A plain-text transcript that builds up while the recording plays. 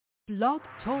Blog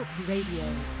Talk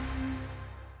Radio.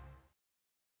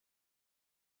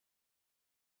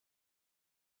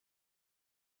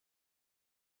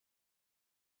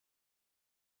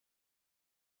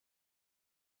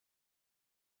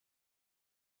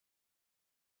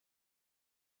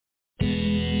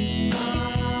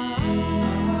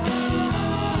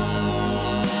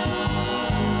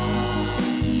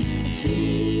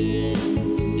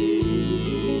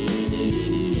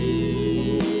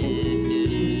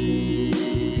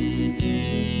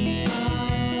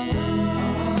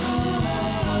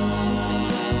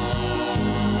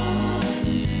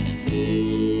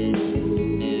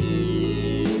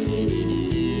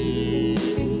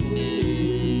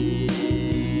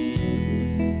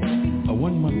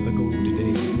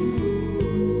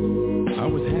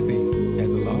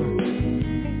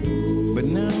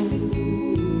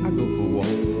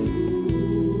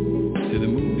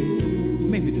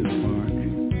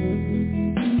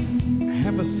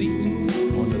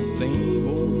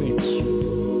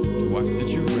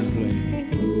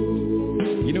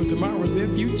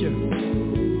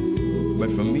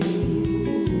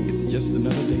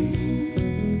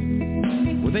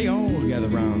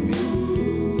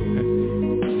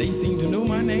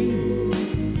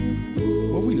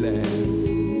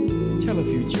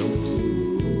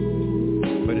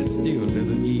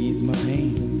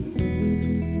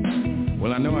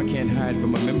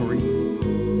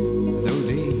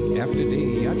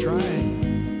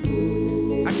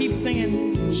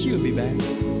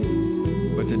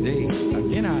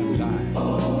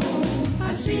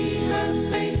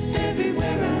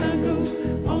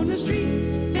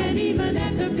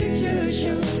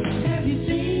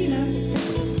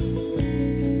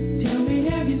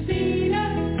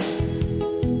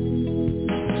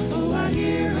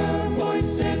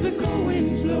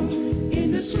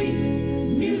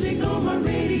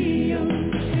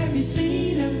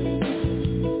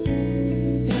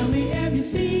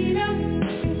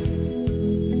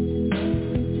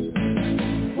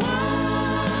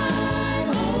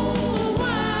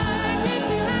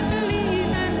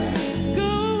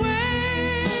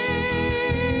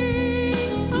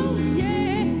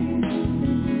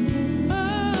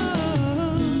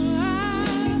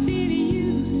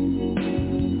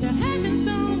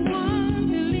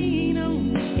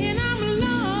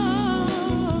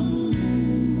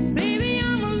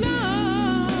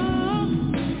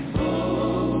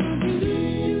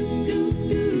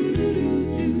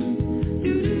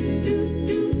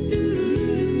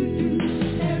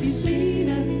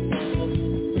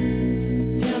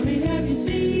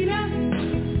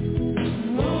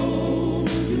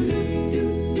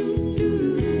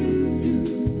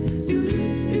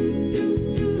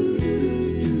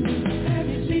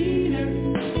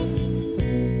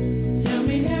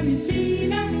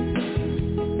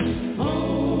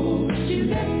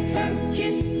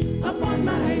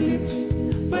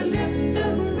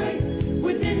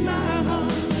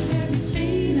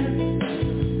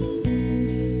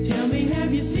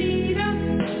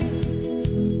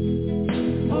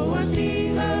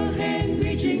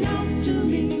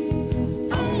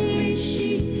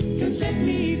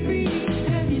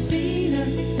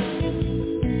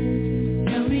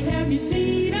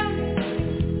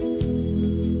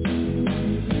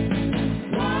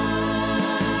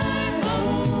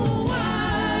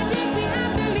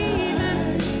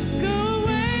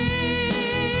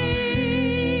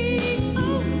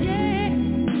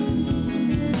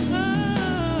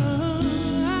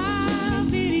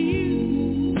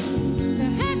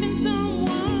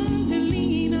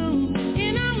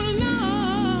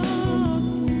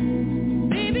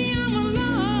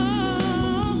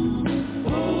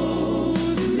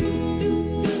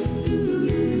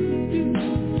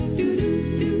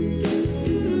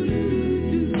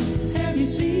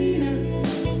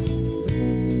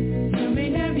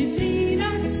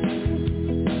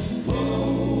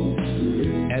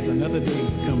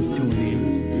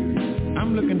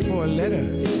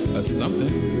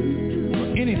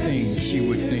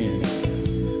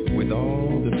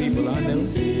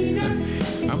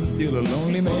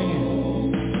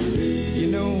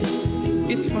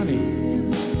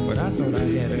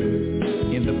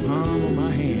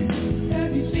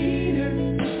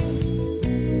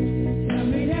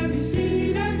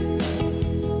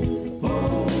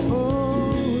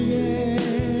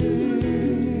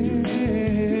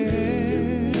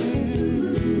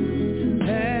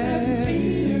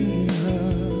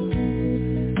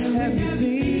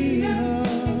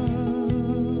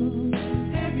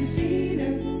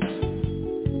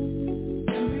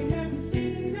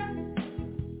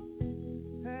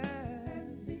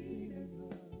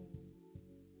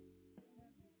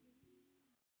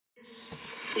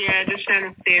 Yeah, just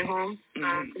trying to stay home.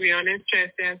 To be honest, try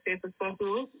to stay as safe as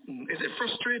possible. Is it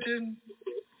frustrating?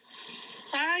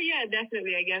 Yeah,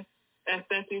 definitely. I guess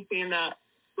especially seeing that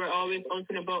we're always out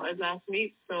and about as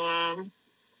athletes. So, I'm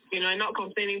not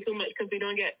complaining too much because we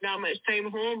don't get that much time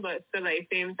home, but still at the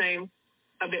same time,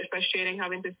 a bit frustrating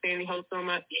having to stay in the house so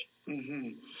much.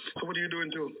 So what are you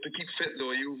doing to keep fit, though?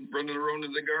 Are you running around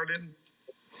in the garden?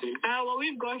 Well,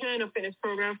 we've gotten a fitness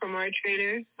program from our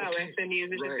trainer at West Indies,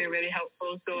 which has been really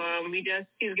helpful. So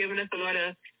he's given us a lot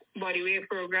of body weight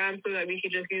programs so that we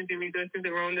can just use the resources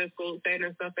around us, outside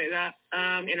and stuff like that,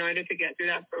 in order to get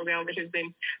through that program, which has been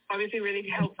obviously really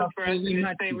helpful for us in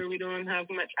this time where we don't have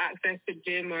much access to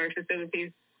gym or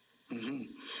facilities.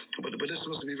 But this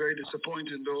must be very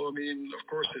disappointing, though. I mean, of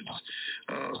course, it's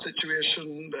a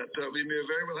situation that we may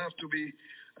very well have to be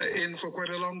in for quite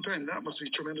a long time. That must be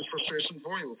tremendous frustration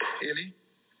for you, Haley.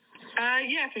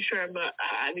 Yeah, for sure. But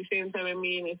at the same time, I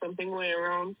mean, it's something going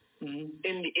around in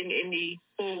the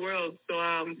whole world. So,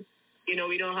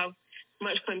 we don't have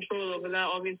much control over that,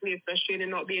 obviously, especially in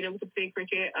not being able to play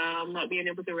cricket, not being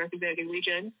able to represent the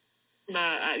region. But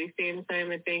at the same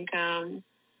time, I think,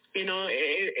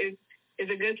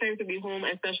 it's a good time to be home,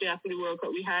 especially after the World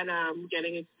Cup. We had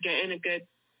getting a good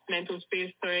mental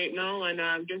space for right now,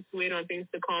 and just wait on things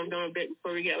to calm down a bit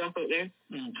before we get back out there.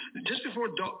 Just before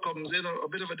Doc comes in, a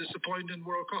bit of a disappointing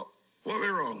World Cup. What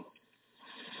went wrong?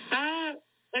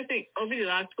 I think over the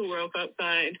last two World Cups,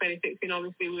 in 2016,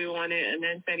 obviously we won it, and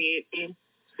then 2018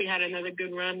 we had another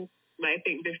good run. But I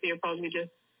think this year probably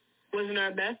just wasn't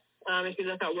our best. If you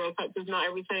look at World Cups, it's not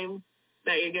every time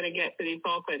that you're going to get to the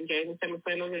top and get in the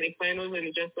semifinals and the finals, and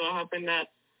it just so happened that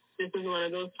this is one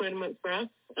of those tournaments for us.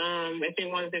 I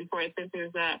think one of the important things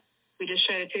is that we just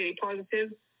try to take the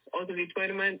positives out of the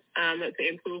tournament, to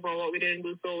improve on what we didn't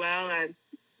do so well, and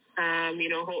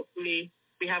hopefully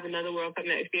we have another World Cup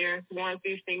next year. Once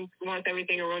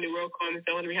everything around the world calms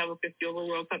down, we have a 50-over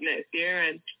World Cup next year,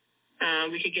 and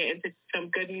we could get into some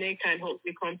good nick and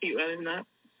hopefully compete well in that.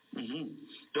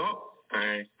 Doc?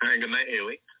 Hi, good night,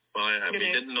 Haley. Well, we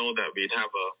didn't know that we'd have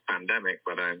a pandemic,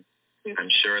 but I'm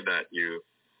sure that you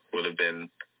would have been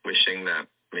wishing that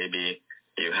maybe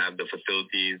you had the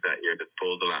facilities at your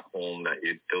disposal at home, that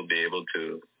you'd still be able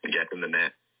to get in the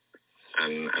net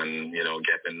and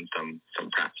get in some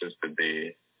practice with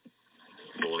the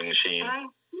bowling machine.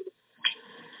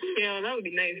 Yeah, that would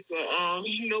be nice, but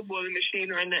no bowling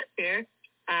machine or net there.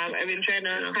 I've been trying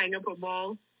to hang up a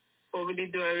ball over the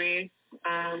doorway.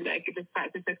 I could just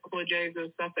practice a couple of drives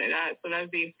and stuff like that. So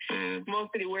that's the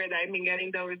most of the word that I've been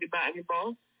getting done with the bat and the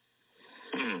ball.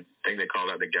 I think they call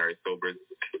that the Gareth Sobers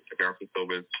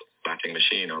batting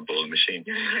machine or bowling machine.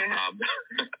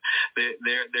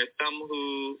 There's some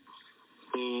who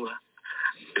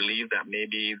believe that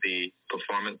maybe the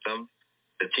performance of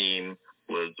the team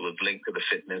was linked to the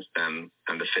fitness and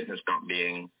the fitness not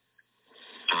being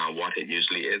what it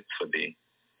usually is for the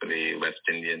West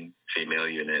Indian female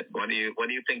unit. What do you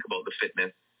think about the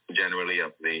fitness generally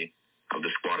of the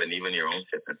squad and even your own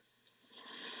fitness?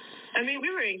 I mean,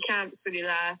 we were in camp for the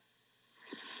last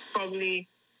probably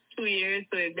 2 years,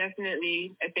 so it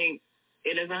definitely, I think,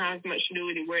 it doesn't have much to do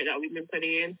with the work that we've been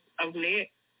putting in of late.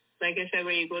 Like I said,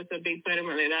 when you go to a big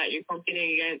tournament like that, you're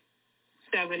competing against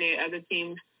 7, 8 other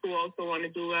teams who also want to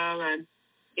do well, and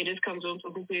it just comes down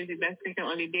to who plays the best cricket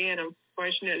on the day. And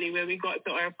unfortunately, when we got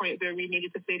to our point where we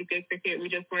needed to play the good cricket, we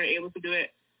just weren't able to do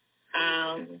it.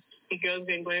 The girls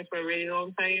been going for a really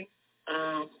long time.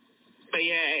 But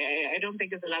yeah, I don't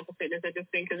think it's a lack of fitness. I just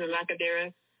think it's a lack of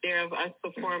there of us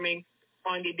performing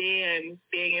on the day and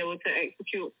being able to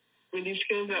execute with the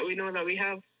skills that we know that we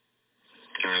have.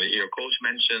 Your coach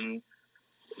mentioned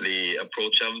the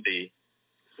approach of the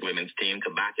women's team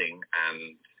to batting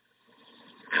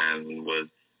and was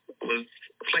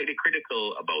slightly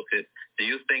critical about it. Do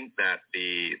you think that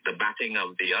the batting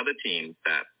of the other teams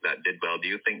that did well, do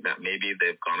you think that maybe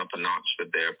they've gone up a notch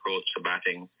with their approach to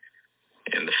batting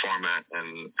in the format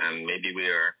and maybe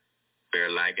we're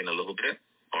lagging a little bit,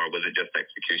 or was it just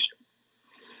execution?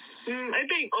 I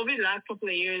think over the last couple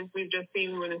of years we've just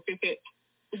seen women's cricket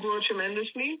grow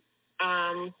tremendously,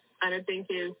 and I think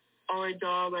it's our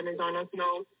job and it's on us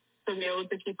now to be able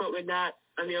to keep up with that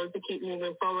and be able to keep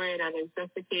moving forward, and it's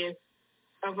just the case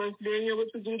of us being able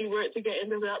to do the work to get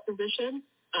into that position.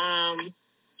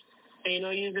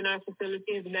 Using our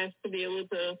facilities best to be able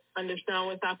to understand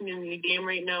what's happening in the game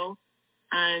right now.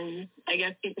 And I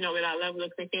guess keeping up with that level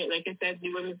of cricket, like I said,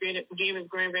 the women's game is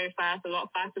growing very fast, a lot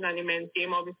faster than the men's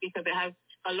game, obviously, because it has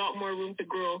a lot more room to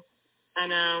grow.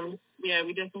 And,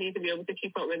 we just need to be able to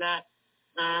keep up with that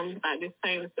at this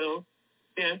time. So,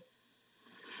 yeah.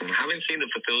 Having seen the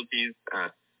facilities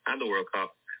at the World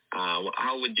Cup,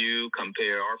 How would you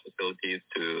compare our facilities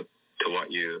to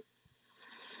what you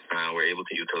were able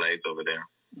to utilize over there?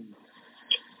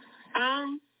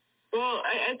 Well,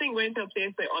 I think going to a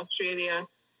place like Australia,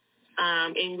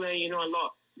 England, a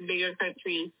lot bigger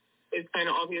countries, it's kind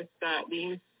of obvious that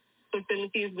these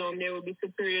facilities down there will be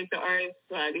superior to ours.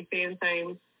 But at the same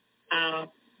time,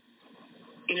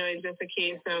 it's just a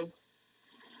case of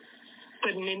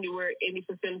putting in the work in the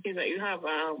facilities that you have.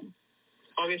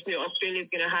 Obviously, Australia is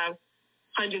going to have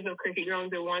hundreds of cricket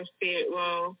grounds in one state.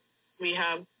 Well, we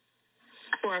have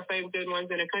 4 or 5 good ones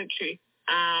in the country.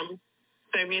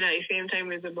 So, at the same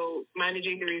time, it's about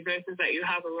managing the resources that you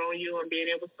have around you and being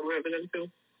able to work with them too.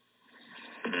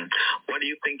 Mm-hmm. What do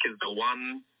you think is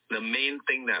the main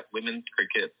thing that women's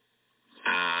cricket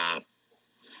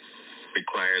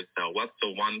requires now? What's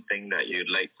the one thing that you'd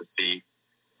like to see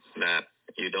that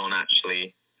you don't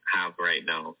actually have right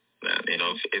now? That,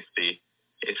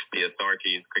 if the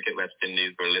authorities, Cricket West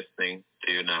Indies, were listening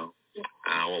to you now,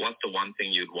 what's the one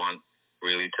thing you'd want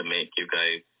really to make you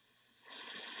guys,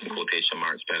 in quotation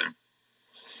marks, better?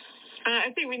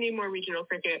 I think we need more regional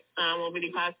cricket. Over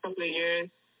the past couple of years,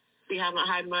 we haven't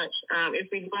had much.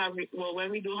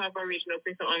 When we do have our regional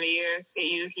cricket on a year, it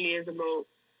usually is about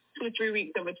 2-3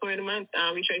 weeks of a tournament.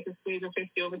 We try to squeeze a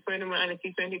 50-over tournament and a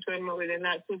T20 tournament within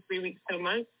that 2-3 weeks per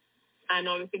month. And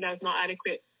obviously that's not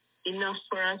adequate enough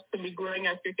for us to be growing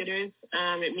as cricketers.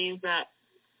 It means that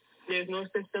there's no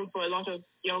system for a lot of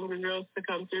younger girls to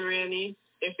come through, really,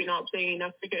 if we're not playing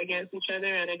enough cricket against each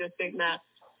other. And I just think that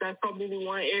that's probably the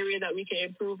one area that we can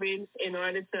improve in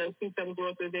order to see some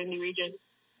growth within the region.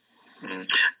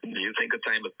 Do you think a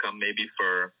time has come maybe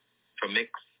for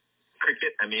mixed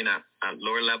cricket? At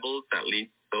lower levels, at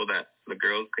least, so that the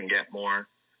girls can get more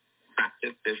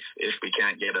practice if we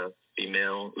can't get a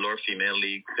lower female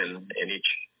leagues in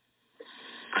each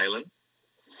island?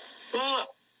 Well,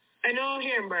 I know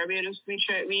here in Barbados we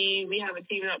have a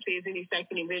team that plays in the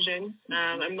second division.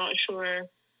 I'm not sure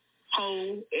how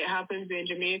it happens in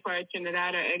Jamaica or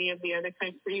Trinidad or any of the other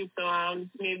countries. So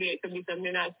maybe it could be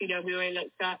something that CWA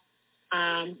looks at,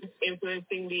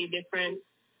 influencing the different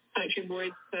country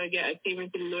boards to get a team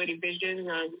into the lower division,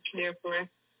 therefore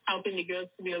helping the girls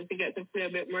to be able to get to play a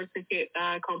bit more cricket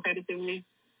competitively.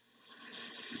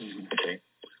 Okay.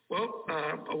 Well,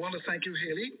 I want to thank you,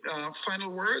 Haley.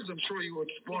 Final words. I'm sure you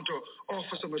would want to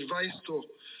offer some advice to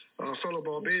fellow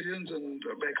Barbadians and,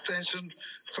 by extension,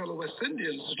 fellow West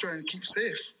Indians to try and keep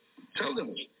safe. Tell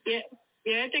them.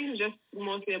 Yeah, I think it's just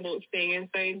mostly about staying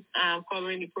inside,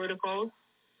 following the protocols.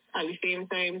 At the same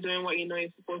time, doing what you know you're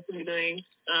supposed to be doing,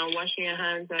 washing your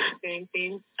hands and staying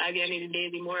clean. At the end of the day,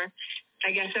 the more,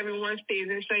 I guess, everyone stays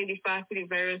inside, the faster the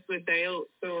virus would die out.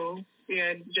 So,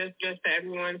 yeah, just that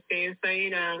everyone stay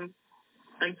inside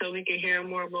until we can hear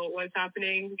more about what's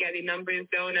happening, get the numbers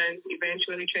down, and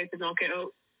eventually try to knock it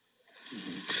out.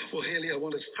 Well, Haley, I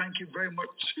want to thank you very much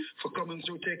for coming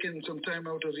through, taking some time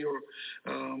out of your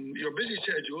busy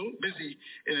schedule, busy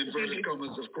in inverted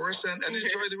commas, of course, and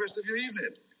enjoy the rest of your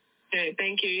evening. Okay,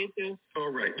 thank you. You too.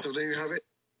 All right, so there you have it.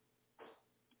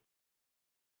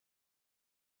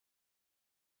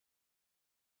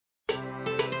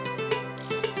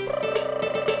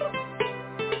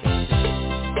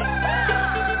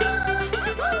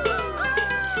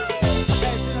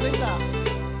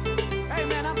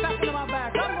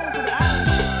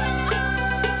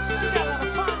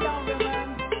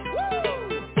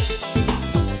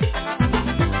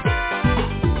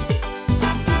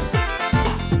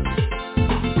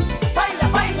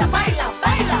 Baila, baila, baila.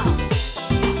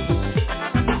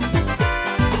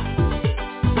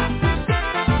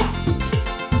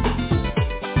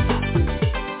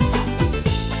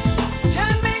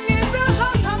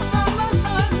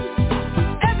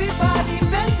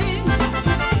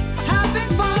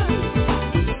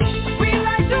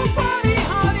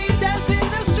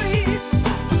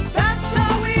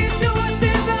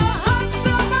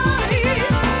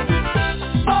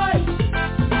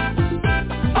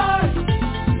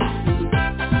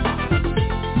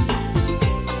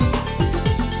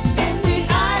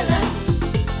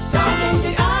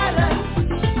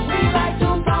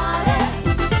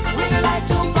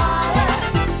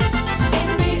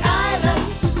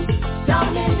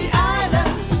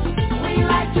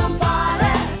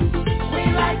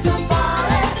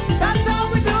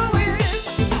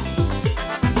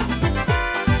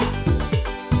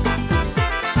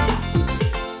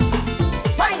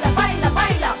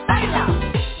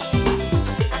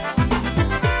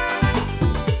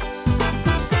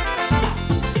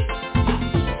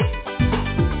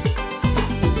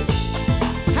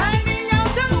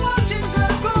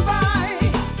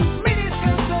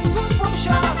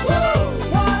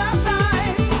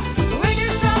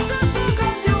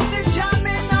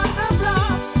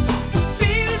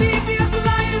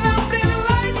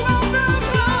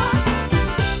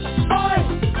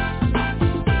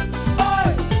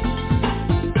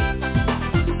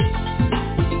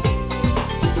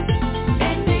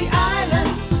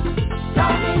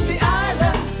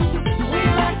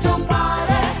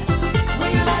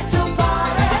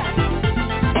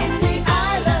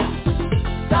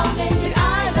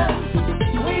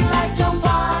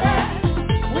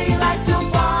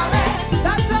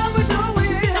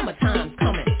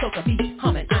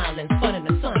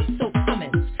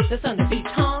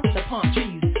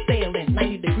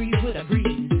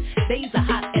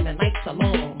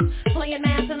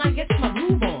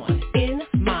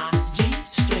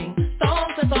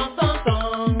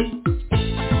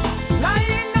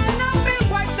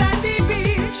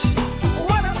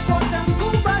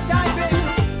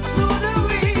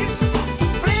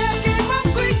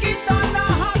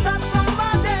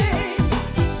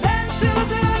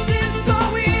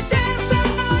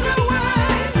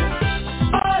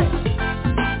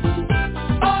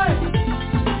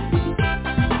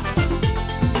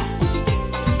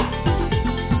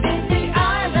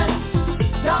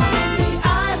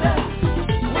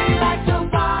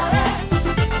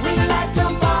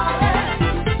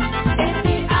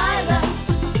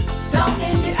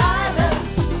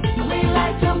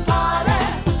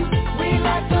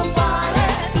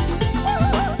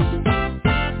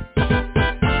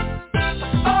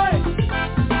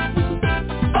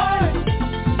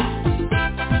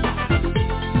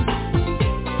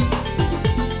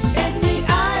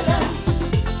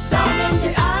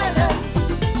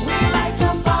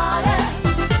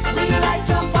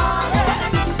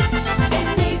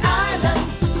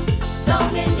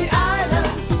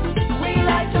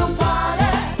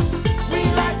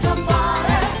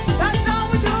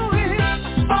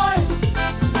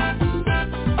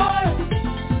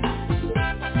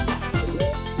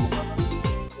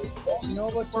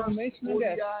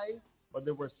 ODI, but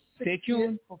they were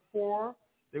 68 for 4.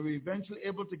 They were eventually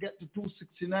able to get to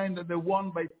 269, and they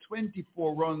won by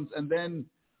 24 runs, and then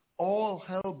all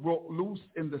hell broke loose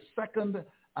in the second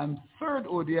and third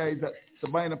ODIs at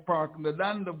Sabina Park in the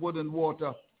land of wood and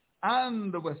water,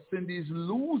 and the West Indies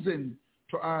losing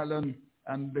to Ireland,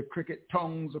 and the cricket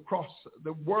tongues across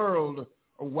the world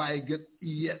are wagging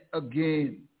yet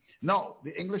again. Now,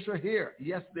 the English are here.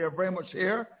 Yes, they are very much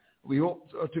here. We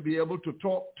hope to be able to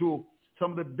talk to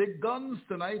some of the big guns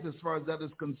tonight as far as that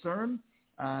is concerned.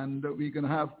 And we're going to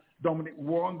have Dominic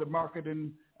Warren, the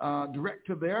marketing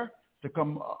director there, to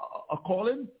come a call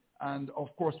in. And,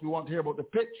 of course, we want to hear about the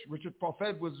pitch. Richard Prof.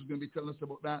 Edwards is going to be telling us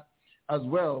about that as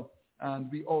well.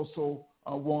 And we also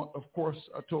want, of course,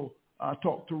 to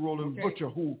talk to Roland Butcher,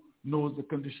 who knows the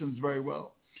conditions very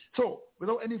well. So,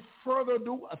 without any further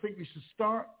ado, I think we should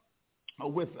start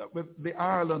with the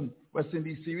Ireland-West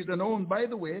Indies series. And by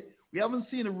the way, we haven't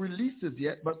seen the releases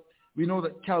yet, but we know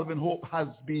that Calvin Hope has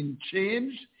been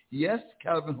changed. Yes,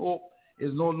 Calvin Hope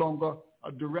is no longer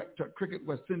a director at Cricket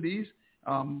West Indies.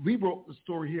 We broke the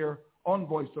story here on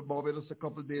Voice of Barbados a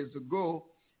couple of days ago,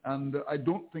 and I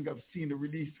don't think I've seen a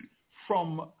release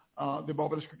from the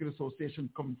Barbados Cricket Association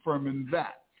confirming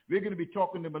that. We're going to be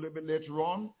talking to him a little bit later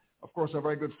on. Of course, our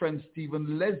very good friend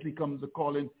Stephen Leslie comes to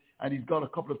call in, and he's got a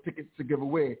couple of tickets to give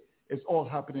away. It's all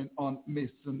happening on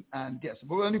Mason and Guest.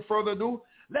 But without any further ado,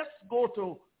 let's go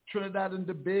to Trinidad and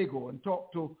Tobago and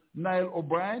talk to Niall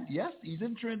O'Brien. Yes, he's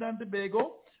in Trinidad and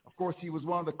Tobago. Of course, he was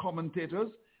one of the commentators,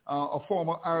 a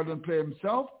former Ireland player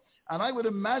himself. And I would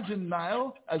imagine,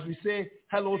 Niall, as we say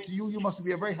hello to you, you must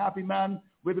be a very happy man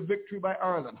with a victory by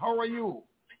Ireland. How are you?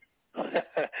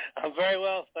 I'm very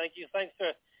well, thank you. Thanks for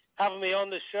having me on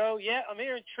the show. Yeah, I'm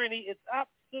here in Trinity. It's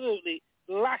absolutely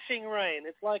lashing rain.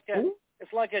 It's like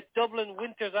a Dublin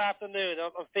winter's afternoon.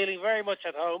 I'm feeling very much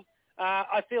at home.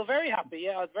 I feel very happy.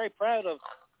 Yeah, I was very proud of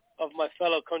my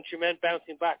fellow countrymen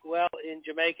bouncing back well in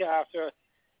Jamaica after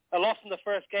a loss in the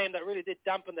first game that really did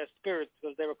dampen their spirits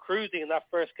because they were cruising in that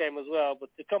first game as well. But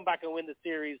to come back and win the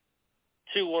series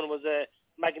 2-1 was a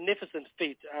magnificent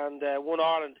feat, and one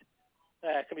Ireland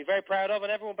can be very proud of,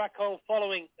 and everyone back home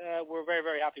following we're very,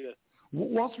 very happy with.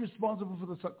 What's responsible for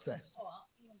the success,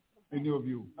 in your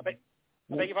view? I beg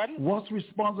your pardon? What's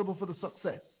responsible for the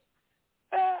success?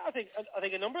 I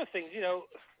think a number of things. You know,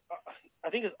 I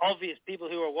think it's obvious people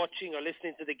who are watching or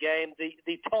listening to the game.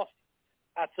 The toss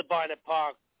at Sabina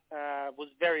Park was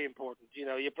very important. You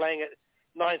know, you're playing at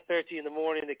 9:30 in the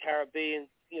morning in the Caribbean.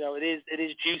 You know, it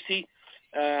is juicy.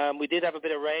 We did have a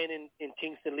bit of rain in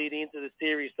Kingston leading into the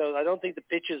series, so I don't think the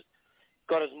pitches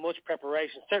got as much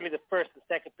preparation. Certainly the first and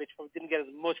second pitch didn't get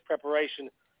as much preparation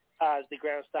as the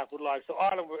ground staff would like. So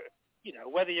Ireland were, you know,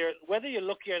 whether you're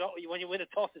lucky or not, when you win a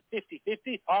toss, it's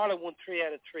 50-50. Ireland won 3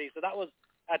 out of 3, so that was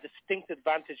a distinct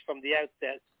advantage from the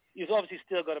outset. You've obviously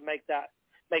still got to make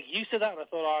use of that, and I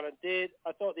thought Ireland did.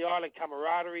 I thought the Ireland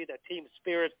camaraderie, their team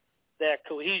spirit, their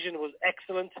cohesion was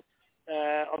excellent.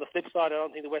 On the flip side, I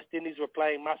don't think the West Indies were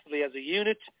playing massively as a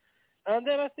unit. And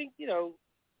then I think, you know,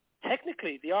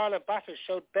 technically, the Ireland batters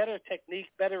showed better technique,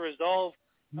 better resolve,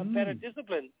 and better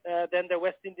discipline than their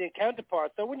West Indian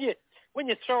counterparts. So when you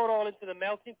throw it all into the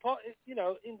melting pot, you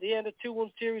know, in the end, a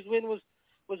 2-1 series win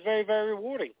was very, very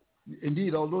rewarding.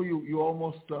 Indeed, although you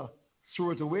almost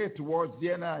threw it away towards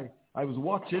the end. I was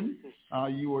watching.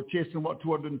 You were chasing,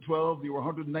 212. You were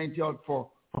 190 out for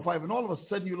 5, and all of a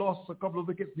sudden you lost a couple of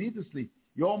wickets needlessly.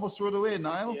 You almost threw it away,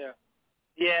 Niall.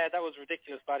 Yeah, that was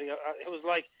ridiculous batting. It was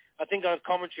like, I think on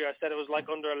commentary I said it was like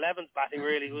under 11's batting.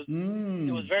 Really,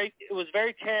 it was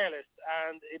very careless,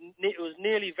 and it was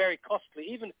nearly very costly.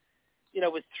 Even, you know,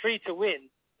 with 3 to win,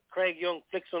 Craig Young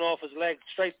flicks one off his leg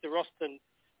straight to Ruston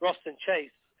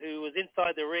Chase, who was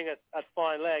inside the ring at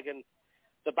fine leg, and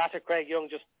the batter Craig Young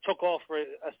just took off for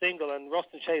a single, and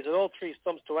Ruston Chase had all 3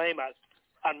 stumps to aim at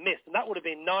and missed, and that would have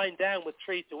been 9 down with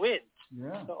 3 to win.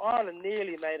 Yeah. So Ireland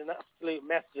nearly made an absolute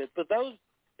mess of it. But those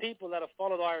people that have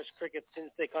followed Irish cricket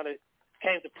since they kind of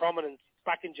came to prominence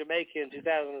back in Jamaica in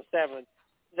 2007,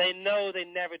 they know they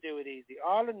never do it easy.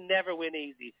 Ireland never win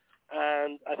easy,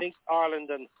 and I think Ireland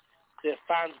and the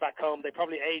fans back home, they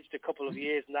probably aged a couple of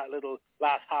years in that little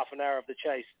last half an hour of the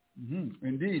chase. Mm-hmm.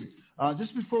 Indeed.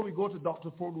 Just before we go to Dr.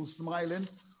 Ford, who's smiling,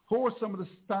 who are some of the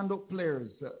stand-up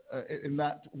players in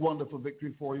that wonderful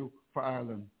victory for you for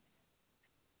Ireland?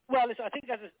 Well, I think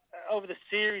over the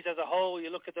series as a whole, you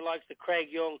look at the likes of Craig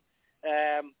Young.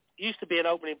 Used to be an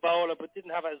opening bowler, but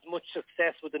didn't have as much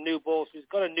success with the new ball. So he's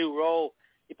got a new role.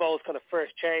 He bowls kind of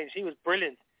first change. He was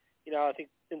brilliant. You know, I think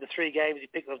in the 3 games he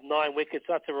picked up 9 wickets.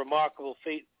 That's a remarkable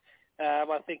feat. I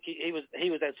think he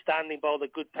was outstanding, bowled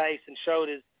at good pace and showed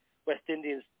his West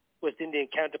Indians West Indian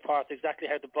counterparts exactly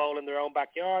how to bowl in their own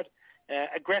backyard.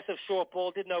 Aggressive short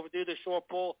ball, didn't overdo the short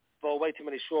ball, bowled way too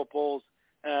many short balls,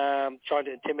 trying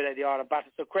to intimidate the Ireland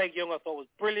batters. So Craig Young, I thought, was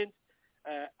brilliant.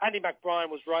 Andy McBride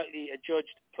was rightly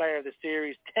adjudged player of the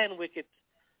series, 10 wickets.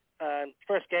 And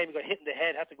first game, he got hit in the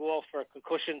head, had to go off for a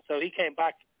concussion. So he came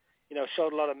back,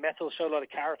 showed a lot of mettle, showed a lot of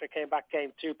character, came back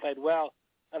game 2, played well.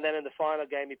 And then in the final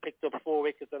game, he picked up 4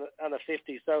 wickets and a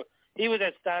 50. So he was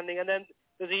outstanding. And then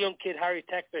there's a young kid, Harry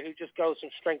Tector, who just goes from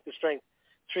strength to strength.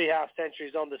 3 half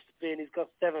centuries on the spin. He's got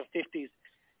 7 50s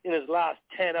in his last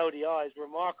 10 ODIs.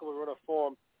 Remarkable run of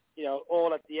form,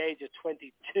 all at the age of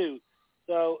 22.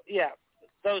 So, yeah,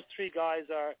 those 3 guys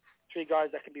are 3 guys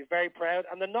that can be very proud.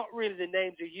 And they're not really the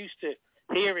names you're used to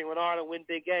hearing when Ireland win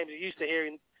big games. You're used to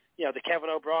hearing, the Kevin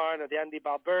O'Brien or the Andy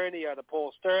Balbirnie or the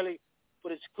Paul Sturley.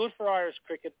 But it's good for Irish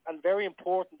cricket and very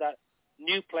important that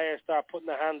new players start putting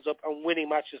their hands up and winning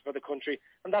matches for the country.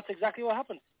 And that's exactly what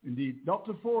happened. Indeed.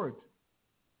 Dr. Ford.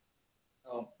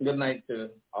 Good night to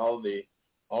all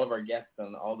of our guests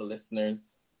and all the listeners.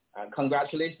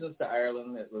 Congratulations to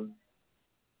Ireland. It was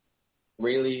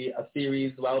really a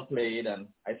series well played, and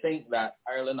I think that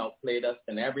Ireland outplayed us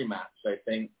in every match. I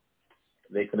think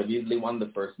they could have easily won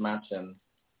the first match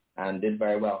and did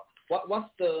very well. What's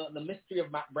the mystery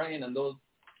of Matt Bryan and those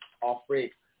off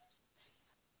breaks?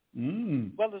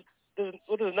 Well,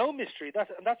 there's no mystery. That's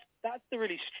the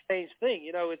really strange thing.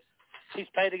 He's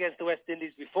played against the West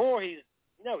Indies before. He's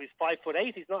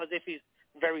 5'8". He's not as if he's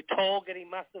very tall, getting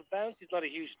massive bounce. He's not a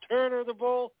huge turner of the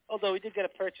ball, although he did get a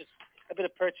bit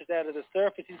of purchase out of the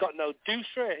surface. He's got no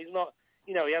doucher. He's not,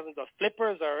 he hasn't got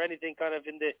flippers or anything kind of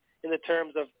in the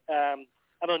terms of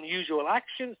an unusual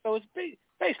action. So it's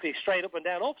basically straight up and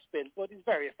down off spin, but he's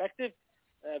very effective,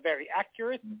 very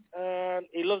accurate.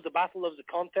 He loves the battle, loves the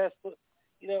contest. But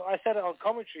I said it on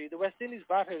commentary. The West Indies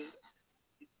batters,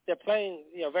 they're playing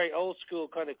very old school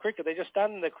kind of cricket. They just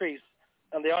stand in the crease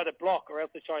and they either block or else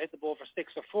they try and hit the ball for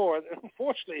 6 or 4. And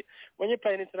unfortunately, when you're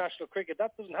playing international cricket,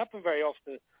 that doesn't happen very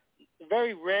often.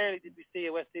 Very rarely did we see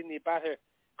a West Indian batter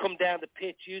come down the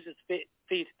pitch, use his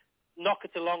feet, knock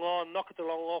it to long on, knock it to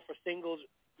long off for singles,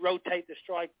 rotate the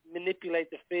strike, manipulate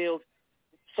the field.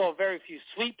 Saw very few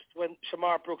sweeps when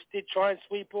Shamar Brooks did try and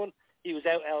sweep one. He was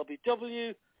out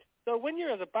LBW. So when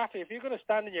you're as a batter, if you're going to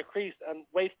stand in your crease and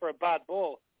wait for a bad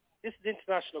ball, this is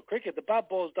international cricket. The bad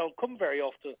balls don't come very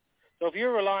often. So if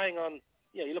you're relying on,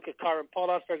 you look at Kieran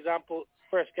Pollard, for example,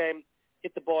 first game,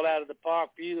 hit the ball out of the park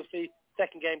beautifully.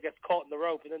 Second game gets caught in the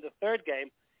rope. And then the third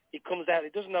game, he comes out. He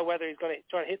doesn't know whether he's going to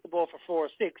try and hit the ball for 4 or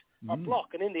 6 or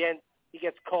block. And in the end, he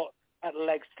gets caught at a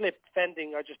leg slip,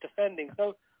 fending or just defending.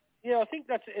 So, I think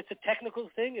it's a technical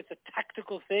thing. It's a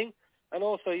tactical thing. And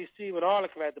also you see when Ireland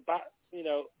come out the bat,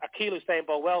 Akeal Hussain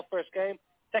bowled well first game.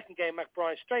 Second game,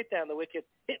 McBride straight down the wicket,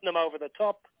 hitting them over the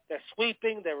top. They're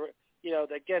sweeping. They're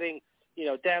getting,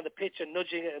 down the pitch and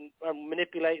nudging it and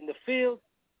manipulating the field.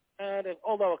 And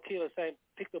although Akeal Hussain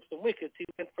picked up some wickets, he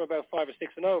went for about 5 or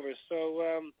 6 and overs.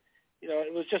 So,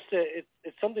 it was just it's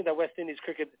something that West Indies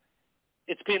cricket,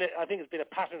 I think it's been a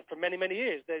pattern for many, many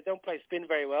years. They don't play spin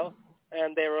very well,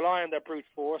 and they rely on their brute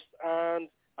force. And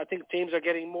I think teams are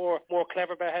getting more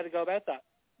clever about how to go about that.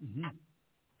 Mm-hmm.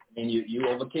 And you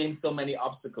overcame so many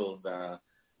obstacles,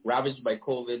 ravaged by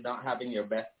COVID, not having your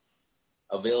best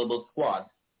available squad,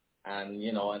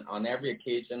 and on every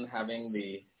occasion having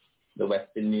the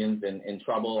West Indians in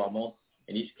trouble, almost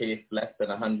in each case less than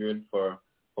 100 for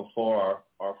 4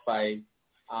 or 5.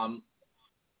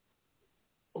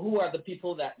 Who are the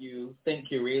people that you think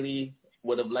you really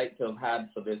would have liked to have had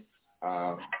for this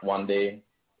one-day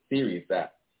series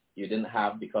that you didn't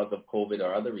have because of COVID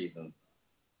or other reasons?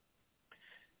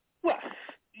 Well,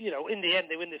 in the end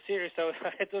they win the series, so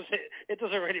it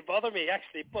doesn't really bother me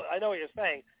actually. But I know what you're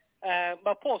saying.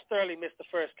 Well, Paul Sturley missed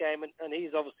the first game, and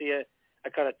he's obviously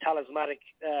a kind of talismanic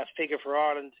figure for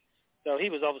Ireland. So he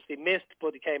was obviously missed,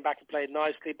 but he came back and played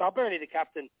nicely. Balbirnie, the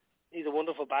captain, he's a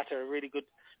wonderful batter, a really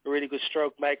good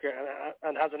stroke maker,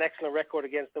 and has an excellent record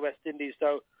against the West Indies.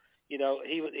 So, he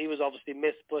was obviously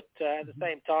missed, but at the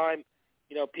same time,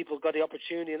 people got the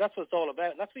opportunity, and that's what it's all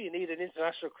about. And that's what you need in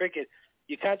international cricket.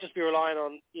 You can't just be relying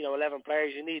on 11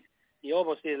 players. You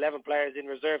almost need 11 players in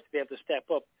reserve to be able to step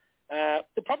up.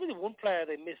 Probably the one player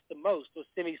they missed the most was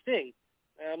Simi Singh.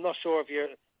 I'm not sure if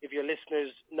your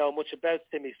listeners know much about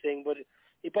Simi Singh, but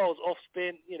he bowls off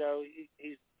spin.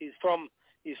 He's from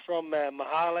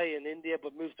Mohali in India,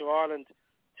 but moved to Ireland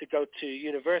to go to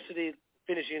university.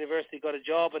 Finished university, got a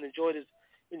job, and enjoyed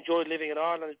living in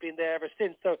Ireland. Has been there ever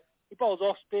since. So he bowls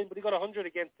off spin, but he got 100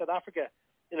 against South Africa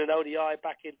in an ODI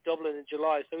back in Dublin in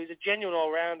July. So he's a genuine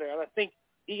all rounder, and I think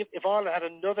if Ireland had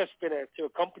another spinner to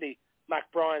accompany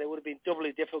Mac Bryan, it would have been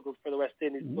doubly difficult for the West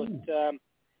Indies. But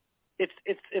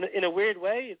it's in a weird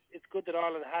way, it's good that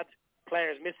Ireland had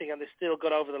players missing and they still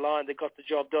got over the line. They got the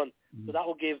job done. So that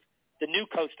will give the new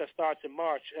coach that starts in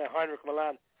March, Heinrich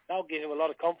Milan, that will give him a lot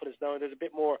of confidence knowing there's a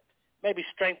bit more maybe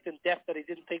strength and depth that he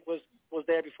didn't think was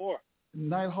there before.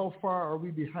 Niall, how far are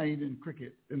we behind in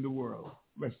cricket in the world,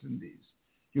 West Indies?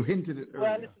 You hinted it earlier.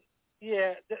 Well,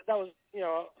 listen, that was,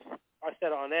 I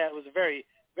said it on air, it was a very,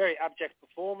 very abject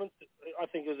performance. I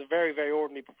think it was a very, very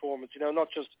ordinary performance, not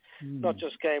just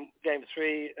game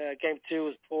 3, game 2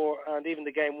 was poor, and even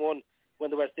the game 1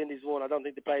 when the West Indies won, I don't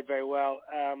think they played very well.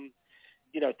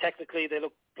 Technically they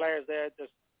look players there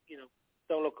just,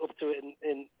 don't look up to it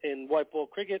in white ball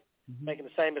cricket, making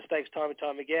the same mistakes time and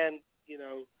time again.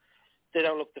 They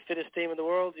don't look the fittest team in the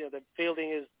world. The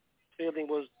fielding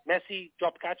was messy,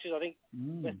 dropped catches. I think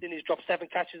West Indies dropped 7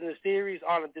 catches in the series.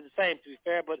 Ireland did the same, to be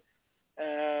fair, but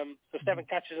so 7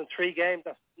 catches in 3 games,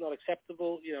 that's not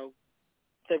acceptable.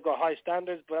 They've got high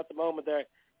standards, but at the moment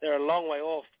they're a long way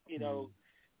off,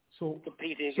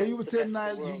 competing against you would the say, best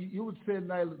Niall, in the world. you would say,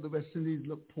 Niall, that the West Indies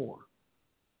look poor.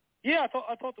 Yeah,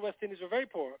 I thought the West Indies were very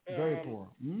poor. Very poor.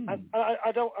 And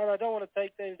I don't want to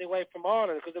take anything away from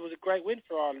Ireland because it was a great win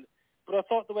for Ireland. But I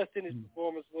thought the West Indies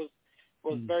performance was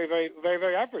very, very, very,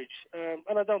 very average.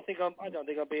 And I don't think I'm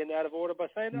being out of order by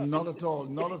saying that. Not at all.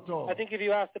 Not at all. I think if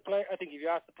you ask the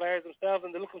players themselves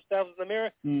and they look themselves in the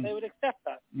mirror, they would accept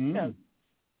that.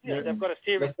 They've got a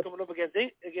series coming up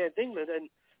against England and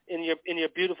in your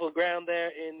beautiful ground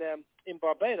there in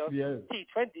Barbados.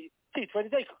 T20,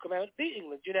 they could come out and beat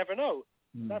England. You never know.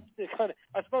 That's the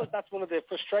I suppose that's one of the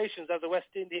frustrations as a West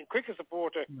Indian cricket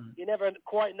supporter. You never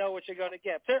quite know what you're going to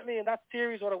get. Certainly in that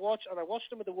series, what I watched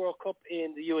them at the World Cup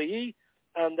in the UAE,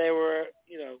 and they were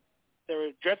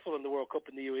dreadful in the World Cup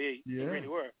in the UAE. They really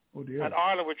were. Oh dear. And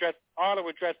Ireland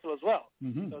were dreadful as well.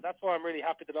 So that's why I'm really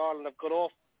happy that Ireland have got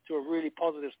off to a really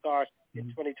positive start in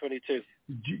 2022.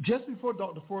 Just before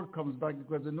Dr. Ford comes back,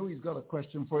 because I know he's got a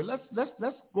question for you, let's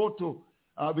go to.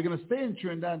 We're going to stay in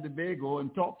Trinidad and Tobago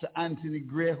and talk to Anthony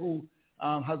Gray, who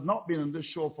has not been on this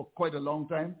show for quite a long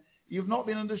time. You've not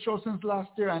been on this show since last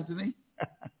year, Anthony.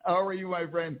 How are you, my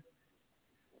friend?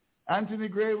 Anthony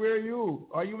Gray, where are you?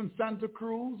 Are you in Santa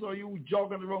Cruz or are you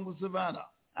jogging around the savannah?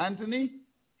 Anthony?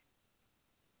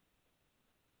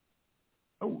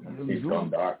 Oh, he's gone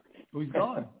dark. Oh, he's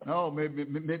gone. Oh, maybe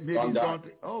he's gone.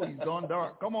 He's gone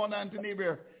dark. Come on, Anthony.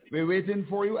 We're waiting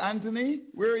for you. Anthony,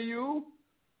 where are you?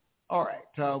 All right.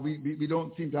 We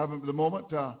don't seem to have him at the moment,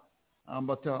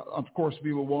 but of course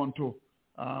we will want to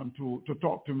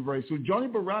talk to him very soon. Johnny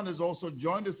Baran has also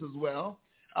joined us as well.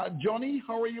 Johnny,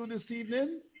 how are you this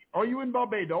evening? Are you in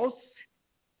Barbados?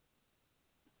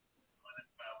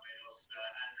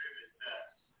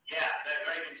 Yeah,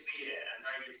 very good to be here and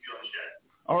very good to be on the show.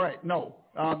 All right. No,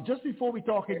 just before we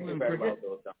talk England cricket,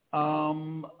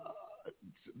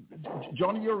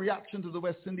 Johnny, your reaction to the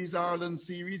West Indies-Ireland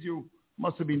series, you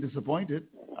must have been disappointed,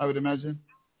 I would imagine.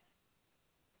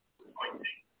 Disappointing.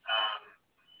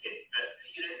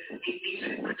 These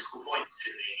are critical points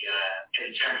in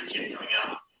the championship coming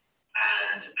up,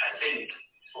 and I think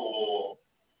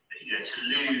to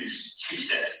lose 2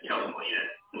 sets, to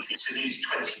lose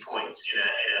 20 points in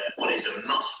what is a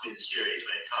must-win series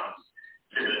when it comes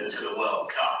to the World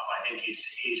Cup, I think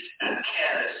is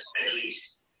careless at least.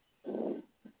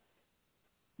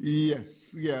 Yes,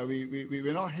 yeah,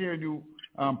 we're not hearing you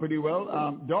pretty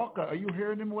well. Doc, are you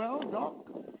hearing him well, Doc?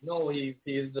 No, he's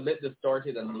a bit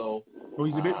distorted and low. Oh,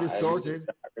 he's a bit distorted.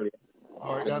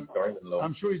 All right,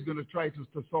 I'm sure he's going to try to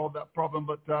solve that problem.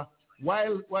 But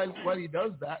while he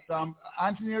does that,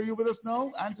 Anthony, are you with us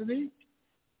now? Anthony?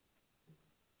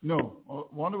 No. I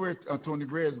wonder where Tony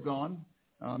Gray has gone.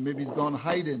 Maybe he's gone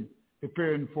hiding,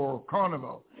 preparing for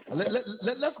Carnival.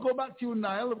 Let's go back to you,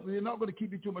 Niall. We're not going to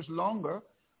keep you too much longer.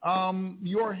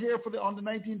 You're here for the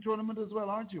Under-19 tournament as well,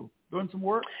 aren't you? Doing some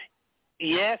work?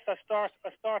 Yes, I start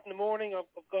in the morning.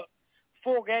 I've got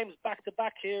 4 games back to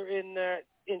back here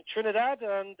in Trinidad,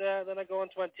 and then I go on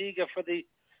to Antigua for the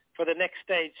next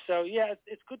stage. So yeah,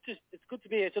 it's good to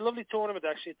be here. It's a lovely tournament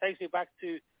actually. It takes me back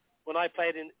to when I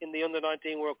played in the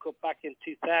Under-19 World Cup back in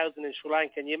 2000 in Sri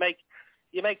Lanka. And you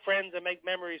make friends and make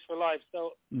memories for life.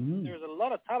 So there's a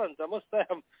lot of talent. I must say,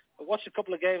 I watched a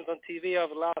couple of games on TV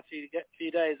over the last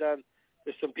few days, and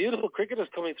there's some beautiful cricketers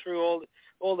coming through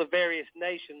all the various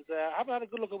nations. I haven't had a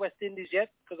good look at West Indies yet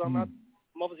because I'm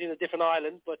obviously in a different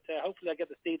island, but hopefully I get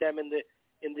to see them in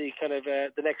the kind of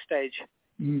the next stage.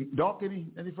 Doc,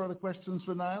 any further questions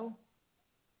for Niall?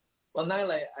 Well,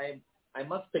 Niall, I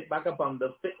must pick back up on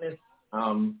the fitness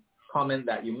comment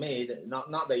that you made.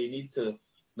 Not that you need to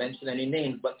mention any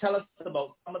names, but tell us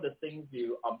about some of the things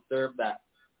you observed that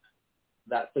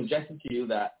suggested to you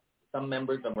that some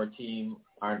members of our team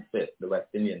aren't fit, the West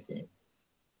Indian team.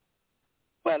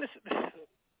 Well, listen,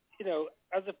 you know,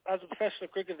 as a professional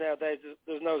cricketer nowadays,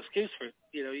 there's no excuse for it.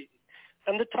 You know,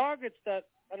 and the targets that,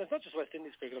 and it's not just West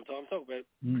Indies cricket I'm talking about,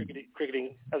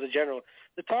 cricketing as a general.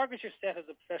 The targets you're set as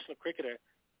a professional cricketer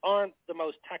aren't the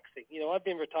most taxing. You know, I've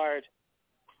been retired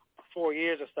 4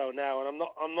 years or so now, and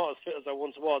I'm not as fit as I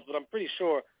once was, but I'm pretty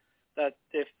sure that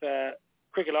if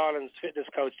Cricket Ireland's fitness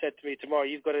coach said to me tomorrow,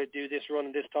 you've got to do this run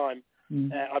in this time,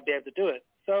 I'd be able to do it.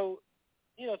 So,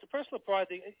 you know, it's a personal pride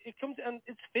thing. It comes, and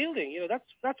it's fielding. You know,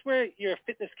 that's where your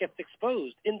fitness gets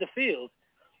exposed, in the field.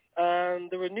 And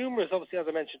there were numerous, obviously, as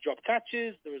I mentioned, drop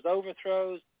catches. There was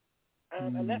overthrows,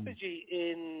 and a lethargy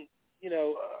in. You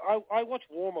know, I watch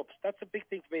warm-ups. That's a big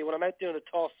thing for me. When I'm out doing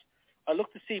a toss, I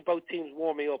look to see both teams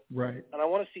warming up. Right. And I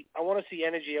want to see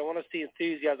energy. I want to see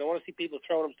enthusiasm. I want to see people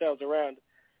throwing themselves around.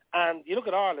 And you look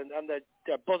at Ireland, and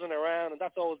they're buzzing around, and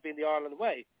that's always been the Ireland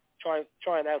way. Try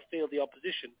and outfield the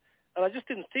opposition. And I just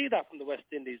didn't see that from the West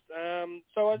Indies.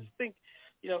 So I just think,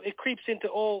 you know, it creeps into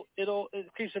all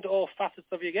facets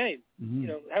of your game. You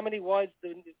know, how many wides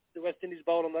did the West Indies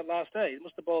bowl on that last day? It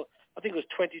must have bowled, I think it was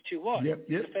 22 wides.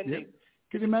 Yep.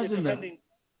 Can you imagine that?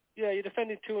 Yeah, you're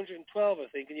defending 212, I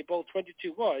think, and you bowl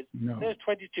 22 wides. No. There's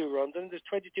 22 runs, and there's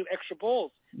 22 extra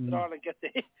balls that Ireland get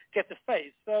to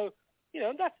face. So, you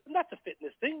know, that's a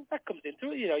fitness thing. That comes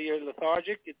into it. You know, you're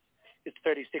lethargic. It's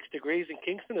 36 degrees in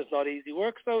Kingston. It's not easy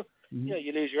work. So, you know,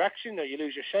 you lose your action, or you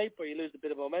lose your shape, or you lose a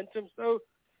bit of momentum. So,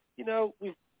 you know,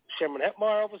 Sherman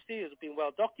Hetmar, obviously, has been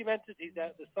well documented. He's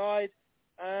out the side.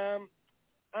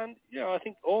 And, you know, I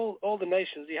think all the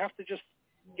nations, you have to just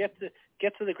get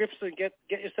to the grips and get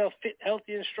yourself fit,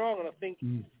 healthy, and strong. And I think,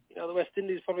 you know, the West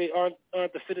Indies probably aren't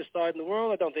the fittest side in the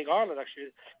world. I don't think Ireland actually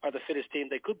are the fittest team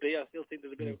they could be. I still think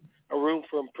there's a bit of a room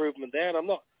for improvement there. And I'm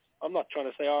not trying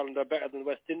to say Ireland are better than the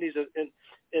West Indies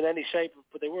in any shape,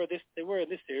 but they were in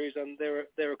this series, and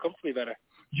they were comfortably better.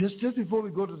 Just before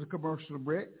we go to the commercial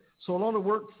break, so a lot of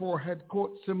work for head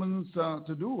coach Simmons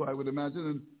to do, I would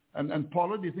imagine. And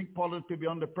Pollard, do you think Pollard could be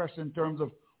under pressure in terms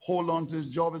of hold on to his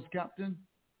job as captain?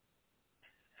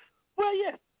 Well,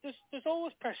 yeah, there's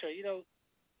always pressure. You know,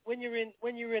 when you're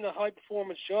in a high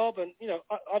performance job, and you know,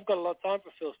 I've got a lot of time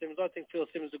for Phil Simmons. I think Phil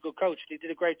Simmons is a good coach, and he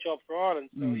did a great job for Ireland.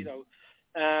 So you know,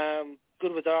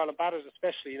 good with the Ireland batters,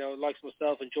 especially. You know, likes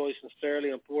myself and Joyce and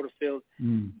Sterling and Porterfield.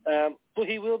 But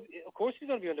he will, of course, he's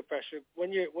going to be under pressure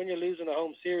when you're losing a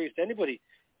home series to anybody.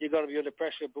 You're going to be under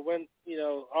pressure. But when, you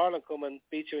know, Ireland come and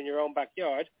beat you in your own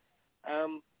backyard,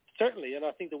 certainly. And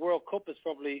I think the World Cup is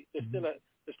probably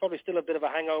there's probably still a bit of a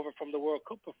hangover from the World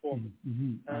Cup performance.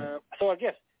 So I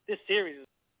guess this series,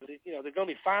 you know, there's going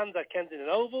to be fans at Kensington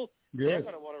Oval. Yes. They're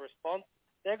going to want a response.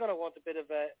 They're going to want a bit of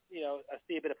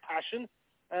see a bit of passion.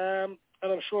 And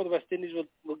I'm sure the West Indies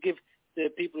will give the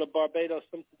people of Barbados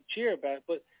something to cheer about.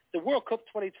 But the World Cup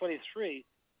 2023,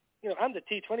 you know, and the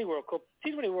T20 World Cup.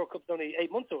 T20 World Cup's only 9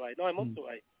 months away.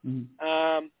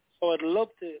 So I'd love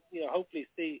to, you know, hopefully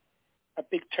see a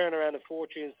big turnaround of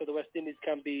fortune so the West Indies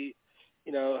can be,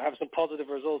 you know, have some positive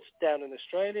results down in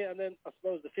Australia. And then I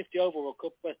suppose the 50 over World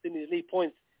Cup, West Indies need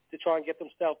points to try and get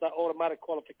themselves that automatic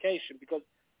qualification. Because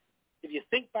if you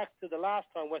think back to the last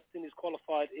time West Indies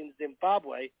qualified in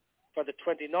Zimbabwe for the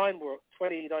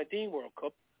 2019 World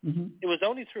Cup, it was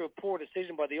only through a poor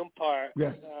decision by the umpire.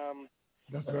 Yes.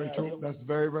 That's very true. That's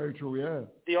very, very true, yeah.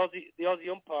 The Aussie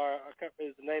umpire, I can't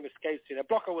remember, his name escapes me now,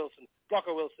 Blocker Wilson.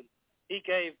 He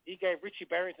gave Richie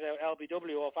Berrington out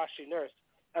LBW off Ashley Nurse,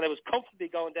 and it was comfortably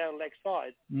going down leg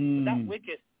side.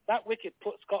 That wicket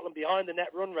put Scotland behind the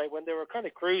net run rate when they were kind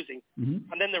of cruising,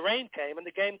 and then the rain came and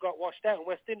the game got washed out, and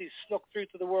West Indies snuck through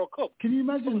to the World Cup. Can you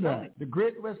imagine that? The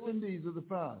great West Indies of the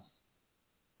past.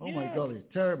 Oh my golly,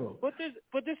 terrible! But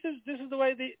this is the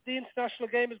way the international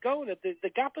game is going. The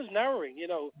gap is narrowing. You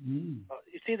know,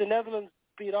 you see the Netherlands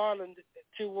beat Ireland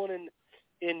 2-1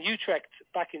 in Utrecht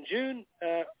back in June.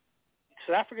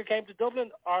 South Africa came to Dublin.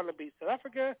 Ireland beat South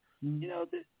Africa. You know,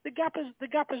 the gap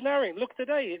is narrowing. Look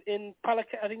today in I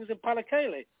think it was in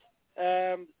Palakele.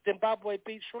 Zimbabwe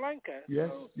beat Sri Lanka.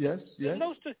 Yes. There's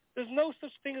no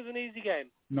such thing as an easy game.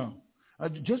 No.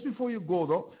 Just before you go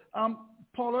though,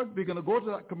 Pollard, we're going to go to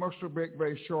that commercial break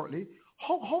very shortly.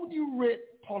 How do you rate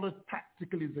Pollard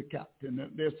tactically as a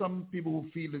captain? There's some people who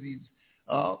feel that he's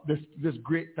this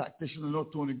great tactician, and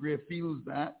not Tony Gray feels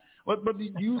that. But do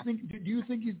you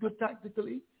think he's good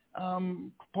tactically,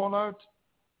 Pollard?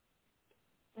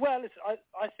 Well,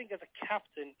 I think as a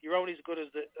captain, you're only as good as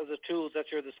the tools at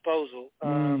your disposal.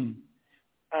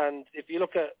 And if you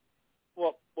look at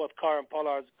what Kieran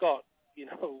Pollard's got, you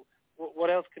know, what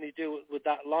else can he do with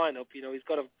that lineup? You know, he's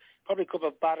got probably a couple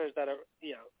of batters that are,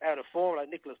 you know, out of form, like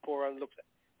Nicholas Pooran looks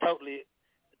totally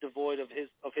devoid of his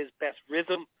best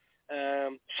rhythm.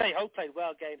 Shea Hope played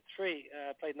well game 3,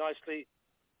 played nicely.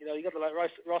 You know, you got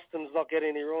Roston's not getting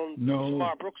any runs. No.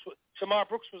 Shamar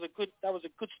Brooks was a good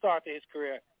start to his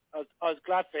career. I was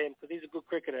glad for him because he's a good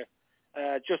cricketer.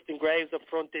 Justin Graves up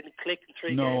front didn't click in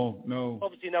 3 games. No.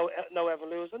 Obviously, no Evan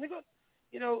Lewis. And they got,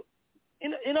 you know,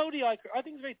 in ODI, I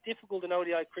think it's very difficult in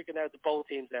ODI cricket now to bowl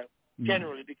teams out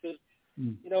generally because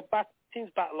you know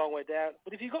teams bat a long way down.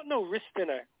 But if you've got no wrist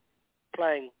spinner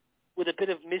playing with a bit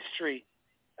of mystery,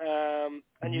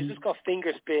 and you've just got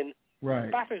finger spin,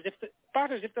 right? Batters,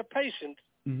 if they're patient,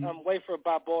 wait for a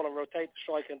bad ball and rotate the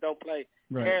strike and don't play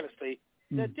carelessly,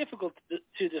 they're difficult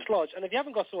to dislodge. And if you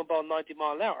haven't got someone ball 90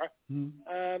 mile an hour,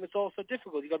 it's also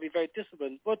difficult. You've got to be very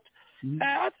disciplined. But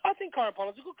I think Kieran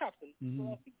Pollard's a good captain.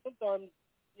 But I think sometimes,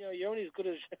 you know, you're only as good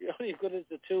as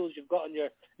the tools you've got in your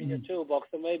toolbox.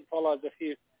 And maybe Pollard's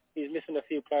he's missing a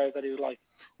few players that he would like.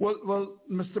 Well,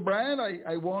 Mr. Bryan,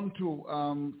 I want to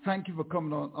thank you for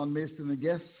coming on Mason and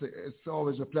Guests. It's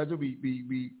always a pleasure.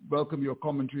 We welcome your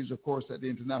commentaries, of course, at the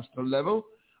international level.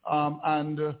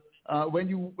 When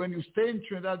you stay in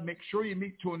Trinidad, make sure you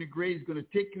meet Tony Gray. He's going to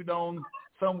take you down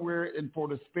somewhere in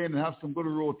Port of Spain and have some good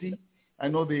roti. I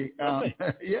know but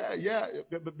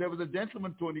there was a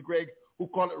gentleman, Tony Gregg, who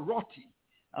called it roti.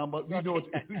 But we know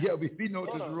we know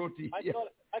it as roti.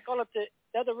 I call it the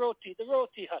roti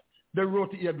hut. The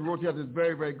roti hut is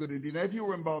very, very good indeed. Now, if you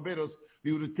were in Barbados,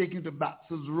 we would have taken you to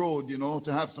Bats's Road, you know,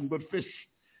 to have some good fish.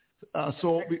 Next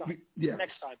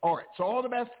time. All right. So all the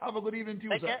best. Have a good evening to you,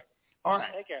 Take sir. care. All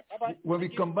right. Take care. Bye-bye. When we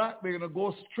come back, we're going to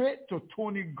go straight to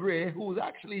Tony Gray, who is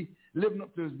actually living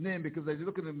up to his name because as you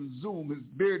look at him in Zoom, his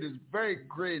beard is very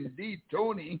gray indeed.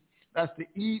 Tony, that's the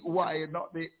E-Y and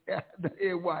not the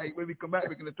A-Y. When we come back,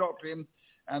 we're going to talk to him.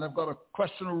 And I've got a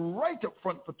question right up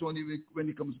front for Tony when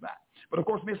he comes back. But, of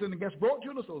course, Mason and Guests brought you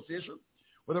in association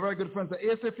with our very good friends at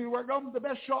ASA Field Work Ground, the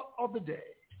best shot of the day.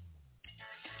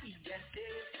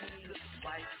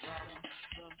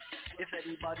 If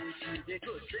anybody feels they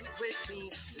could drink with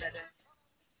me, let it.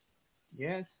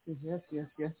 Yes.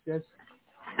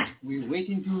 We're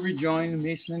waiting to rejoin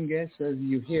Mason and Guests as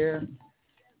you hear.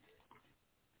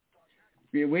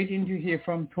 We're waiting to hear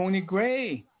from Tony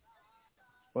Gray.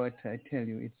 But I tell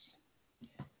you, it's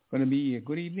going to be a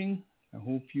good evening. I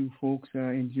hope you folks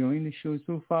are enjoying the show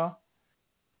so far.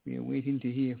 We are waiting to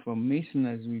hear from Mason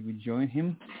as we rejoin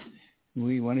him.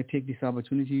 We want to take this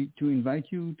opportunity to invite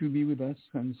you to be with us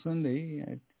on Sunday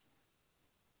at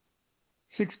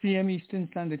 6 p.m. Eastern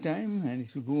Standard Time, and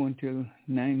it will go until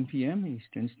 9 p.m.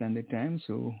 Eastern Standard Time.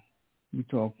 So we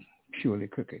talk purely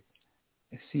cricket.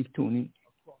 Let's see Tony.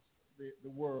 Across the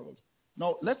world.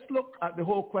 Now, let's look at the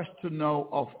whole question now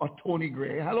of Tony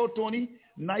Gray. Hello, Tony.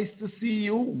 Nice to see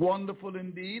you. Wonderful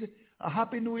indeed. A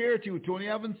happy New Year to you, Tony.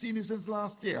 I haven't seen you since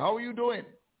last year. How are you doing?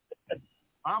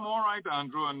 I'm all right,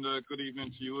 Andrew, and good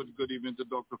evening to you, and good evening to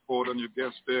Dr. Ford and your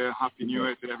guest there. Happy New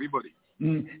Year to everybody.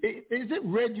 Is it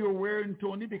red you're wearing,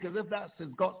 Tony? Because if that's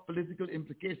got political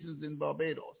implications in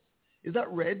Barbados. Is that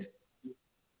red?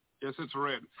 Yes, it's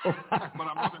red, but I'm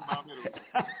not in Barbados.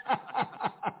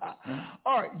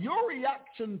 All right, your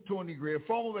reaction, Tony Gray,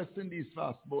 former West Indies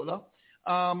fast bowler,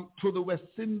 to the West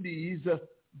Indies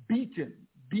beaten,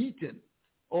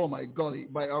 oh my golly,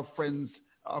 by our friends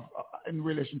in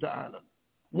relation to Ireland.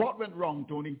 What went wrong,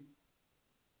 Tony?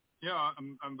 Yeah,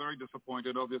 I'm very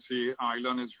disappointed. Obviously,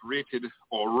 Ireland is rated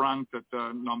or ranked at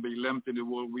number 11 in the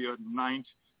world. We are 9th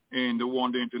in the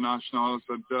one-day internationals,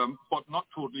 but not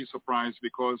totally surprised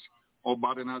because our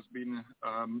batting has been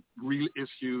real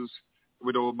issues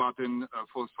with our batting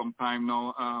for some time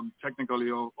now.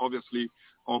 Technically, obviously,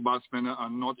 our batsmen are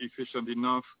not efficient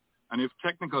enough. And if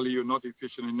technically you're not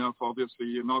efficient enough, obviously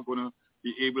you're not going to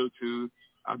be able to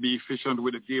be efficient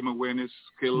with the game awareness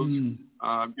skills.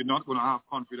 You're not going to have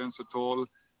confidence at all.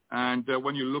 And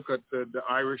when you look at the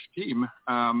Irish team,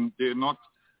 they're not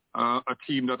a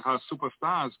team that has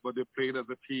superstars, but they played as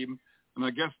a team. And I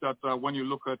guess that when you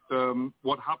look at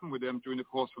what happened with them during the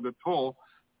course of the tour,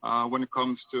 when it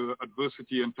comes to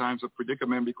adversity and times of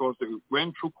predicament, because they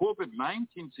went through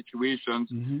COVID-19 situations,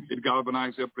 it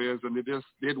galvanized their players, and they just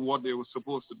did what they were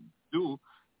supposed to do,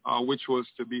 which was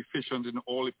to be efficient in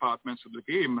all departments of the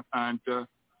game. And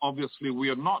obviously we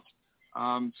are not.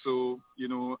 So, you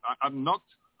know, I'm not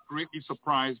greatly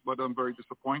surprised, but I'm very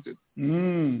disappointed.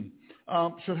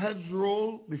 Should heads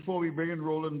roll before we bring in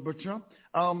Roland Butcher?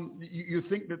 You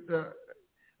think that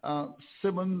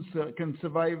Simmons can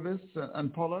survive this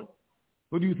and Pollard?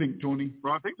 What do you think, Tony?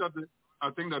 Well, I think that I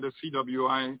think that the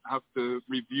CWI have to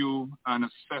review and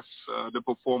assess the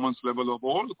performance level of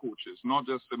all the coaches, not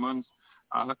just Simmons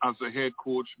as the head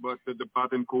coach, but the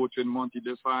batting coach in Monty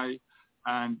Desai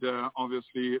and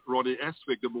obviously Roddy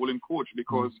Estwick, the bowling coach,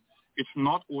 because it's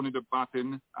not only the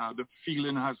batting, the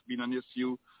fielding has been an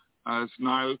issue. As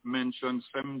Niall mentioned,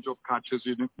 7 job catches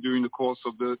during the course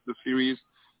of the series.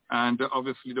 And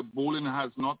obviously the bowling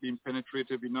has not been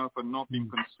penetrative enough and not been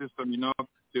consistent enough.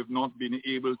 They've not been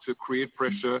able to create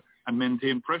pressure and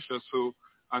maintain pressure. So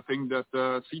I think that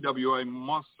CWI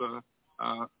must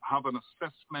have an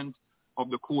assessment of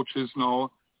the coaches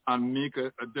now and make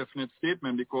a definite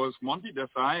statement, because Monty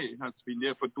Desai has been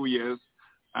there for 2 years,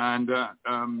 and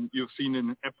you've seen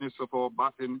an epicness of our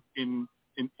batting in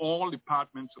all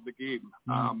departments of the game,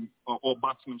 or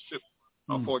batsmanship.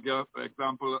 For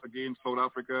example, against South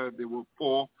Africa, they were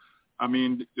poor. I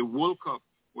mean, the World Cup,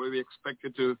 where we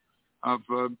expected to have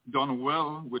done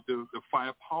well with the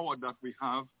firepower that we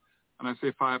have, and I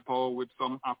say firepower with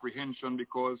some apprehension,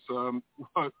 because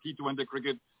T20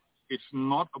 cricket, it's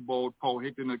not about power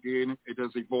hitting again. It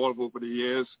has evolved over the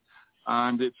years,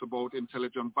 and it's about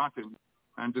intelligent batting.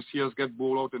 And to see us get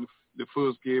bowled out in the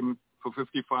first game for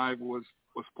 55 was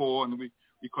poor, and we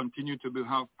continue to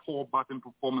have poor batting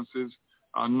performances,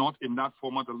 not in that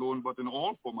format alone, but in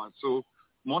all formats. So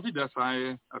Monty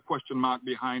Desai, a question mark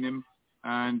behind him,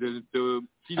 and the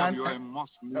CWI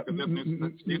must make a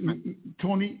definite statement.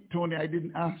 Tony, I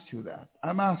didn't ask you that.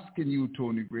 I'm asking you,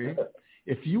 Tony Gray,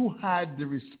 if you had the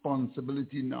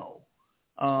responsibility now,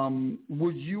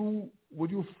 would you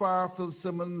fire Phil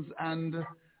Simmons and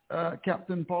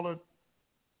Captain Pollard?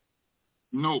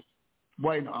 No.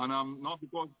 Why not? And not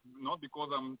because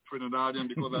I'm Trinidadian,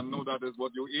 because I know that is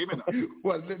what you're aiming at.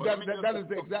 Well, that is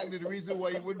exactly the reason why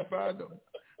you wouldn't fire them.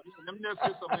 Let me just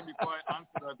say something before I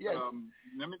answer that. Yes.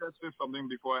 Let me just say something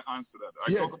before I answer that.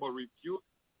 I talk about review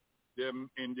them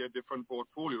in their different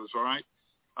portfolios, all right?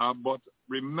 But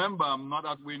remember, I'm not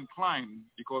that way inclined,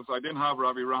 because I didn't have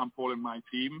Ravi Rampal in my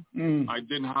team. I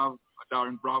didn't have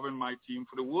Darren Bravo in my team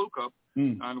for the World Cup.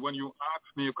 And when you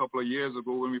asked me a couple of years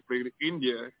ago when we played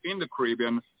India in the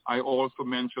Caribbean, I also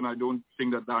mentioned I don't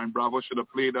think that Darren Bravo should have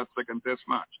played that second test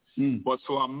match. But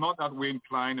so I'm not that way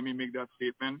inclined. Let me make that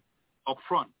statement up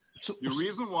front. So, the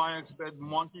reason why I said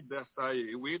Monty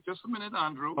Desai, wait just a minute,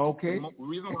 Andrew. Okay. The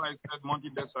reason why I said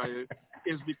Monty Desai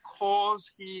is because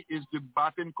he is the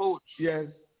batting coach. Yes.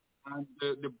 And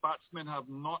the batsmen have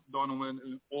not done well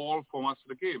in all formats of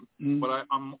the game. But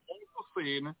I'm also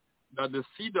saying that the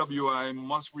CWI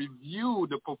must review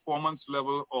the performance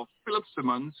level of Philip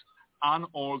Simmons and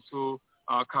also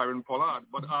Kieron Pollard.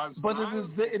 But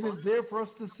it is there for us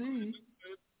to see.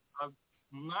 As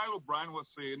Niall O'Brien was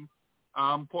saying,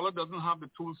 Pollard doesn't have the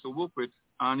tools to work with,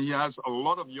 and he has a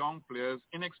lot of young players,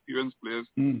 inexperienced players,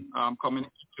 coming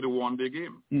into the one-day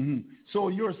game. So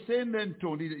you're saying then,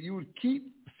 Tony, that you would keep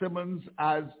Simmons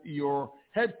as your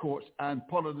head coach and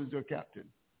Pollard as your captain?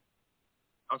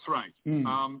 That's right.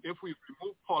 If we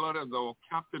remove Pollard as our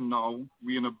captain now,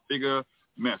 we're in a bigger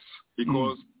mess,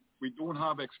 because we don't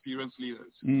have experienced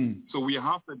leaders. So we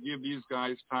have to give these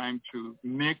guys time to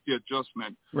make the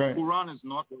adjustment. Right. Pooran is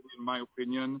not, in my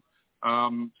opinion.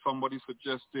 Somebody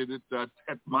suggested that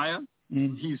Ed Meyer,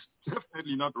 he's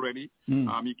definitely not ready.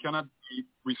 He cannot be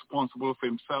responsible for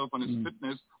himself and his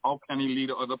fitness. How can he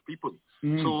lead other people?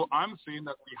 So I'm saying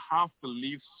that we have to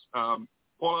leave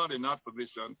Pollard in that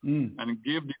position and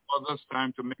give the others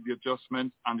time to make the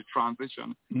adjustment and the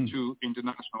transition to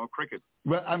international cricket.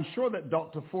 Well, I'm sure that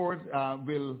Dr. Ford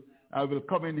will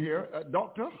come in here.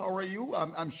 Doctor, how are you?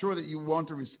 I'm sure that you want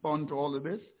to respond to all of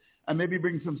this and maybe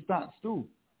bring some stats too.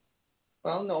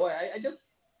 Well, no, I just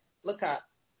look at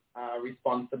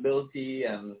responsibility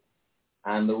and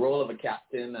the role of a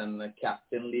captain, and the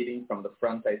captain leading from the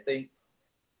front. I think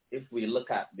if we look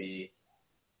at the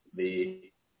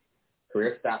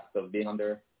career stats of being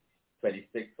under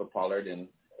 26 for Pollard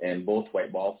in both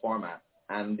white ball formats,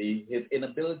 and his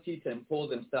inability to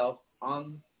impose himself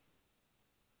on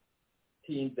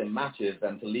teams in matches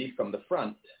and to lead from the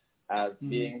front as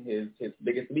being his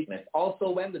biggest weakness. Also,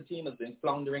 when the team has been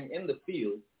floundering in the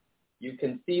field, you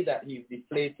can see that he's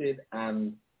deflated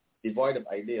and devoid of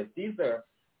ideas. These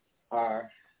are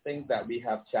things that we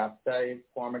have chastised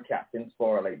former captains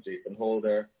for, like Jason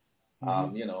Holder,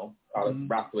 Carlos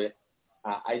Brathwaite.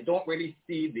 I don't really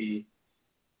see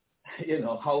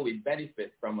how we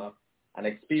benefit from an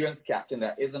experienced captain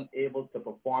that isn't able to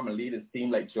perform and lead his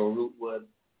team like Joe Root would,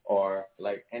 or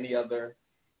like any other,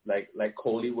 like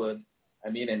Kohli would. I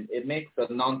mean, and it makes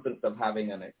a nonsense of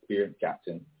having an experienced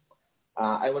captain.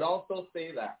 I would also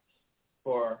say that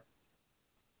for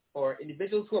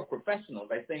individuals who are professionals,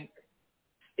 I think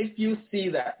if you see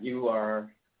that you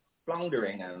are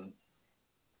floundering and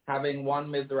having one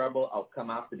miserable outcome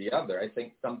after the other, I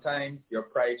think sometimes your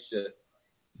pride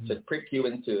should prick you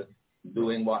into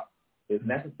doing what is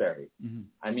necessary. Mm-hmm.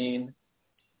 I mean,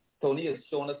 Tony has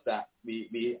shown us that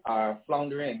we are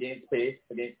floundering against pace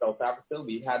against South Africa.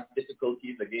 We had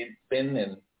difficulties against Spain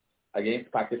and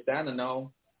against Pakistan, and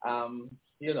now,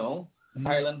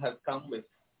 Ireland has come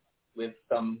with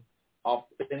some off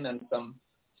spin and some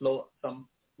slow,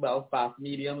 fast,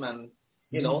 medium, and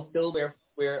still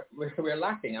we're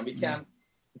lacking, and we can't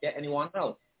get anyone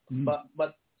else. Mm-hmm.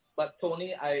 But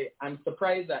Tony, I'm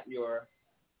surprised at your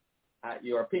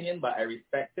opinion, but I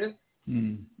respect it.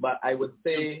 Mm. But I would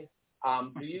say,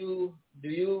 do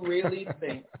you really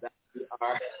think that we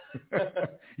are?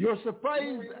 You're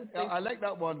surprised. I like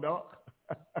that one, Doc.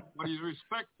 But you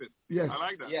respect it. Yes. I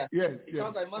like that. Yes. Yes.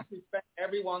 Because I must respect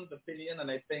everyone's opinion,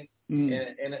 and I think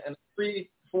Mm. in a free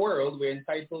world, we're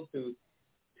entitled to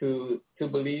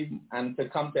believe and to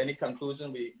come to any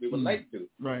conclusion we would like to.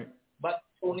 Right. But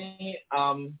Tony,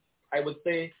 I would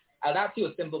say, I'll ask you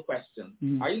a simple question.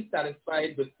 Mm. Are you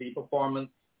satisfied with the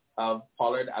performance of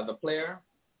Pollard as a player?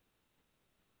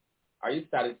 Are you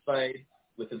satisfied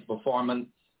with his performance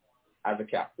as a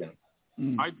captain?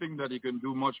 Mm. I think that he can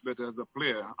do much better as a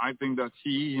player. I think that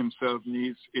he himself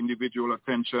needs individual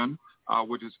attention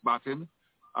with his batting.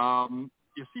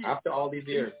 You see, after all these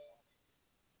years.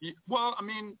 You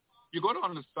got to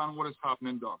understand what is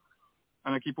happening, Doc.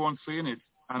 And I keep on saying it.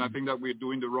 And I think that we're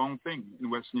doing the wrong thing in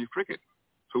West Indies cricket.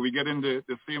 So we get in the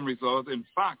same results. In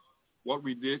fact, what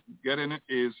we did get in it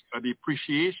is a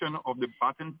depreciation of the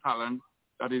batting talent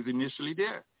that is initially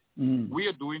there. Mm. We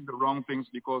are doing the wrong things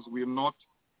because we're not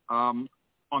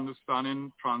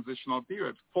understanding transitional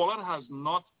periods. Pollard has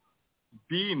not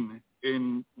been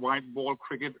in white ball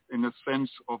cricket in the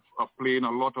sense of playing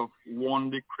a lot of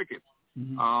one-day cricket.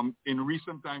 Mm-hmm. In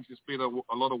recent times, he's played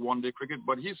a lot of one-day cricket,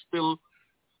 but he's still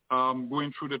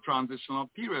going through the transitional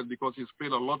period because he's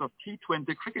played a lot of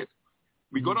T20 cricket.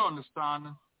 We got to understand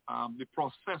the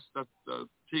process that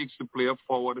takes the player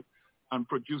forward and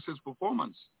produces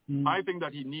performance. Mm. I think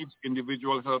that he needs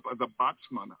individual help as a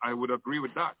batsman. I would agree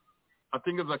with that. I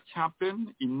think as a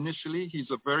captain, initially, he's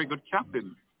a very good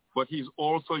captain, but he's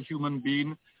also a human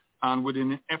being, and with the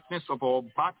ineptness of our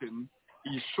batting,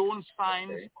 he's shown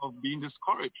signs of being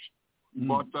discouraged. Mm.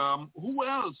 But who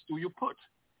else do you put?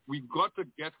 We got to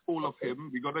get hold of him.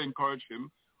 We got to encourage him.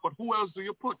 But who else do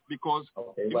you put? Because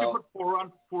if you put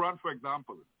Pooran, for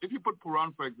example,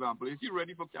 is he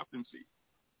ready for captaincy?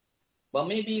 Well,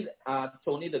 maybe,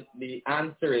 Tony, the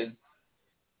answer is,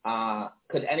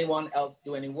 could anyone else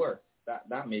do any work?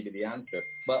 That may be the answer.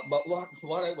 But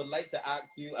what I would like to ask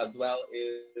you as well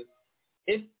is,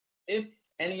 if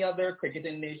any other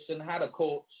cricketing nation had a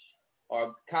coach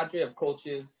or cadre of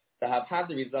coaches that have had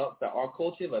the results that our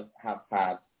coaches have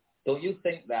had, don't you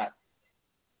think that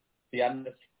the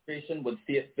administration would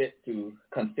see it fit to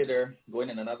consider going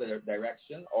in another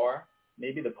direction, or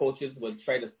maybe the coaches would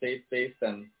try to save face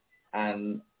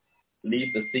and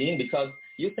leave the scene? Because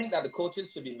you think that the coaches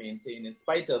should be maintained in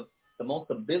spite of the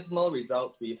most abysmal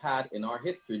results we've had in our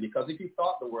history. Because if you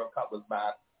thought the World Cup was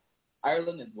bad,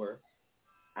 Ireland is worse.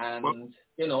 And,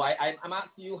 I'm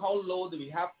asking you, how low do we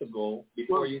have to go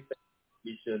before you think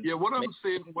we should? Yeah, what I'm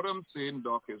saying,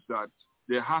 Doc, is that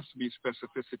there has to be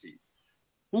specificity.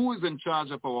 Who is in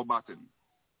charge of our batting?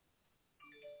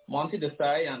 Monty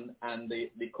Desai and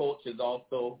the coach is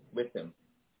also with him.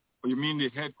 You mean the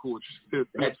head coach, Philip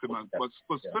Simmons. But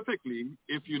specifically,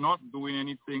 if you're not doing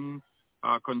anything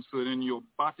concerning your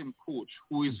batting coach,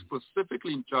 who is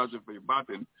specifically in charge of your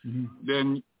batting,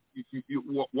 then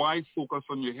why focus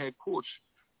on your head coach?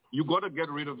 You got to get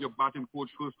rid of your batting coach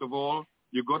first of all.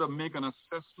 You got to make an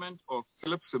assessment of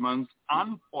Philip Simmons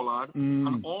and Pollard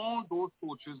and all those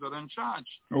coaches that are in charge.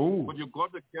 Oh. But you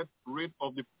got to get rid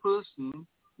of the person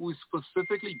who is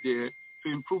specifically there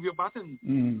to improve your batting.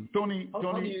 Tony,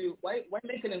 why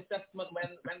make an assessment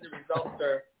when the results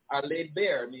are laid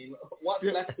bare? I mean, what's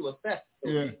left to assess?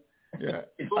 Yeah.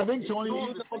 I think Tony.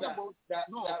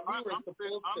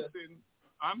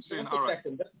 I'm saying, all right.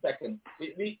 Just a second.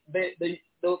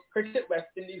 The cricket West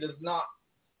Indies is not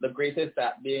the greatest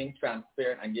at being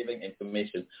transparent and giving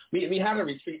information. We had a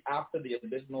retreat after the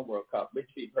abysmal World Cup, which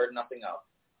we've heard nothing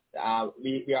of.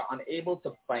 We are unable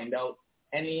to find out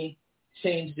any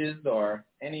changes or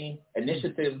any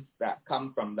initiatives that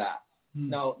come from that.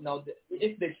 Now,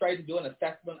 if they try to do an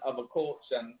assessment of a coach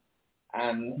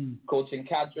and coaching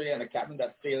cadre and a captain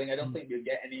that's failing, I don't think we'll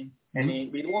get any.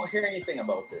 We won't hear anything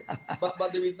about it.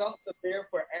 But the results are there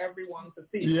for everyone to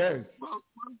see. Yes.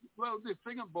 Well, Well, the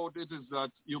thing about it is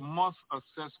that you must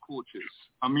assess coaches.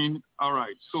 I mean, all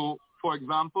right. So, for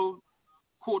example,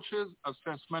 coaches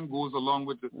assessment goes along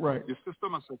with the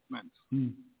system assessment,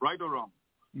 right or wrong?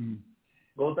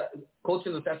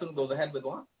 Coaches assessment goes ahead with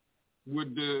what?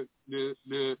 With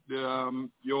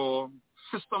your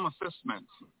system assessment.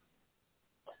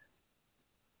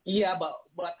 Yeah,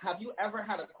 but have you ever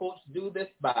had a coach do this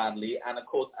badly and a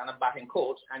batting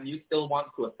coach, and you still want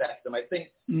to assess them? I think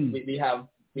we have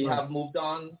moved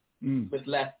on with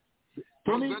less.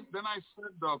 Tony? Then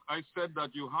I said that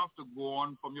you have to go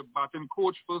on from your batting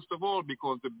coach first of all,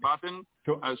 because the batting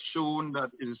has shown that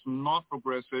it is not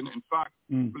progressing. In fact,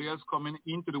 players coming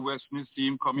into the West Indies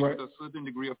team coming with a certain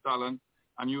degree of talent,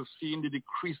 and you've seen the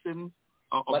decreasing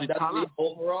of the talent. But does the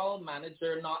overall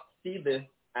manager not see this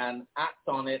and act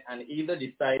on it and either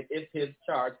decide if his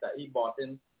charge that he brought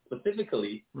in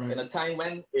specifically in a time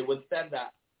when it was said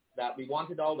that we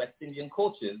wanted all West Indian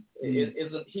coaches,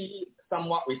 isn't he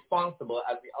somewhat responsible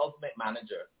as the ultimate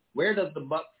manager? Where does the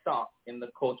buck stop in the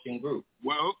coaching group?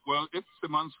 Well, if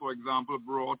Simmons, for example,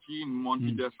 brought in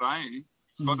Monty Desai,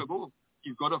 he's got to go.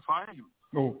 He's got to fire him.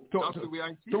 Oh, that's the way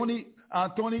I see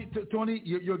it. Tony,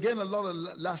 you're getting a lot of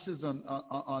lashes on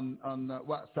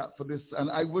WhatsApp for this, and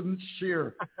I wouldn't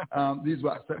share these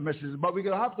WhatsApp messages. But we're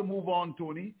going to have to move on,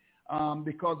 Tony,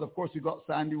 because, of course, we've got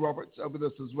Sandy Roberts with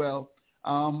us as well.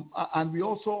 And we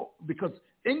also, because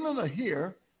England are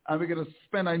here, and we're going to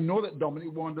spend, I know that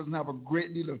Dominic Warren doesn't have a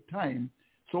great deal of time,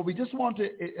 so we just want to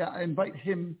invite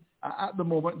him at the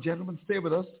moment. Gentlemen, stay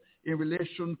with us in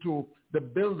relation to the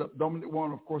build-up. Dominic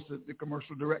Warren, of course, is the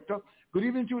commercial director. Good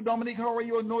evening to you, Dominic. How are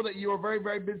you? I know that you're a very,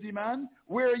 very busy man.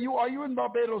 Where are you? Are you in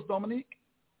Barbados, Dominic?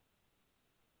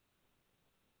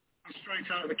 I'm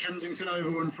straight out of the Kensington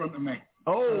Oval in front of me.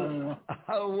 Oh,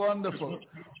 how wonderful.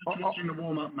 Just watching the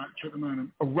warm-up match at the moment.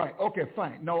 Right. Okay,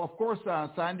 fine. Now, of course,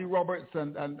 Sandy Roberts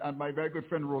and my very good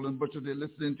friend Roland Butcher, they're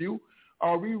listening to you.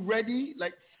 Are we ready,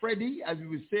 like Freddie, as we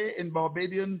would say in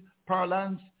Barbadian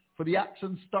parlance, for the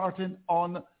action starting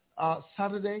on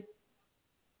Saturday?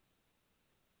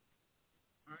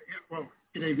 Well,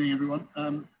 good evening,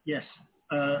 everyone. Yes.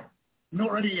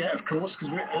 Not ready yet, of course,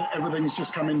 because everything's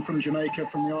just come in from Jamaica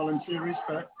from the Ireland series,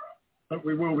 but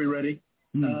we will be ready.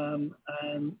 And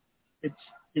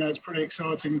it's pretty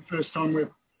exciting. First time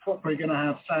we're probably going to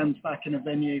have fans back in a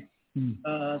venue since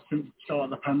the start of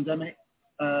the pandemic.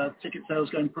 Ticket sales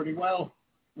going pretty well.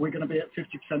 We're going to be at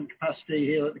 50% capacity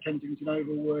here at the Kensington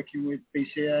Oval, working with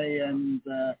BCA and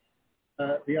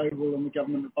the Oval and the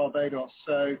government of Barbados.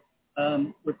 So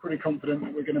we're pretty confident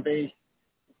that we're going to be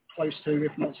close to,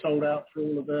 if not sold out, for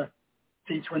all of the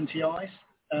T20Is.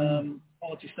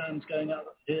 Party stands going out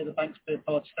here, the Banks Beer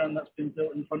party stand that's been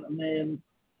built in front of me,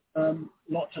 and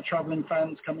lots of travelling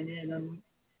fans coming in. And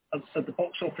as I said, the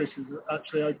box office is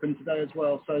actually open today as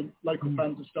well, so local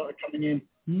fans have started coming in,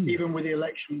 even with the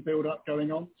election build-up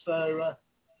going on. So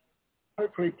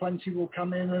hopefully plenty will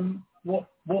come in, and what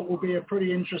will be a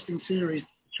pretty interesting series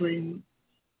between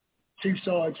two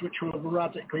sides which will have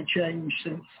radically changed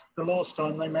since the last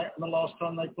time they met and the last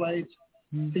time they played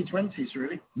T20s,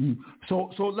 really.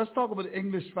 So let's talk about the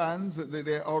English fans.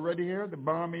 They're already here, the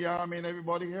Barmy Army and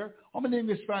everybody here. How many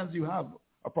English fans do you have,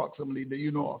 approximately, that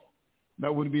you know of,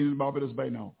 that would be in Barbados by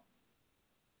now?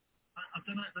 I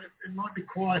don't know. It might be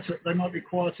quieter. They might be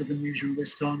quieter than usual this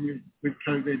time with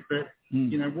COVID. But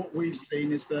what we've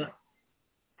seen is that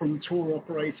from tour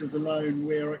operators alone,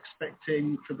 we're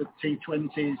expecting for the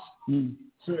T20s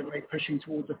certainly pushing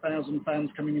towards 1,000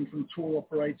 fans coming in from tour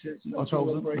operators.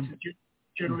 Tour operators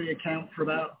generally account for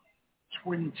about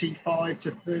 25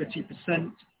 to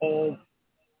 30% of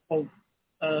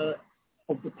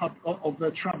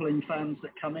the travelling fans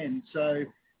that come in. So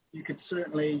you could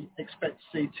certainly expect to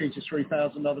see 2,000 to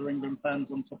 3,000 other England fans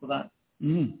on top of that.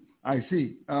 I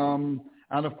see. And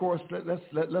of course,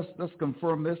 let's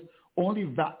confirm this. Only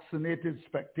vaccinated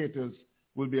spectators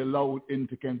will be allowed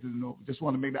into Kensington Oval. Just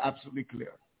want to make that absolutely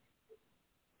clear.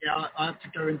 Yeah, I have to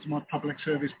go into my public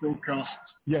service broadcast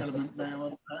element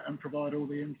now and provide all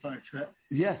the info for it.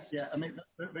 Yes. Yeah, I mean,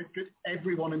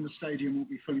 everyone in the stadium will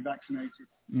be fully vaccinated.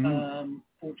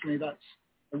 Fortunately, that's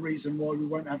a reason why we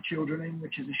won't have children in,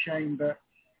 which is a shame, but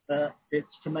it's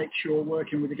to make sure,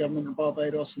 working with the government of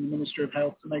Barbados and the Ministry of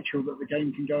Health, to make sure that the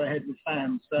game can go ahead with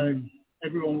fans. So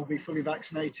everyone will be fully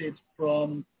vaccinated,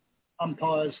 from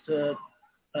umpires to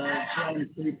ground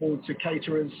people to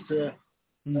caterers to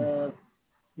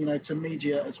to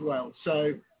media as well.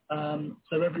 So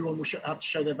everyone will have to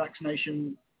show their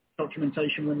vaccination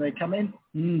documentation when they come in,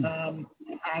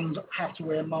 and have to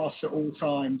wear masks at all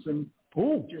times. And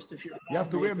you have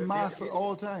to wear masks at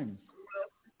all times.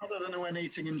 Other than when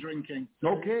eating and drinking.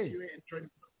 Okay.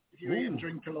 If you eat and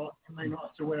drink a lot, you may not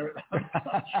have to wear it that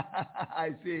much. I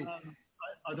see.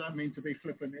 I don't mean to be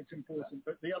flippant. It's important.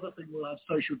 But the other thing, we'll have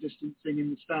social distancing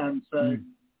in the stands. So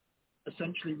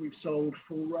essentially, we've sold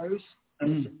full rows.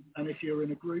 And if you're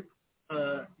in a group,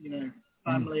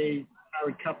 family,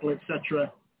 married couple,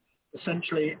 etc.,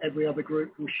 essentially every other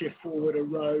group will shift forward a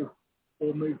row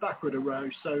or move backward a row.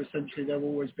 So essentially, there will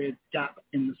always be a gap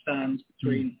in the stands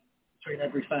between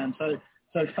every fan. So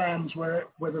fans,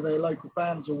 whether they're local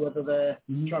fans or whether they're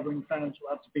travelling fans, will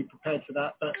have to be prepared for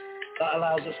that. But that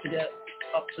allows us to get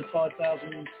up to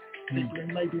 5,000 people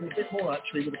in, maybe a bit more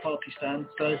actually, with the party stand.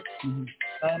 So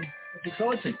it's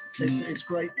exciting. It's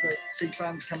great to see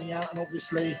fans coming out, and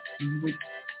obviously with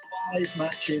 5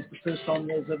 matches, the first time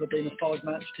there's ever been a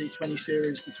 5-match T20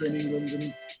 series between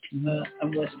England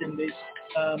and West Indies,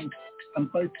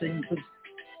 and both teams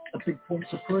have big points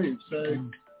to prove. So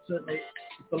certainly,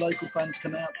 if the local fans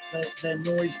come out, their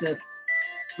noise, they're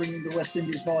bringing the West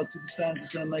Indies vibe to the stands, is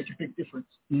going to make a big difference.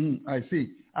 I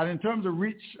see. And in terms of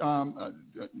reach,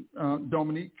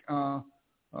 Dominique,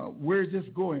 where is this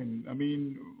going? I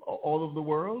mean, all over the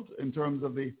world in terms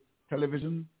of the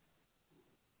television?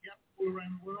 Yep, all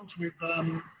around the world. We've,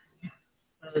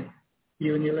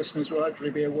 you and your listeners will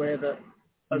hopefully be aware that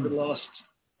over the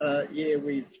last year,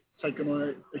 we've taken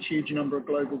on a huge number of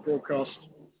global broadcast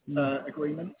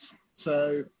agreements.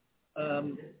 So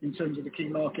in terms of the key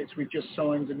markets, we've just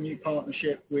signed a new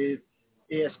partnership with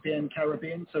ESPN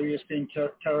Caribbean. So ESPN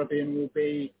Caribbean will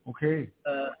be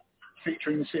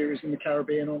featuring the series in the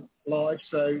Caribbean on live.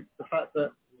 So the fact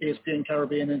that ESPN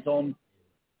Caribbean is on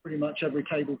pretty much every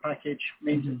cable package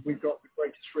means that we've got the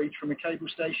greatest reach from a cable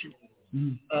station.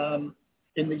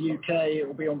 In the UK, it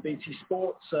will be on BT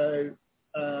Sport. So,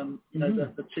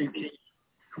 the 2 key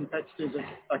competitors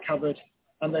are covered.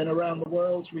 And then around the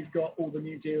world, we've got all the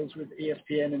new deals with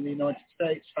ESPN in the United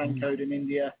States, FanCode in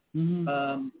India,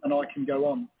 and I can go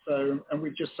on. So, and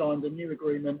we've just signed a new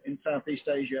agreement in Southeast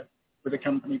Asia with a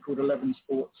company called 11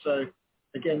 Sports. So,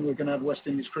 again, we're going to have West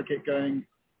Indies cricket going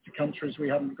to countries we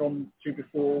haven't gone to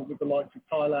before, with the likes of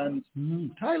Thailand,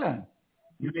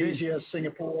 Indonesia,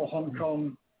 Singapore, Hong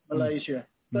Kong, Malaysia.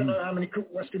 Don't know how many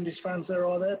West Indies fans there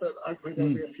are there, but hopefully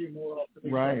there'll be a few more after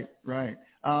this. Right.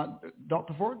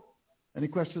 Dr. Ford? Any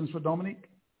questions for Dominique?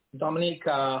 Dominique,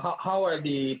 how are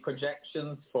the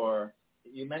projections for,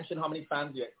 you mentioned how many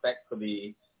fans you expect for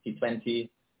the T20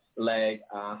 leg.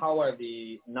 How are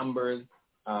the numbers,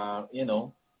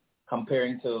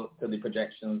 comparing to the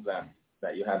projections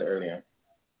that you had earlier?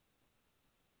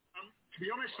 To be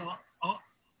honest,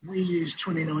 we use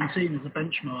 2019 as a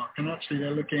benchmark, and actually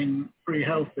they're looking pretty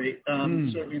healthy,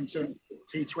 certainly in terms of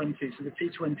T20. So the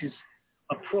T20s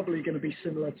are probably going to be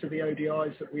similar to the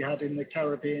ODIs that we had in the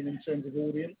Caribbean in terms of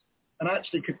audience, and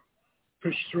actually could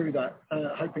push through that,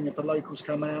 hoping if the locals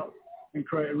come out and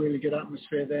create a really good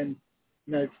atmosphere, then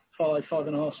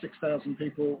 5,500, 6,000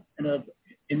 people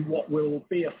in what will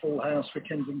be a full house for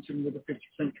Kensington with a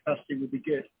 50% capacity would be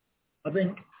good. I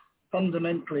think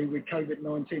fundamentally with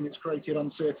COVID-19, it's created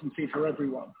uncertainty for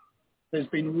everyone. There's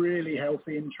been really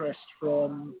healthy interest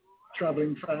from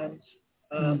travelling fans.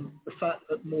 The fact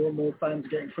that more and more fans are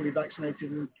getting fully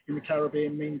vaccinated in the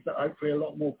Caribbean means that hopefully a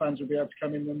lot more fans will be able to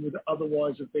come in than would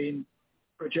otherwise have been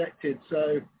projected.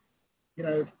 So,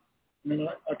 I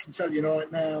can tell you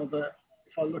right now that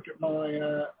if I look at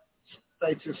my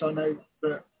status, I know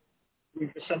that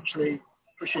we've essentially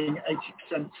pushing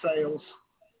 80% sales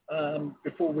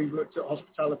before we've looked at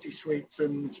hospitality suites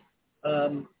and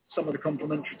some of the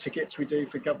complimentary tickets we do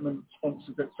for government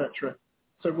sponsors, etc.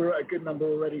 So we're at a good number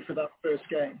already for that first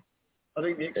game. I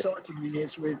think the exciting thing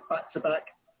is with back-to-back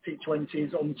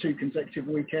T20s on 2 consecutive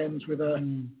weekends with a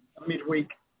midweek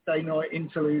day-night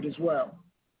interlude as well.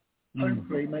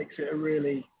 Hopefully makes it a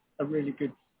really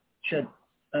good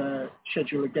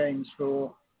schedule of games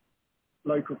for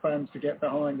local fans to get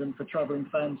behind and for travelling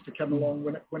fans to come along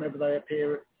whenever they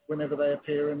appear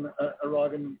and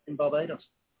arrive in Barbados.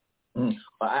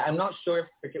 I'm not sure if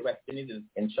Cricket West Indies is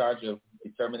in charge of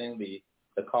determining the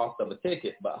cost of a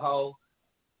ticket, but how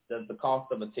does the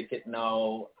cost of a ticket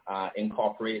now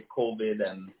incorporate COVID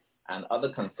and other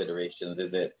considerations?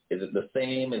 Is it the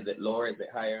same? Is it lower? Is it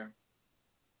higher?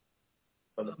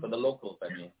 For the locals, I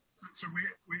mean. So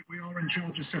we are in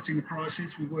charge of setting the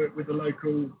prices. We work with the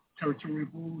local territorial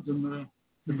board and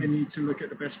the venue to look at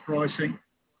the best pricing.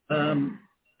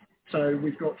 So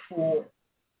we've got 4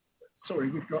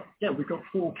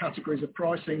 categories of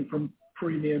pricing, from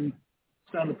premium,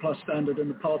 standard plus standard, and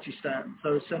the party stand.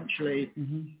 So essentially,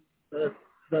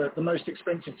 the most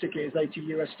expensive ticket is $80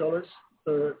 US.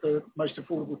 The most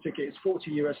affordable ticket is $40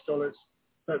 US.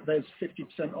 that there's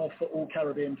 50% off for all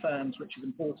Caribbean fans, which is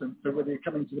important. So whether you're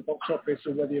coming to the box office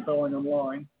or whether you're buying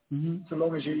online, so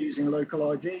long as you're using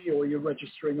local ID or you're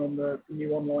registering on the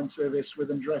new online service with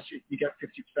an address, you get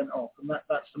 50% off. And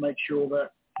that's to make sure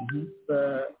that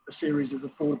the series is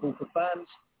affordable for fans.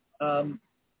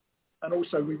 And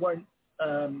also we won't,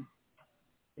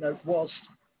 whilst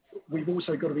we've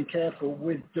also got to be careful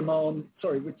with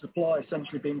with supply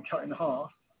essentially being cut in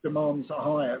half, demands are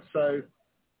higher. So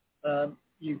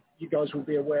you guys will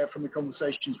be aware from the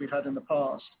conversations we've had in the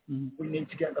past, we need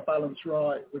to get the balance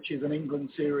right, which is an England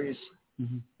series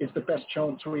is the best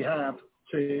chance we have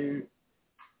to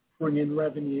bring in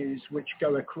revenues which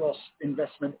go across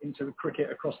investment into the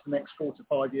cricket across the next 4 to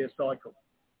 5 year cycle.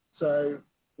 So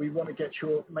we want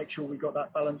to make sure we got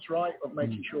that balance right of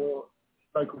making sure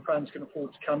local fans can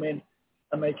afford to come in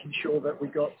and making sure that we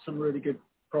got some really good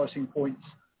pricing points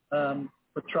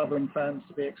for travelling fans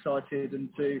to be excited and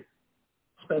to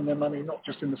spend their money not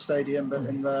just in the stadium but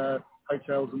in the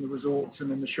hotels and the resorts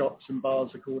and in the shops and bars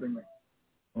accordingly.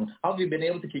 How have you been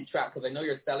able to keep track? Because I know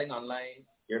you're selling online,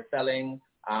 you're selling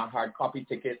hard copy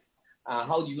tickets.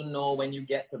 How do you know when you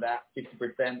get to that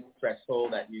 50%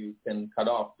 threshold that you can cut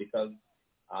off? Because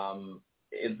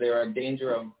is there a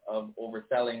danger of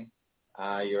overselling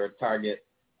your target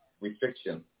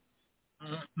restriction?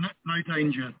 No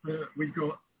danger. We've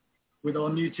got, with our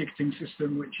new ticketing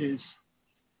system, which is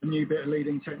a new bit of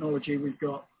leading technology, we've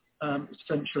got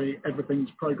essentially everything's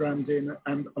programmed in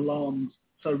and alarmed.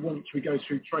 So once we go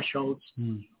through thresholds,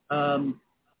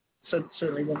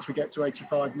 certainly once we get to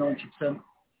 85,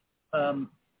 90%,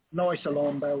 nice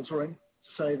alarm bells ring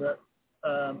to say that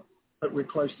we're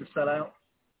close to sell out.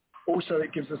 Also,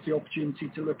 it gives us the opportunity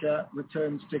to look at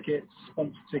returns tickets,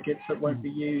 sponsor tickets that won't be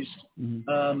used,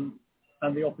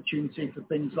 and the opportunity for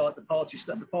things like the party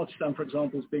stand. The party stand, for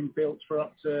example, is being built for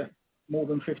up to more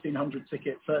than 1,500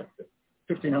 tickets,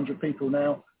 1,500 people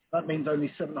now. That means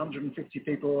only 750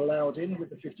 people are allowed in with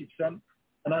the 50%,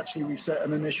 and actually we've set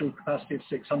an initial capacity of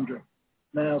 600.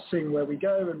 Now, seeing where we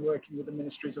go and working with the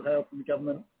Ministries of Health and the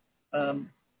government,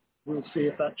 we'll see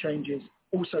if that changes.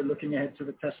 Also looking ahead to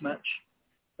the test match,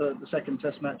 the second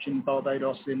test match in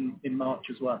Barbados in March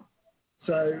as well.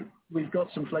 So we've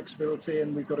got some flexibility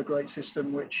and we've got a great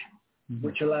system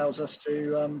which allows us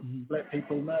to let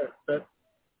people know. But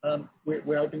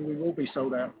we're hoping we will be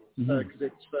sold out because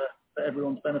it's for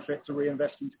everyone's benefit to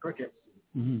reinvest into cricket.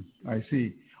 I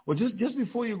see. Well, just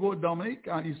before you go, Dominic,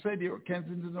 you said you're at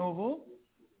Kensington Oval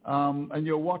and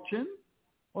you're watching.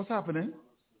 What's happening?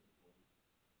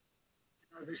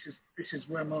 This is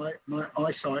where my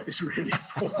eyesight is really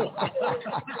poor.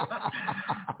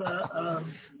 But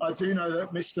I do know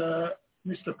that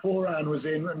Mr. Poran was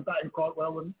in and batting quite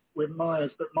well with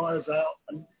Myers, but Myers out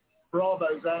and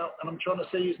Bravo's out, and I'm trying to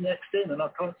see who's next in, and I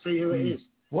can't see who it is.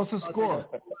 What's the score?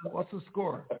 What's the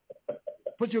score?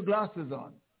 Put your glasses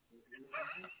on.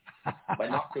 Do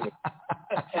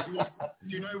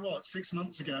you know what? 6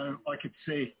 months ago, I could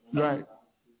see. Right.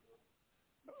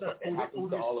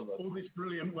 All this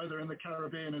brilliant weather in the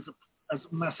Caribbean has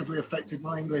massively affected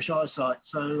my English eyesight.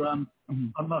 So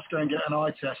I must go and get an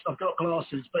eye test. I've got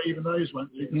glasses, but even those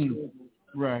won't see the score.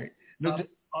 Right.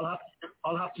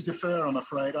 I'll have to defer, I'm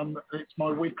afraid. It's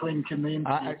my weak link in the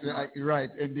interview.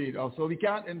 Right, indeed. Also, we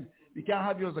can't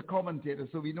have you as a commentator,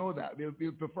 so we know that.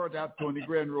 We'll prefer to have Tony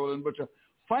Gray and Roland Butcher.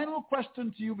 Final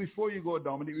question to you before you go,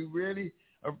 Dominic.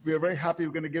 We're very happy.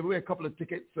 We're going to give away a couple of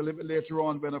tickets a little bit later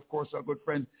on when, of course, our good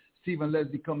friend Stephen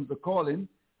Leslie comes to call in.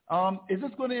 Is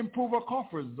this going to improve our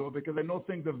coffers, though? Because I know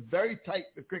things are very tight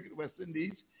with cricket West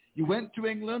Indies. You went to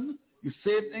England. You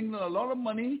saved England a lot of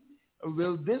money.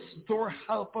 Will this tour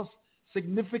help us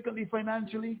significantly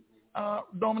financially,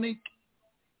 Dominic?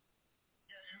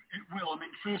 Yeah, it will. I mean,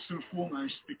 first and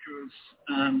foremost, because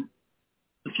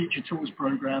the Future Tours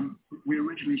program, we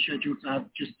originally scheduled to have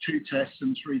just 2 tests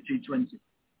and 3 T20.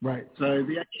 Right. So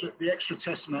the extra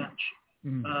test match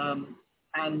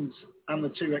and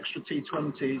the 2 extra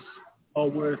T20s are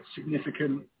worth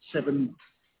significant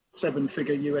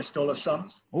seven-figure US dollar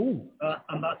sums. Oh.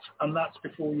 And that's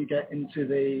before you get into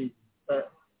the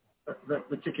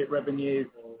ticket revenue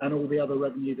and all the other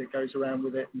revenue that goes around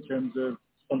with it in terms of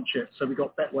sponsorship. So we've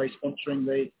got Betway sponsoring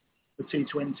the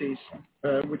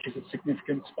T20s, which is a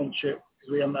significant sponsorship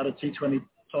because we haven't had a T20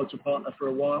 title partner for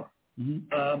a while.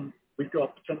 We've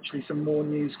got potentially some more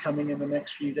news coming in the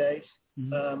next few days.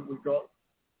 We've got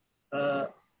a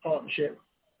partnership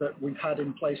that we've had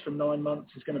in place for 9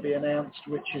 months is going to be announced,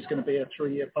 which is going to be a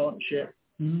 3-year partnership.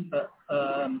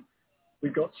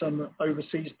 We've got some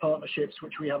overseas partnerships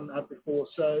which we haven't had before.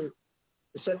 So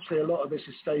essentially a lot of this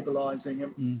is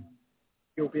stabilising.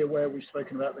 you'll be aware we've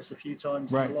spoken about this a few times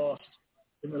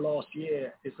in the last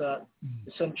year, is that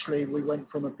essentially we went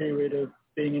from a period of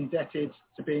being indebted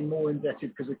to being more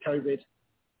indebted because of COVID.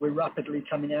 We're rapidly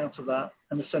coming out of that,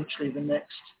 and essentially the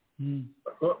next.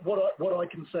 What I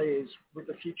can say is, with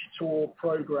the Future Tour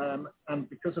program, and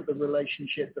because of the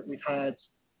relationship that we've had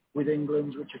with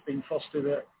England, which has been fostered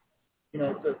at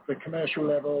the commercial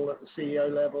level, at the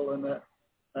CEO level, and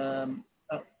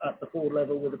at the board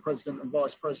level with the president and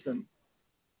vice president,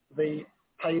 the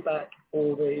payback,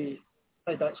 or the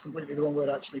payback's completely the wrong word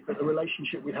actually, but the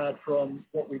relationship we had from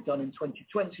what we've done in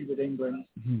 2020 with England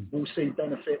will see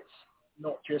benefits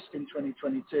not just in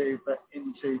 2022 but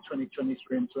into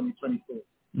 2023 and 2024.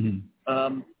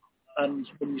 And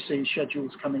when you see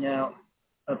schedules coming out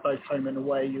both home and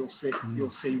away, you'll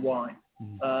see why.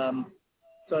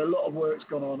 So a lot of work's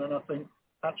gone on, and I think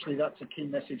actually that's a key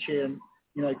message here. And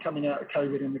coming out of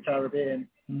COVID in the Caribbean,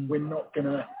 we're not going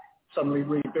to suddenly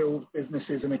rebuild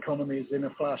businesses and economies in a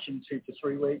flash in 2 to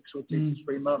 3 weeks or 2 to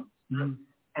 3 months.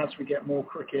 As we get more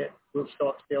cricket, we'll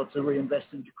start to be able to reinvest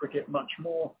into cricket much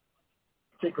more,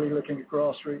 particularly looking at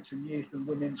grassroots and youth and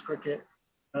women's cricket,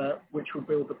 which will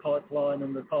build the pipeline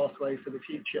and the pathway for the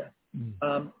future.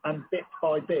 And bit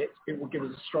by bit, it will give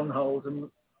us a stronghold and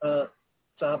to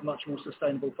have much more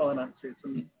sustainable finances.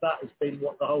 And that has been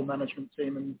what the whole management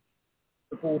team and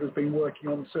the board has been working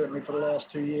on, certainly for the last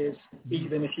 2 years,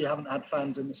 even if you haven't had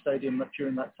fans in the stadium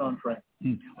during that time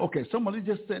frame. Okay, somebody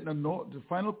just sent a note. The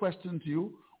final question to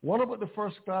you. What about the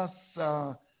first class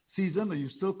season? Are you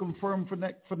still confirmed for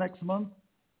next month?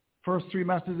 First 3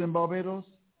 matches in Barbados?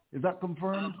 Is that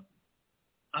confirmed?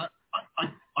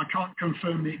 I can't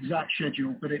confirm the exact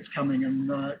schedule, but it's coming, and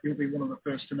you'll be one of the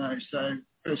first to know. So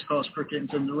first class cricket in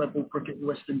terms of Red Bull Cricket, the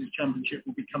West Indies Championship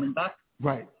will be coming back.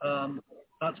 Right.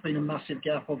 That's been a massive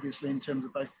gap, obviously, in terms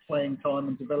of both playing time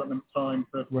and development time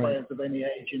for players of any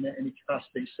age in any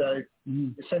capacity. So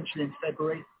essentially in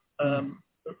February,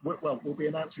 we'll be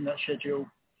announcing that schedule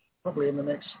probably in the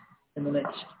next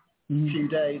few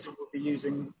days. We'll be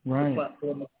using the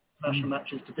platform of national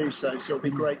matches to do so. So it'll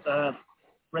be great to have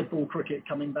Red Bull Cricket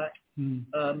coming back, and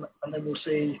then we'll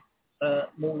see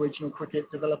more regional cricket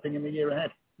developing in the year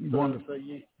ahead for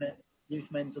youth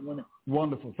men's and women.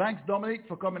 Wonderful. Thanks, Dominic,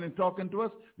 for coming and talking to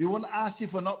us. We want to ask you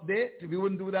for an update. If we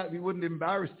wouldn't do that, we wouldn't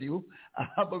embarrass you.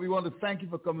 But we want to thank you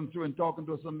for coming through and talking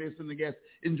to us on Mason and Guest.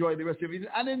 Enjoy the rest of your evening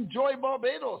and enjoy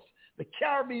Barbados, the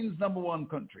Caribbean's #1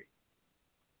 country.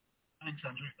 Thanks,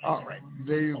 Andrew. All right.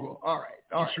 There you go. All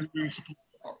right.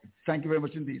 Thank you very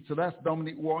much indeed. So that's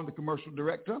Dominic Warren, the commercial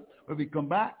director. When we come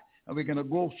back, and we're going to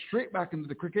go straight back into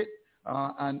the cricket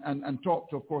and talk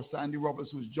to, of course, Sandy Roberts,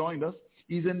 who's joined us.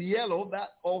 He's in yellow. That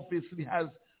obviously has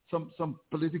some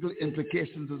political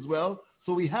implications as well.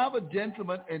 So we have a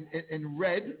gentleman in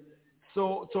red.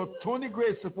 So Tony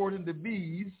Gray supporting the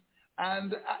B's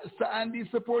and Sandy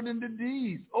supporting the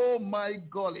D's. Oh my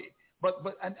golly! But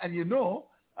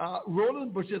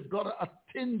Roland Bush has got a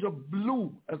tinge of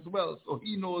blue as well, so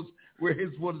he knows where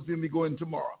his vote is going to be going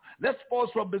tomorrow. Let's pause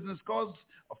for a business cause.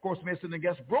 Of course, Mason and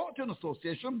Guest brought to an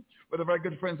association with our very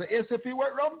good friends at ASFE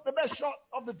White Rum, the best shot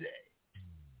of the day.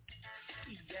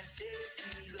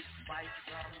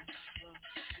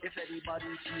 If anybody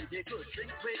feel they could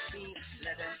drink with me,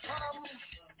 let them come.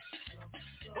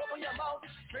 Open your mouth,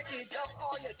 drink it up,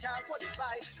 or you can't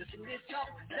qualify. Listen this song,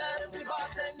 tell the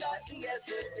bartender, yes,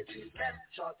 it's his best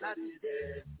shot of the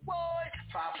day. Boy,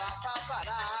 ba ba ba ba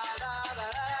da da da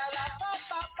da ba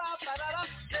ba ba ba da da.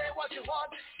 Say what you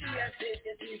want, yes,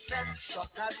 it's his best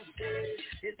shot of the day.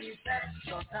 It's his best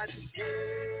shot of the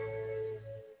day.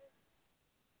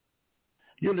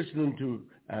 You're listening to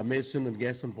Mason and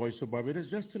Guest on Voice of Barbados.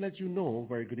 Just to let you know,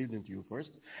 very good evening to you first,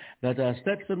 that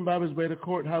Stetson Bob is by the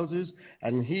courthouses,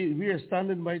 and we are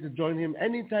standing by to join him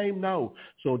anytime now.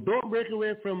 So don't break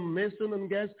away from Mason and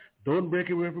Guest. Don't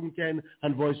break away from Ken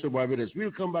and Voice of Barbados.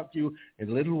 We'll come back to you in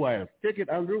a little while. Take it,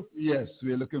 Andrew. Yes,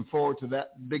 we're looking forward to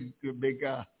that big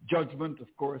judgment,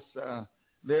 of course.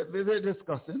 They're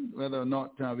discussing whether or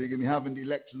not we're going to be having the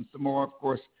elections tomorrow, of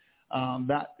course.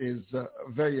 That is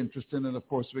very interesting. And, of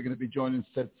course, we're going to be joining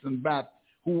Stetson Bat,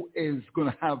 who is going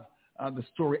to have the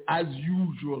story, as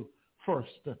usual, first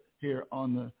here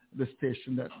on the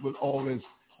station that will always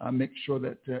make sure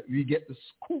that we get the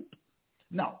scoop.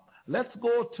 Now, let's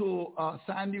go to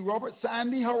Sandy Roberts.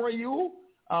 Sandy, how are you?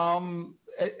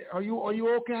 Are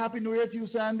you okay? Happy New Year to you,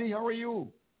 Sandy. How are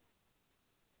you?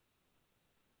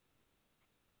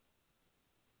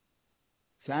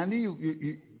 Sandy,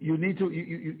 you need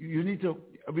to.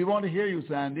 We want to hear you,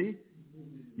 Sandy.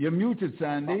 You're muted,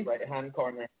 Sandy. Right hand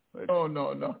corner. Oh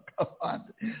no, come on,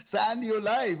 Sandy, you're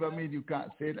live. I mean, you can't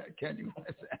say that, can you,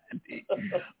 Sandy?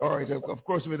 All right. Of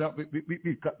course, we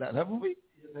cut that, haven't we?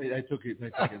 I took it.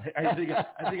 I think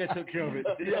I took care of it.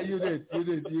 Yeah, you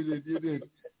did.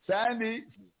 Sandy.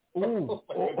 Oh,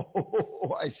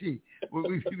 I see.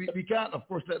 We can't, of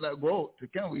course, let that go,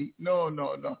 can we? No.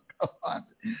 Come on.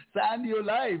 Sandy, you're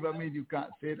live. I mean, you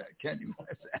can't say that, can you,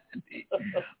 Sandy?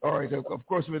 All right. Of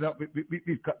course,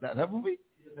 we've cut that, haven't we?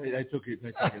 I took it.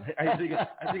 I think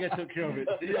I took care of it.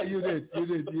 Yeah, you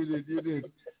did.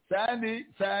 Sandy,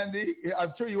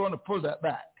 I'm sure you want to pull that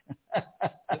back.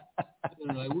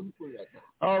 No, I wouldn't pull that back.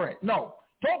 All right. No.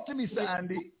 Talk to me,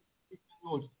 Sandy.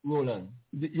 Roland.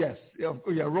 Yes.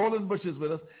 Yeah, Roland Bush is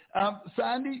with us.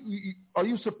 Sandy, are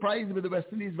you surprised with the West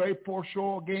Indies' very poor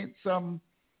show against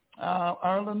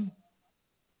Ireland?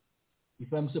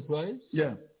 If I'm surprised?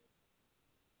 Yeah.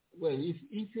 Well, if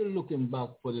you're looking back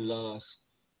for the last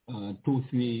 2-3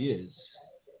 years,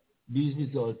 these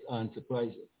results aren't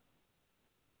surprising.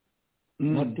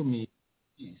 Not to me.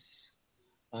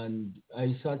 And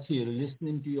I sat here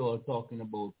listening to you all talking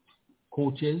about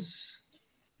coaches,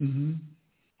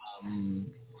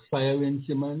 firing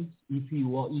Simmons.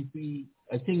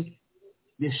 I think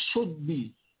there should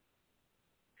be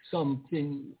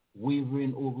something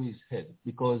wavering over his head,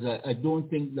 because I don't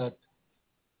think that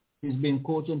he's been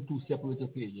coached on 2 separate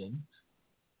occasions.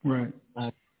 Right.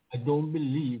 And I don't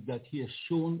believe that he has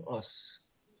shown us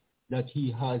that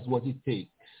he has what it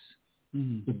takes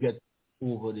to get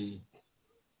over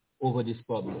this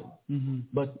problem.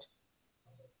 But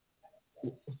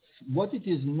what it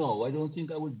is now, I don't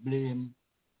think I would blame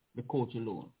the coach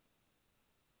alone,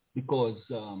 because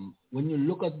when you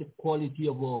look at the quality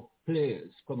of our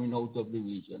players coming out of the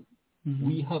region,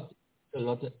 we have a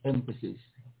lot of emphasis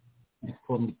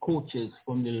from the coaches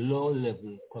from the lower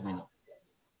level coming up,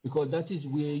 because that is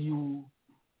where you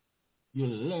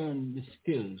learn the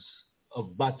skills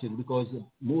of batting, because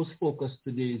most focus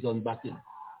today is on batting.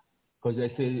 Because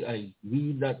I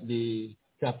read that the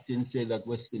captain said that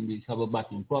West Indies have a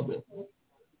batting problem.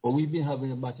 But we've been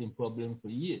having a batting problem for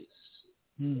years.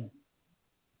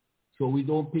 So we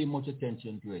don't pay much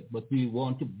attention to it. But we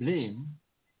want to blame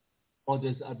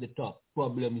others at the top.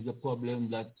 Problem is a problem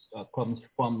that comes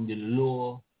from the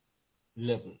lower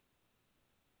level.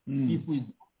 If we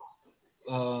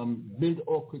build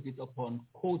our cricket upon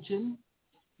coaching,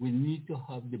 we need to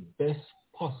have the best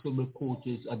possible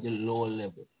coaches at the lower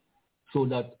level, so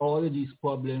that all of these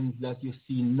problems that you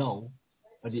see now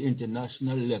at the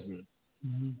international level,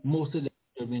 most of them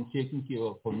have been taken care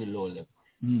of from the lower level.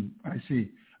 I see.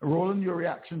 Roland, your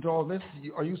reaction to all this?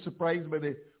 Are you surprised by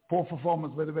the poor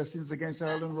performance by the West Indies against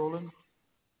Ireland, Roland?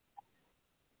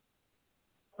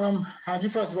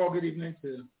 Andrew, first of all, good evening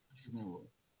to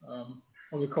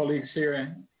all the colleagues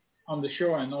here on the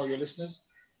show and all your listeners.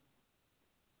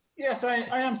 Yes,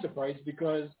 I am surprised,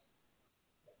 because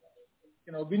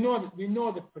we know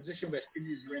the position West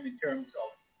Indies are in terms of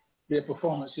their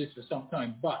performances for some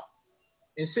time. But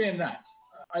in saying that,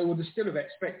 I would still have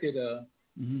expected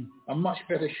a much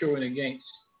better showing against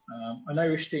an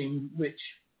Irish team which,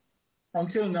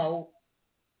 until now,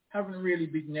 haven't really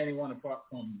beaten anyone apart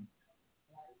from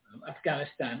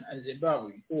Afghanistan and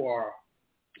Zimbabwe, who are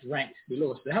ranked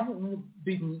below us. They haven't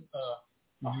beaten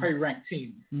a high-ranked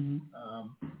team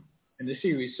in the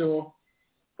series. So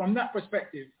from that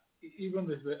perspective, even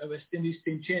with a West Indies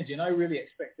team changing, I really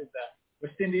expected that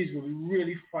West Indies would be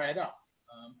really fired up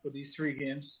for these 3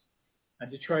 games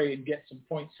and to try and get some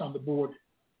points on the board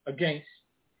against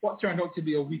what turned out to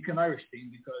be a weakened Irish team,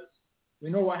 because we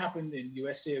know what happened in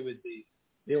USA with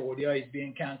the ODIs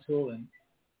being cancelled and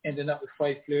ending up with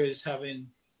 5 players having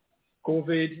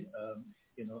COVID.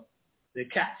 The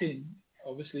captain,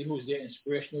 obviously, who's their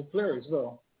inspirational player as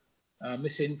well,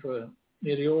 missing for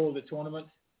nearly all the tournament.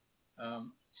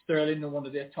 Sterling, one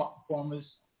of their top performers,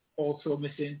 also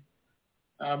missing.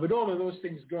 With all of those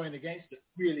things going against it,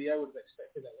 really, I would have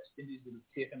expected that West Indies would have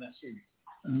taken that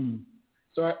series.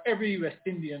 So every West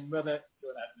Indian, whether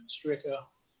you're an administrator,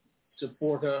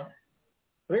 supporter,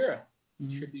 player,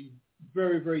 should be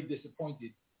very, very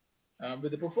disappointed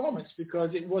with the performance, because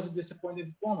it was a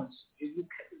disappointing performance.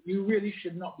 You really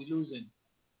should not be losing.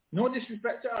 No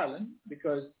disrespect to Ireland,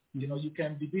 because you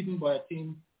can be beaten by a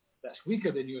team that's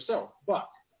weaker than yourself. But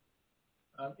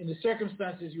in the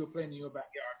circumstances you're playing in your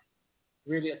backyard,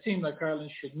 really a team like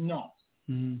Ireland should not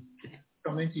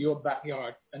come into your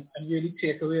backyard and really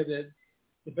take away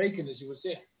the bacon, as you would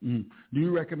say. Do you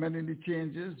recommend any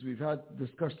changes? We've had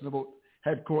discussion about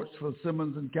head coach Phil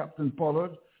Simmons and Captain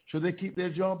Pollard. Should they keep their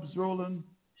jobs, Roland?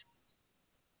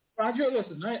 Roger,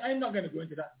 listen, I'm not going to go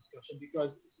into that discussion,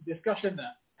 because it's a discussion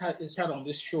that is had on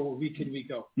this show week in, week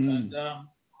out. And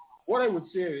what I would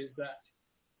say is that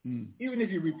even if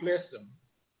you replace them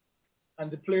and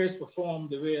the players perform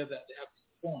the way that they have to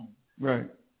perform, right,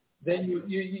 then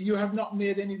you have not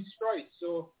made any strides.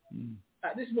 So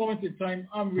at this moment in time,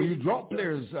 I'm really... Well, you drop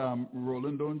players,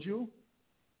 Roland, don't you?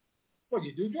 Well,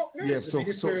 you do drop players. Yes.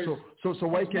 So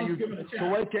why can't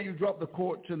you drop the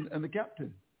coach and the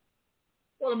captain?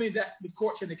 Well, I mean that the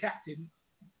coach and the captain,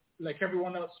 like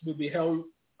everyone else, will be held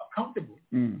accountable.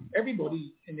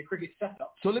 Everybody in the cricket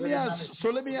setup. So let me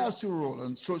ask you,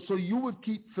 Roland. So you would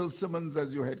keep Phil Simmons as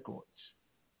your head coach?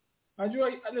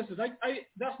 Listen,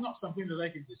 that's not something that I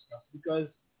can discuss because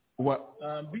what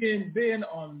being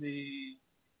on the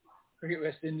Cricket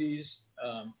West Indies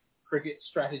Cricket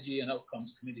Strategy and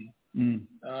Outcomes Committee.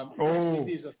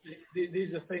 These are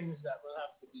things that will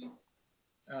have to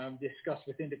be discussed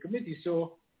within the committee.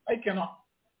 So I cannot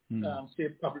say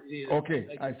publicly. Okay,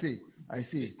 I see.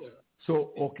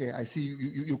 So I see.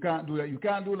 You can't do that. You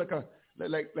can't do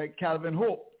like Calvin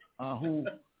Hope, who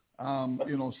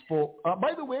spoke.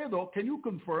 By the way, though, can you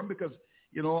confirm, because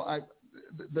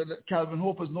the Calvin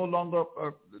Hope is no longer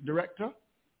director,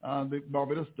 the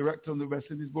Barbados director on the West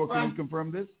Indies board. Can you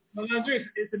confirm this? Well, Andrew,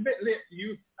 it's a bit late for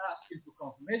you asking for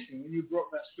confirmation when you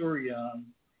brought that story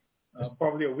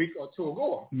probably a week or two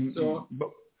ago. So,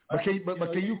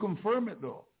 can you confirm it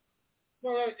though?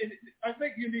 Well, I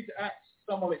think you need to ask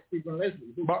someone like Stephen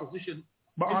Leslie, whose position.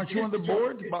 But aren't you on the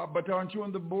board? But aren't you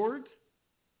on the board?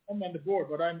 I'm on the board,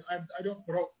 but I don't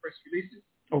put out press releases.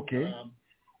 Okay.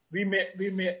 We make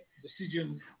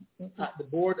decisions at the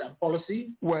board and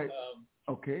policy. Right.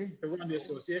 Okay. To run the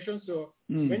association. So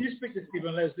when you speak to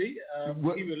Stephen Leslie,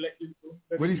 he will let you know.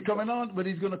 But he's coming on. But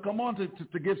he's going to come on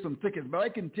to give some tickets. But I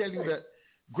can tell you that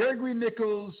Gregory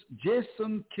Nichols,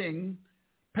 Jason King,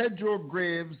 Pedro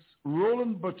Graves,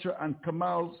 Roland Butcher, and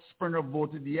Kamal Springer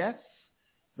voted yes.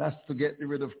 That's to get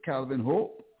rid of Calvin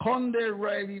Hope. Conde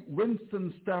Riley,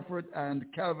 Winston Stafford, and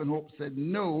Calvin Hope said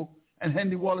no, and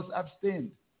Henry Wallace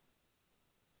abstained.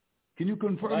 Can you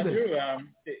confirm this?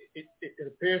 It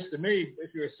appears to me,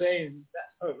 if you're saying that's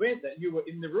how it went, that you were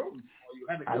in the room, or you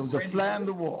had a good I was a fly on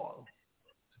the wall.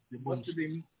 It must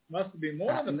have been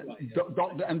more than a fly.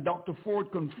 And Dr.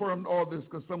 Ford confirmed all this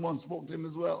because someone spoke to him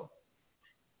as well.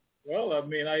 Well, I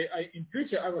mean, in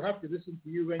future, I will have to listen to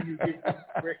you when you give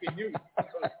breaking news.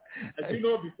 Because, as you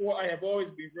know, before, I have always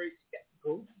been very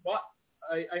skeptical, but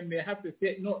I may have to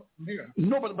take note from here.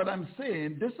 No, but I'm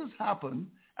saying this has happened,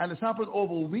 and it's happened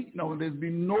over a week now, and there's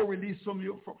been no release from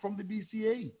the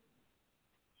BCA.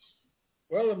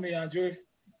 Well, I mean, Andrew,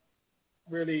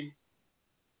 really,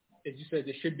 as you said,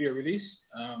 there should be a release.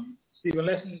 Stephen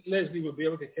Leslie will be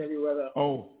able to tell you whether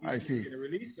he's going to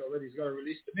release or whether he's got a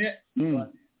release to make.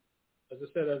 But as I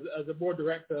said, as a board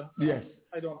director, yes,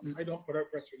 I don't put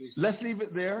out press releases. Let's leave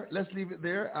it there.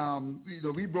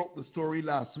 We broke the story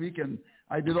last week, and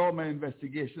I did all my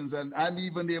investigations, and I'm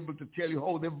even able to tell you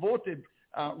how they voted.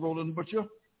 Roland Butcher,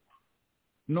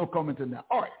 no comment on that.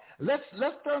 All right, let's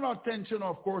turn our attention,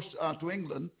 of course, to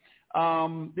England.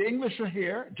 The English are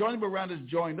here. Johnny Moran has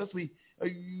joined us. We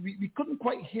couldn't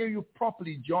quite hear you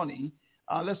properly, Johnny.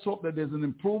 Let's hope that there's an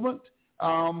improvement.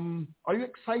 Are you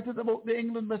excited about the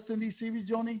England-West Indies series,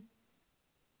 Johnny?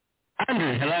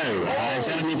 Andrew, hello. Is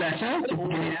that any better?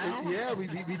 Yeah, we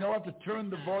now have to turn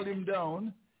the volume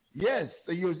down. Yes,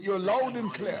 you're loud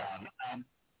and clear.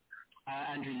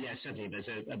 Andrew, yes, certainly. There's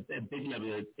a big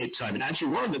level of excitement. Actually,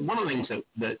 one of the things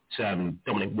that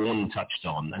Dominic Warren touched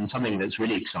on, and something that's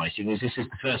really exciting, is this is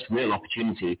the first real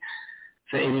opportunity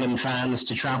for England fans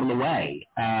to travel away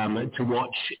to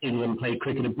watch England play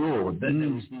cricket abroad. There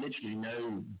was literally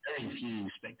very few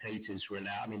spectators were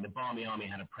allowed. I mean, the Barmy Army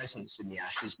had a presence in the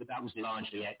Ashes, but that was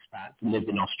largely expats and lived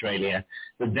in Australia.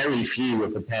 But very few were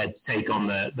prepared to take on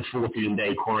the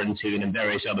 14-day quarantine and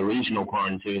various other regional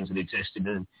quarantines that existed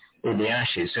in the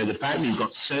Ashes. So the fact that you've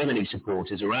got so many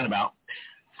supporters, around about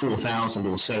 4,000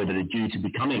 or so, that are due to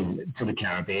be coming to the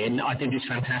Caribbean, I think it's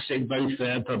fantastic both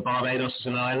for Barbados as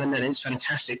an island, and it's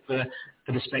fantastic for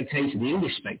the spectators, the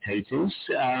English spectators,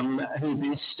 who've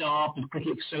been starved of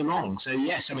cricket for so long. So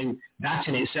yes, I mean, that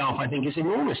in itself I think is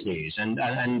enormous news. And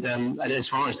as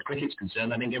far as the cricket's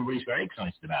concerned, I think everybody's very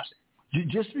excited about it.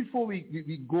 Just before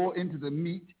we go into the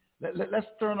meat, let's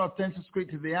turn our attention straight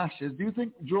to the Ashes. Do you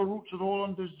think Joe Root should hold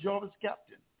on to his job as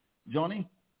captain? Johnny?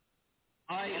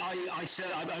 I said,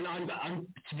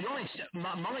 to be honest,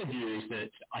 my view is that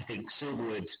I think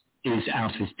Silverwood is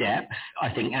out of his depth. I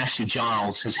think Ashley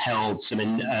Giles has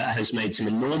made some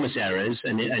enormous errors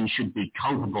and should be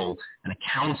culpable and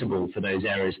accountable for those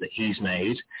errors that he's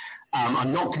made.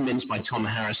 I'm not convinced by Tom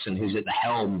Harrison, who's at the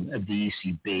helm of the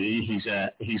ECB. He's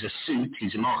a suit.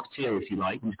 He's a marketeer, if you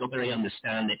like. He's got very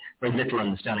little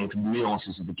understanding of the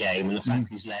nuances of the game, and the fact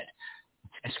he's let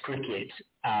Test cricket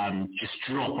just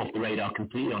drop off the radar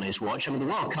completely on his watch. I mean, the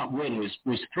World Cup win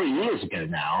was 3 years ago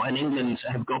now, and England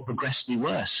have got progressively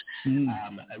worse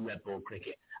at red ball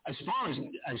cricket. As far as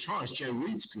Joe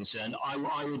Root's concerned, I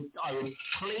would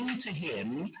cling to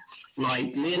him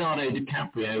like Leonardo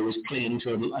DiCaprio was clinging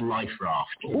to a life raft.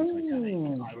 I would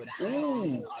hang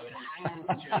on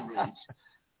to Joe Root.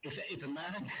 If a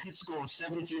man could score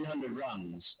 1,700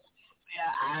 runs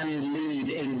and lead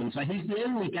England, so he's the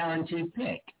only guaranteed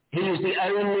pick. He is the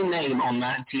only name on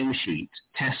that team sheet,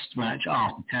 test match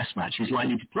after test match, who's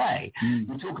likely to play.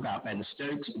 We talk about Ben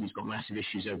Stokes, but he's got massive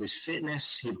issues over his fitness.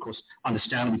 He, of course,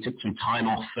 understandably took some time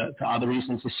off for other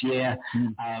reasons this year.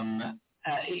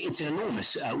 It's an enormous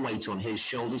weight on his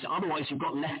shoulders. Otherwise, you've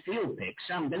got left field picks.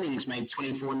 Sam Billings made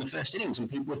 24 in the first innings, and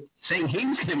people were saying he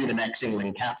was going to be the next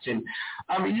England captain.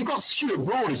 You've got Stuart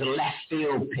Broad as a left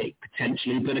field pick,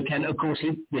 potentially, but again, of course,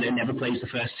 he never plays the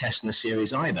first test in the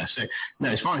series either. So, no,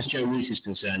 as far as Joe Root is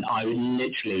concerned, I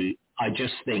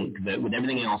just think that with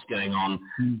everything else going on,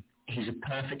 he's a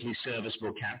perfectly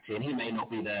serviceable captain. He may not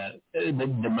be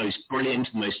the most brilliant,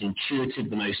 the most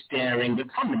intuitive, the most daring, but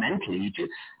fundamentally,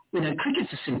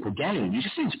 cricket's a simple game. You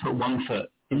just need to put one foot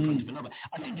in front of another.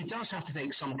 I think he does have to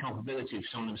take some culpability for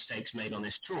some of the mistakes made on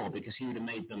this tour, because he would have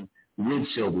made them with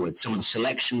Silverwood. Some of the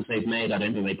selections they've made, I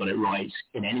don't think they got it right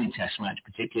in any test match,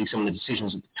 particularly some of the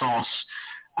decisions at the toss.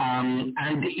 And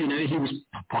he was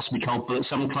possibly culpable at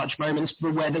some clutch moments,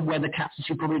 but where the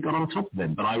captaincy probably got on top of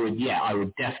him. But I would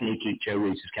definitely keep Joe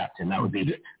Root as captain. That would be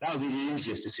the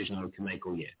easiest decision I can make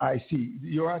all year. I see.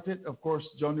 You're at it, of course,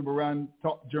 Johnny Moran,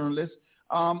 top journalist.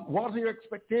 What are your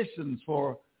expectations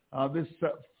for this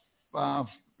 5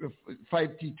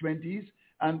 T20s?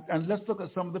 And let's look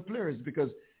at some of the players, because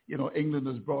England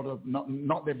has brought up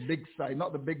not their big side,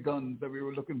 not the big guns that we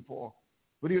were looking for.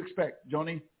 What do you expect,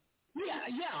 Johnny? Yeah.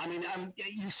 I mean,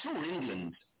 you saw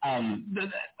England.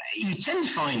 You tend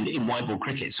to find in white ball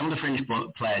cricket, some of the fringe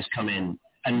players come in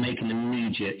and make an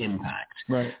immediate impact.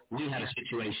 Right. We had a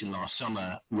situation last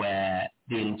summer where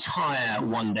the entire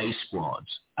one-day squad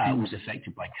was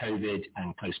affected by COVID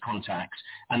and close contacts,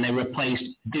 and they replaced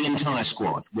the entire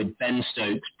squad with Ben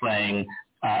Stokes playing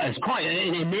as quite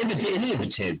an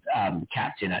innovative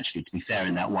captain, actually, to be fair,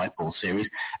 in that white ball series.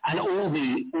 And all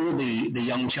the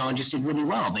young chargers did really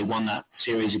well. They won that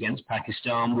series against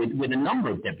Pakistan with a number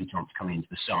of debutants coming into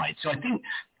the side. So I think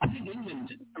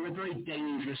England are a very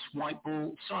dangerous white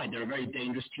ball side. They're a very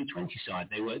dangerous T20 side.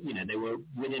 They were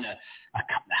within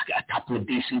a couple of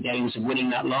decent games of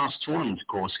winning that last tournament, of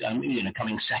course.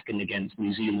 Coming second against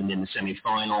New Zealand in the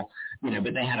semi-final.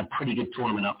 But they had a pretty good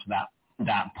tournament up to that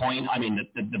point. I mean,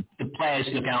 the players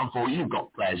to look out for, you've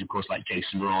got players, of course, like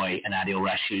Jason Roy and Adil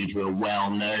Rashid, who are well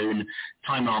known.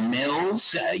 Tymar Mills,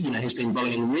 has been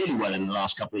bowling really well in the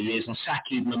last couple of years, and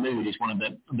Saqib Mahmood is one of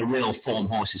the real form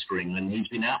horses for England. He's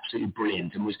been absolutely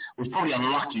brilliant and was probably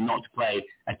unlucky not to play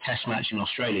a test match in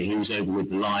Australia. He was over with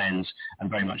the Lions and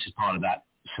very much as part of that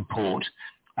support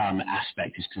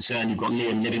aspect is concerned. You've got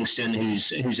Liam Livingston,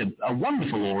 who's a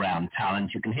wonderful all-round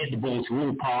talent. You can hit the ball to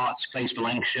all parts, plays for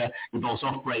Lancashire. He bowls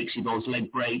off breaks, he bowls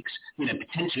leg breaks.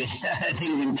 Potentially an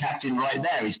England captain right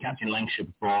there. He's captained Lancashire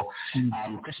before.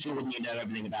 Chris Jordan,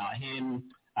 everything about him.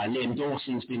 Liam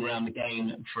Dawson's been around the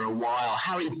game for a while.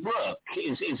 Harry Brook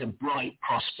is a bright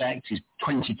prospect. He's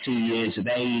 22 years of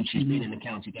age. He's been in the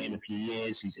county game a few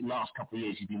years. In the last couple of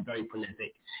years, he's been very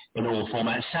prolific in all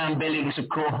formats. Sam Billings, of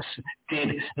course,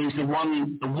 he's the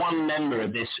one member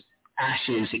of this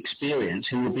Ashes experience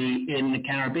who will be in the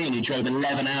Caribbean. He drove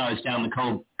 11 hours down the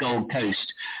Gold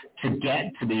Coast to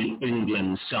get to the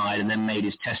England side and then made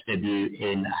his test debut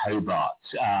in Hobart.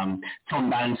 Tom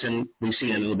Banton, we've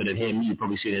seen a little bit of him. You've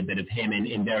probably seen a bit of him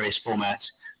in various formats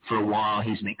for a while.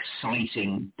 He's an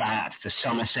exciting bat for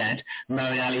Somerset.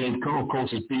 Moeen Ali, of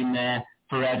course, has been there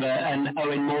forever, and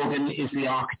Owen Morgan is the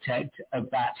architect of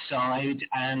that side,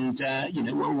 and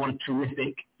what a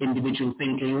terrific individual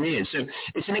thinker he is. So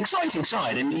it's an exciting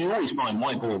side, and you always find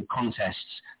white ball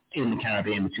contests in the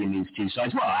Caribbean between these two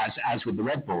sides. Well, as with the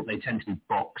red ball, they tend to be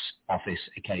box office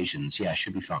occasions. Yeah,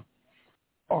 should be fun.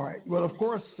 All right. Well, of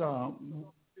course.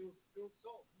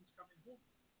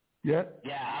 Yeah.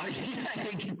 Yeah, I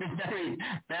think it's a very,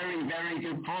 very, very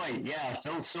good point. Yeah,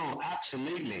 Phil Salt,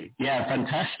 absolutely. Yeah,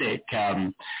 fantastic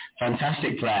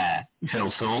player,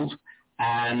 Phil Salt.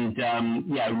 And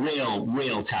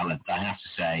real talent, I have to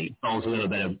say. Bowls a little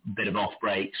bit of off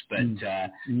breaks, but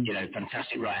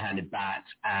fantastic right-handed bat,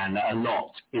 and a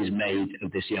lot is made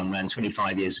of this young man,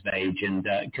 25 years of age, and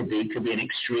could be an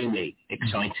extremely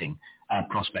exciting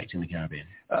prospect in the Caribbean.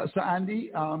 So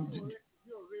Andy, you're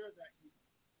aware that he's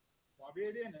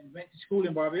Barbadian and went to school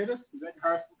in Barbados. He went to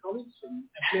Harrison College and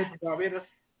played for Barbados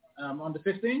under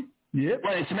 15. Yeah.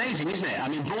 Well, it's amazing, isn't it? I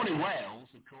mean, born in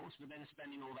Wales, of course, but then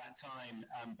spending all that time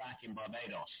back in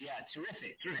Barbados. Yeah,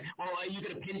 terrific. Well, are you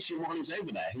going to pinch him while he's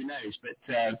over there? Who knows? But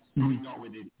probably not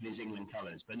with his England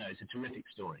colours. But no, it's a terrific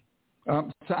story.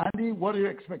 So, Andy, what are your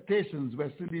expectations?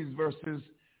 West Indies versus,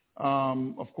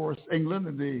 of course, England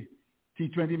in the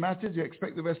T20 matches. You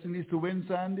expect the West Indies to win,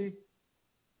 Andy?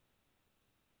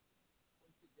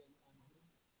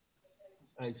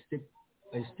 I stick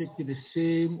to the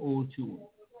same old tune.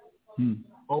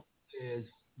 All players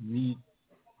need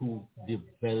to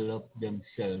develop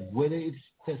themselves, whether it's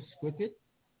Test cricket,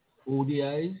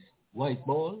 ODIs, white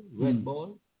ball, red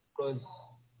ball, because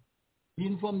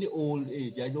being from the old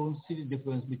age, I don't see the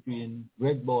difference between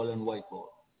red ball and white ball.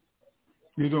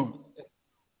 You don't?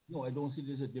 No, I don't see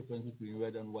there's a difference between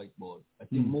red and white ball. I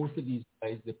think most of these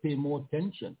guys, they pay more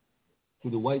attention to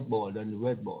the white ball than the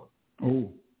red ball.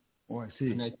 Oh, I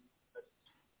see. And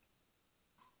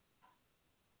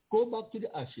go back to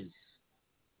the Ashes.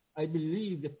 I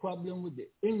believe the problem with the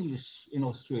English in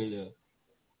Australia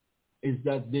is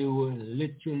that they were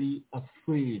literally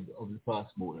afraid of the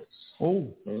fast bowlers.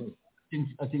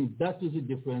 I think that is the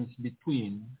difference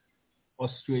between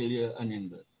Australia and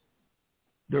England.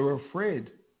 They were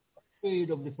afraid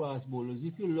of the fast bowlers.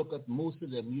 If you look at most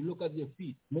of them, you look at their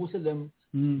feet. Most of them,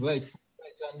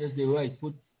 right-handers, their right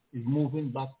foot is moving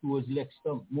back towards leg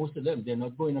stump. Most of them, they're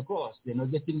not going across. They're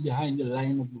not getting behind the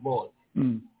line of the ball,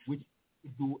 which you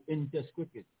do in Test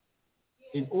cricket.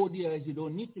 In ODIs, you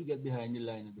don't need to get behind the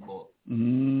line of the ball.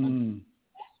 And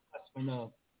that's when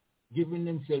giving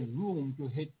themselves room to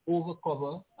hit over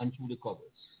cover and through the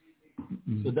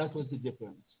covers. So that was the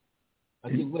difference. I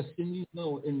think West Indies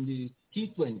now in the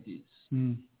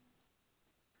T20s,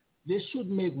 they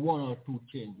should make one or two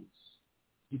changes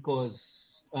because,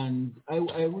 and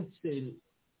I would say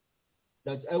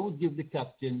that I would give the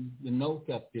captain, the now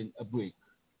captain, a break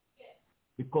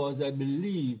because I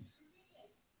believe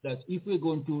that if we're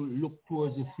going to look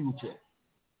towards the future,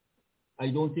 I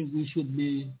don't think we should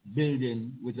be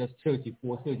building with a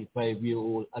 34,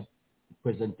 35-year-old at the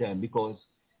present time because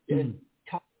the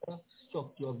entire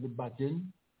structure of the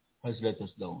batting has let us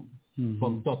down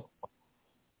from top.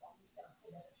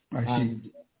 And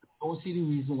I don't see the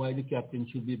reason why the captain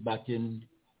should be batting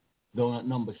down at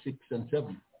number 6 and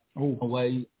 7. And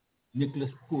why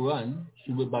Nicholas Pooran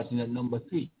should be batting at number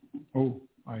 3. Oh,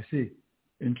 I see.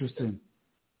 Interesting.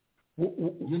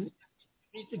 You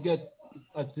need to get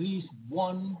at least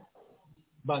one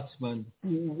batsman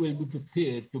who will be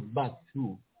prepared to bat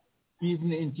through,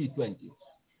 even in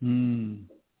T20s.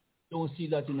 Don't see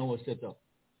that in our setup.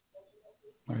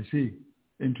 I see.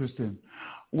 Interesting.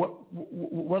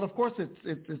 Well, of course,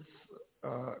 it's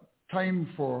time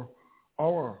for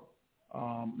our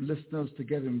listeners to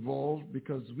get involved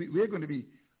because we're going to be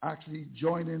actually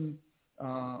joining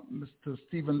Mr.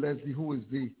 Stephen Leslie, who is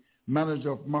the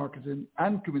Manager of Marketing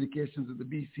and Communications at the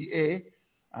BCA.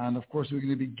 And, of course, we're going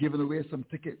to be giving away some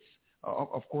tickets,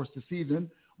 of course, this evening.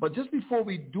 But just before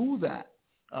we do that,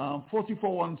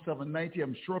 441790,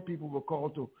 I'm sure people will call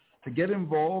to get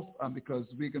involved because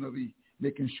we're going to be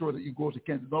making sure that you go to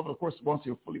Kenton Novel, of course, once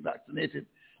you're fully vaccinated.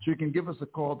 So you can give us a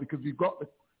call because we've got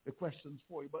the questions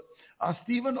for you. But,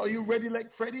 Stephen, are you ready like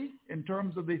Freddie in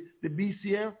terms of the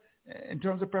BCA, in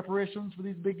terms of preparations for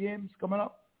these big games coming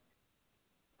up?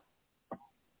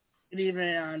 Good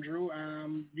evening, Andrew.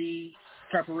 The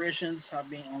preparations have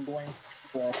been ongoing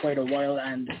for quite a while,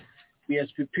 and we are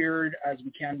as prepared as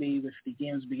we can be with the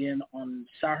games begin on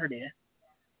Saturday.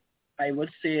 I would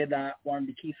say that one of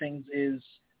the key things is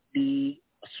the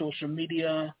social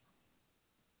media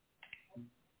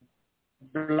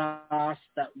blast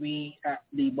that we at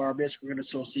the Barbados Cricket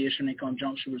Association in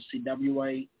conjunction with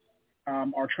CWI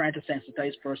are trying to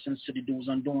sensitize persons to the do's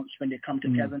and don'ts when they come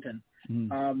to Kensington.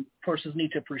 Persons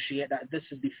need to appreciate that this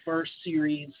is the first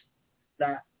series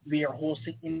that we are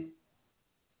hosting in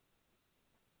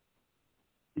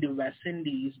the West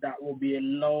Indies that will be a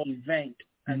long event,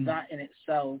 and that in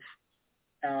itself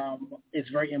is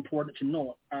very important to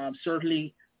note.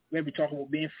 Certainly, when we talk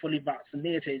about being fully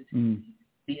vaccinated,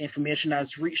 the information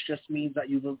that's reached just means that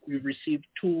you've received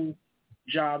 2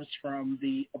 jobs from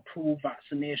the approved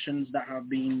vaccinations that have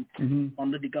been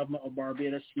under the government of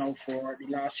Barbados now for the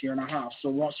last year and a half. So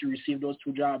once you receive those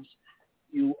 2 jobs,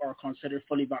 you are considered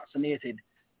fully vaccinated.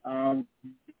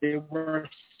 There were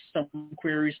some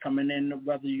queries coming in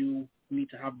whether you need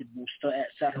to have the booster,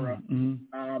 etc.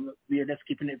 We are just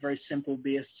keeping it very simple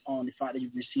based on the fact that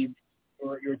you've received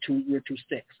your two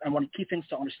sticks. And one of the key things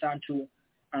to understand too,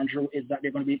 Andrew, is that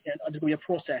there's going to be a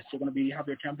process. You're going to have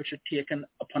your temperature taken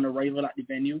upon arrival at the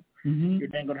venue. You're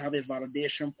then going to have a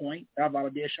validation point. That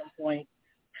validation point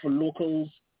for locals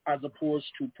as opposed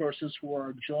to persons who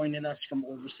are joining us from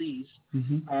overseas.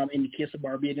 In the case of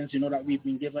Barbadians, you know that we've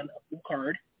been given a blue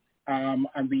card,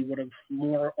 and we would have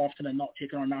more often than not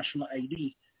taken our national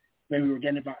ID when we were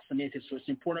getting vaccinated. So it's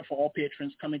important for all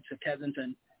patrons coming to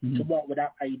Kensington to walk with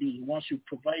that ID. Once you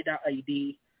provide that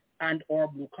ID and or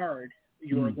blue card,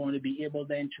 you are going to be able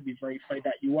then to be verified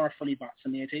that you are fully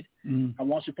vaccinated. And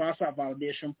once you pass that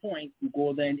validation point, you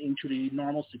go then into the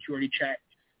normal security check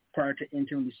prior to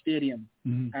entering the stadium.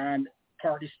 And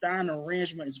part of the stand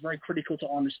arrangement is very critical to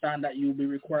understand that you'll be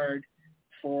required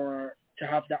to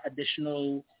have that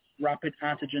additional rapid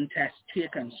antigen test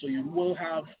taken. So you will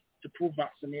have to prove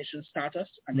vaccination status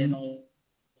and then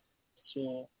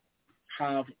also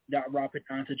have that rapid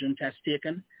antigen test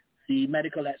taken. The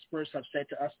medical experts have said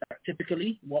to us that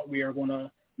typically what we are going to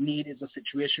need is a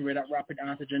situation where that rapid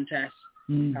antigen test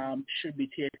should be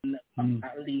taken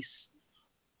at least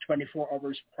 24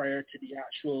 hours prior to the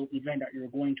actual event that you're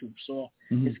going to. So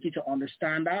it's key to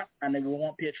understand that, and we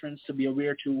want patrons to be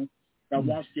aware too that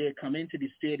once they come into the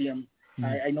stadium,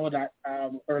 I know that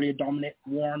earlier Dominic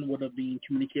Warren would have been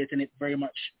communicating it very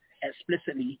much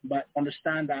explicitly, but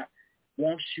understand that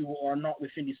once you are not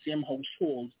within the same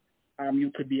household,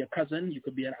 you could be a cousin, you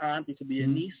could be an aunt, you could be a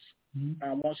niece.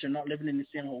 Once you're not living in the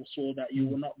same household, that you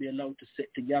will not be allowed to sit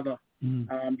together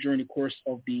during the course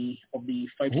of the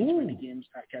 520 games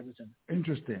at Kensington.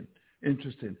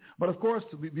 Interesting. But of course,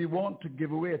 we want to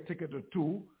give away a ticket or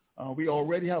two. We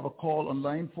already have a call on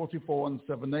line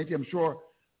 441790. I'm sure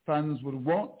fans would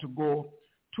want to go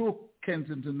to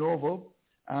Kensington Oval.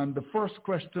 And the first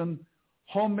question: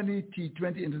 how many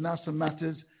T20 international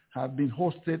matches have been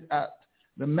hosted at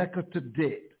the Mecca to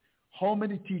date? How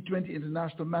many T20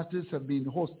 international matches have been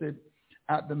hosted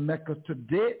at the Mecca to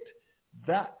date?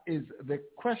 That is the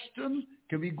question.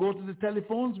 Can we go to the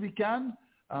telephones? We can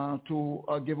to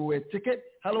give away a ticket.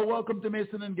 Hello, welcome to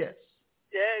Mason and Guest.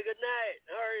 Yeah, good night.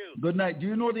 How are you? Good night. Do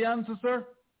you know the answer, sir?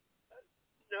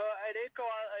 No, I didn't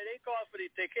call for the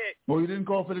ticket. Oh, you didn't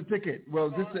call for the ticket. Well,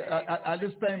 this at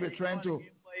this time we're trying to.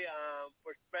 My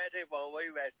perspective on why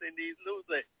West Indies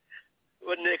losing.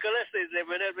 When Nicholas is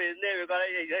living up his name, we got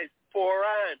 4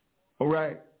 runs. All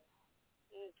right.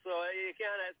 So you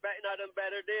can't expect nothing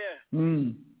better there.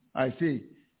 I see.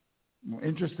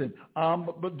 Interesting.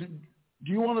 But do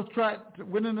you want to try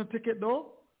winning a ticket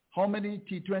though? How many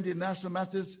T20 national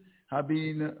matches have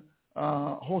been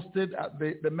hosted at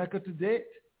the Mecca to date?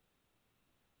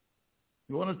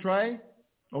 You want to try?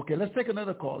 Okay, let's take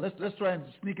another call. Let's try and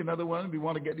sneak another one. We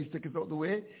want to get these tickets out of the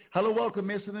way. Hello, welcome,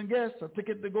 Mason and Guest. A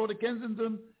ticket to go to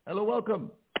Kensington. Hello, welcome.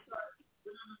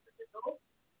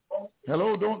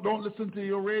 Hello, don't listen to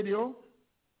your radio.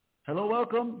 Hello,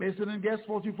 welcome, Mason and Guest,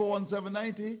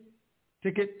 441790.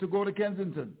 Ticket to go to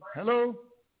Kensington. Hello.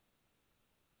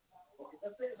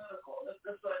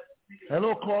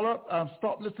 Hello, caller.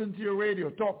 Stop listening to your radio.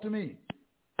 Talk to me.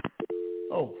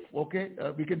 Oh, okay.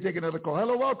 We can take another call.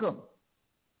 Hello, welcome.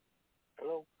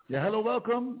 Hello. Yeah, hello,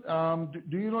 welcome.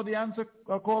 Do you know the answer,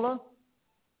 caller?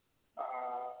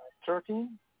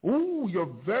 13. Ooh,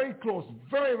 you're very close.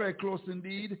 Very, very close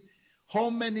indeed. How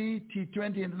many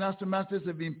T20 international matches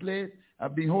have been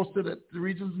hosted at the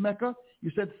region's Mecca?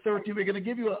 You said 30. We're going to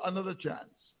give you another chance.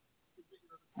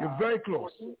 You're very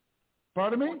close. 14.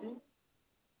 Pardon me?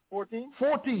 14.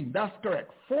 14. That's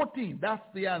correct. 14. That's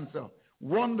the answer.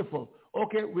 Wonderful.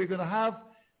 Okay, we're going to have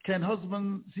Ken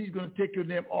Husband. He's going to take your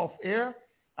name off air,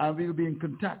 and we'll be in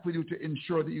contact with you to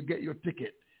ensure that you get your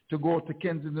ticket to go to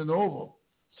Kensington Oval.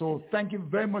 So thank you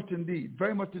very much indeed.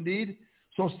 Very much indeed.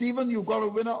 So, Stephen, you've got a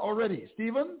winner already.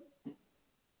 Stephen?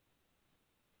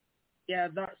 Yeah,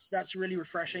 that's really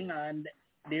refreshing. And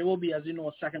there will be, as you know,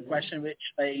 a second question, which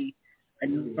I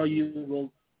know you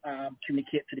will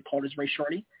communicate to the callers very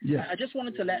shortly. Yeah. I just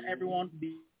wanted to let everyone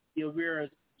be aware as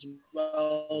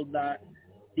well that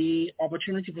the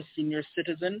opportunity for senior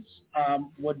citizens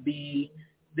would be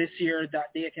this year that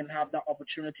they can have that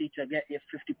opportunity to get a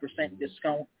 50%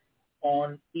 discount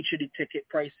on each of the ticket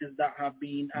prices that have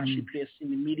been actually placed in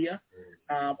the media.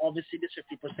 Obviously, this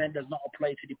 50% does not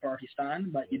apply to the party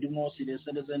stand, but you do know senior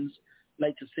citizens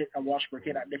like to sit and watch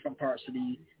cricket at different parts of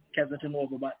the Kensington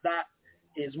Oval. But that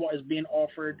is what is being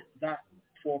offered, that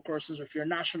for persons with your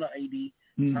national ID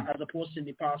as opposed to in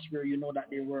the past where you know that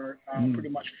they were pretty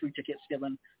much free tickets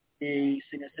given. The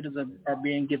senior citizens are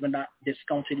being given that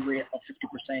discounted rate of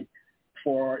 50%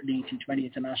 for the T20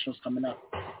 internationals coming up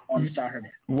on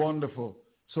Saturday. Wonderful.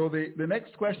 So the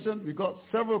next question, we got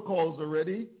several calls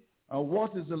already.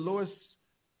 What is the lowest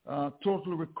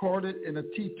total recorded in a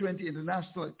T20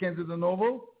 international at Kensington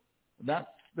Oval? That's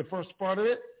the first part of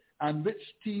it. And which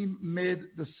team made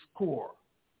the score?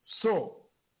 So,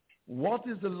 what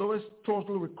is the lowest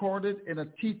total recorded in a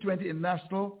T20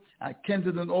 international at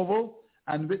Kensington Oval?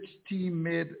 And which team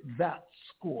made that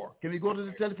score? Can we go to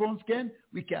the telephones, Ken?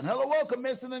 We can. Hello, welcome,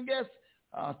 Mason and guests.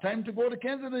 Time to go to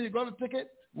Kensington. You got a ticket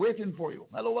waiting for you.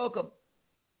 Hello, welcome.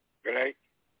 Good night.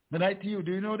 Good night to you.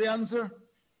 Do you know the answer?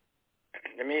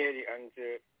 Let me hear the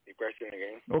answer, the question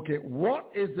again. Okay.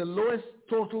 What is the lowest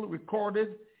total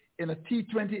recorded in a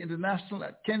T20 international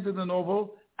at Kensington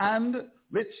Oval, and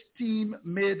which team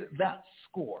made that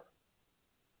score?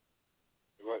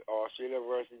 It was Australia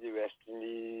versus the West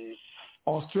Indies.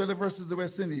 Australia versus the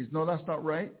West Indies. No, that's not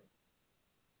right.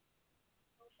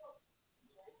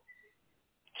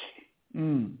 We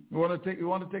want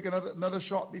to take another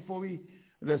shot before we.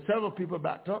 There's several people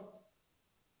backed up.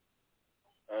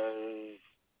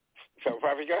 South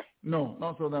Africa? No,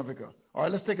 not South Africa. All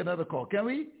right, let's take another call. Can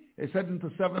we? It's heading to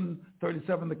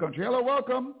 7:37 the country. Hello,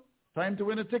 welcome. Time to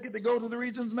win a ticket to go to the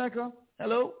region's Mecca.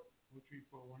 Hello.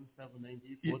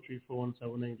 4341790.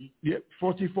 4341790. Yep,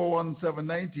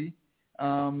 4341790.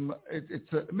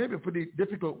 It's maybe a pretty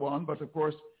difficult one, but of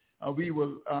course we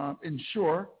will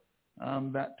ensure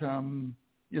that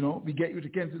we get you to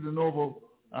Kensington Oval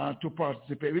to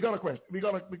participate. We got a question. We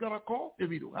got a call. Here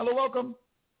we do. Hello, welcome.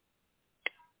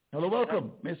 Hello,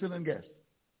 welcome, Mason and guest.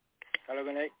 Hello,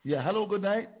 good night. Yeah, hello, good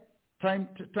night. Time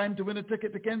to win a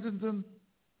ticket to Kensington.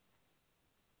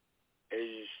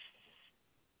 Is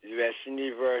West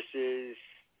Indies versus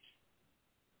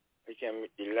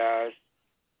the last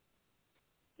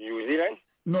New Zealand?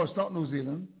 No, it's not New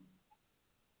Zealand.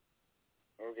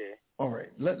 Okay. All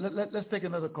right. Let's take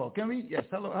another call. Can we? Yes.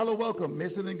 Hello, welcome,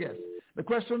 Mason and guest. The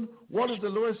question: what is the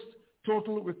lowest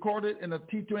total recorded in a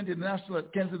T20 international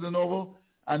at Kensington Oval,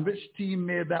 and which team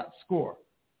made that score?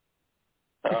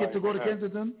 Ticket to go to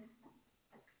Kensington.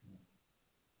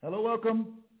 Hello,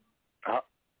 welcome.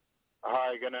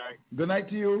 Hi, good night. Good night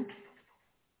to you.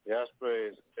 Yes,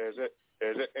 please. Is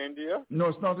it India? No,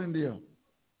 it's not India.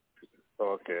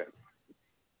 Okay.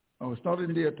 Oh, it's not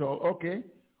India at all. Okay.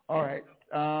 All right.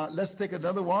 Let's take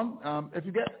another one. If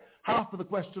you get half of the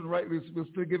question right, we'll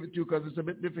still give it to you because it's a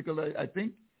bit difficult, I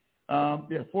think.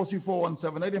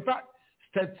 43417. In fact,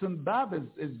 Stetson Bab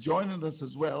is joining us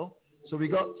as well. So we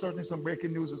got certainly some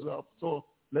breaking news as well. So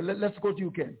let's go to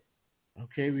you, Ken.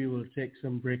 Okay, we will take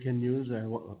some breaking news.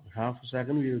 Half a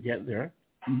second, we will get there.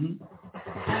 Mm-hmm.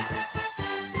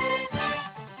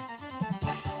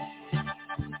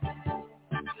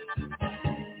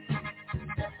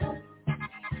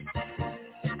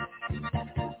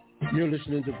 You're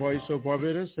listening to Voice of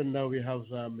Barbados, and now we have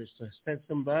Mr.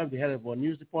 Stetson Bab, the head of our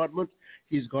news department.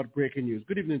 He's got breaking news.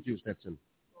 Good evening to you, Stetson.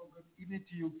 Well, good evening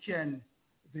to you, Ken.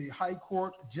 The High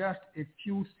Court just a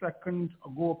few seconds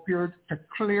ago appeared to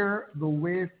clear the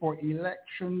way for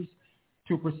elections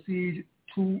to proceed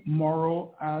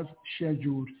tomorrow as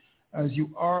scheduled. As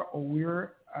you are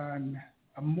aware,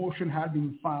 a motion had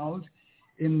been filed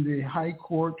in the High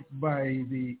Court by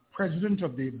the president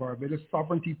of the Barbados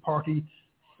Sovereignty Party,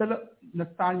 Philip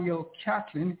Nathaniel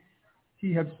Catlin.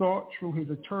 He had sought through his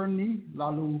attorney,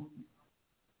 Lalu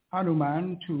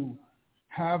Hanuman, to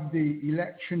have the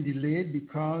election delayed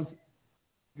because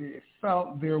they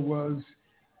felt there was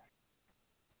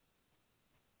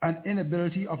an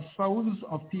inability of thousands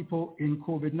of people in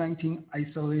COVID-19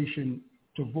 isolation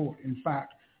to vote. In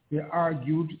fact, they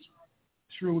argued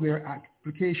through their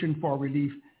application for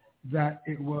relief that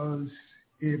it was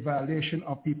a violation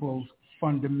of people's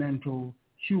fundamental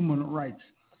human rights.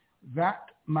 That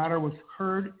matter was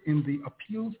heard in the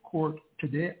appeals court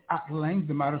today at length.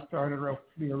 The matter started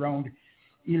roughly around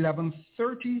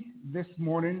 11:30 this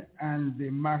morning, and the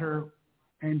matter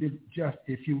ended just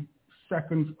a few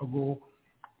seconds ago.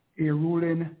 A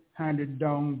ruling handed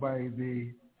down by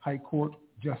the High Court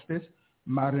Justice,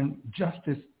 Madam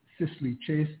Justice Cicely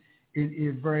Chase, in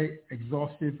a very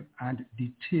exhaustive and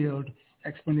detailed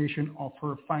explanation of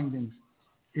her findings.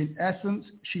 In essence,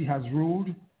 she has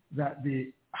ruled that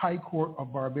the High Court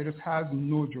of Barbados has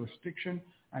no jurisdiction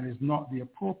and is not the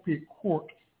appropriate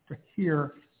court to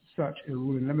hear such a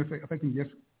ruling. Let me, if I can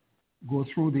just go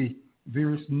through the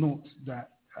various notes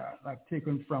that I've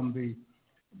taken from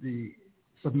the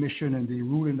submission and the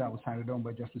ruling that was handed down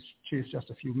by Justice Chase just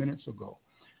a few minutes ago.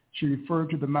 She referred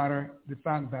to the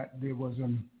fact that there was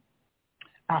an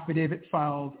affidavit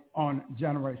filed on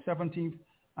January 17th,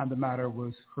 and the matter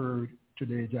was heard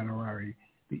today, January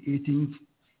the 18th,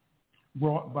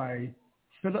 brought by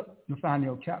Philip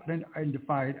Nathaniel Kaplan,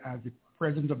 identified as the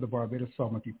president of the Barbados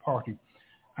Sovereignty Party.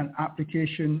 An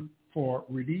application for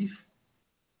relief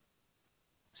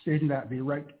stating that the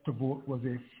right to vote was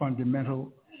a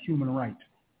fundamental human right.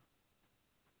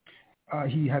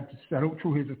 He had set out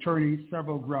through his attorney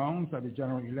several grounds that the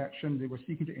general election, they were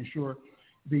seeking to ensure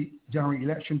the general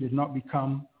election did not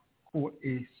become, quote,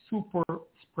 a super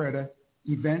spreader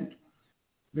event.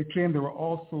 They claimed they were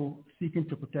also seeking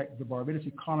to protect the Barbados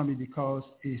economy because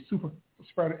a super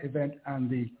spreader event and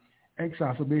the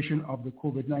exacerbation of the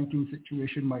COVID-19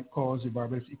 situation might cause the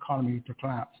Barbados economy to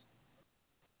collapse.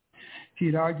 He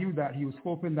had argued that he was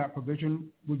hoping that provision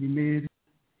would be made,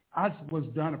 as was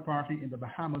done apparently in the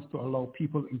Bahamas, to allow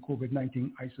people in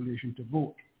COVID-19 isolation to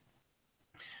vote.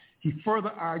 He further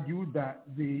argued that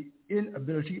the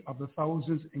inability of the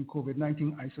thousands in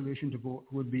COVID-19 isolation to vote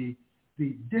would be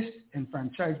the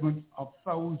disenfranchisement of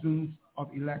thousands of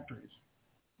electors,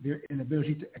 their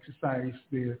inability to exercise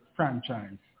their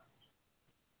franchise.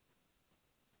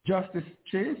 Justice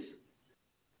Chase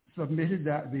submitted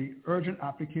that the urgent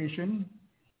application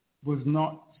was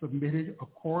not submitted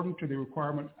according to the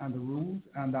requirements and the rules,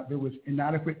 and that there was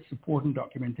inadequate supporting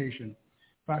documentation.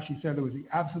 In fact, she said there was the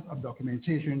absence of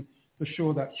documentation to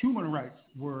show that human rights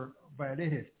were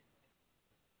violated.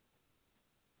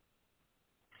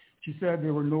 She said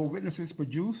there were no witnesses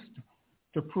produced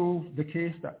to prove the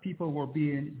case that people were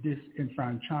being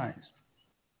disenfranchised.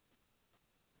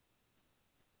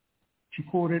 She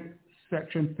quoted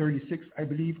Section 36, I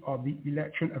believe, of the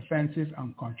Election Offences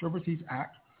and Controversies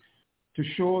Act to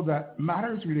show that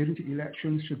matters relating to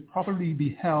elections should properly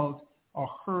be held or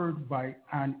heard by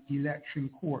an election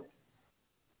court.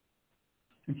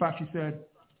 In fact, she said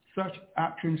such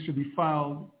actions should be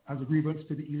filed as a grievance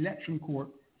to the election court,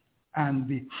 and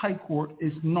the High Court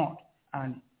is not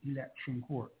an election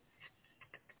court.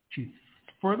 She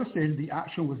further said the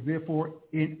action was therefore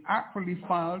inaccurately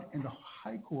filed in the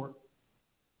High Court,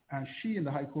 and she in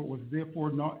the High Court was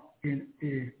therefore not in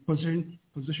a position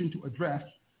to address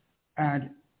and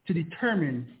to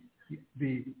determine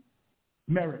the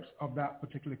merits of that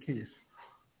particular case.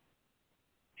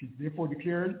 She therefore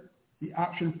declared the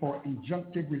action for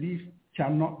injunctive relief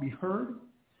cannot be heard.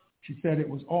 She said it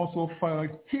was also filed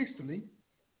hastily,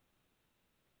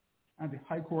 and the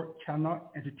High Court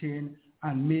cannot entertain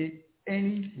and make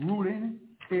any ruling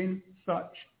in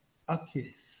such a case.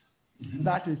 Mm-hmm.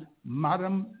 That is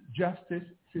Madam Justice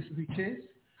Cicely Chase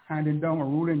handing down a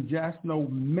ruling just now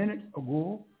minutes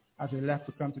ago. As I left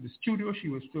to come to the studio, she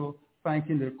was still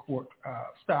thanking the court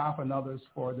staff and others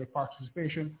for their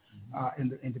participation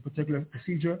in the particular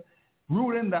procedure,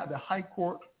 ruling that the High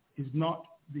Court is not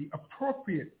the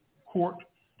appropriate court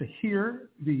to hear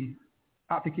the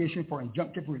application for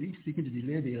injunctive relief seeking to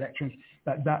delay the elections,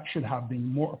 that should have been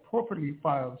more appropriately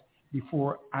filed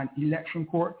before an election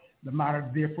court. The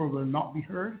matter therefore will not be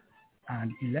heard,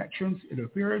 and elections, it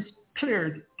appears,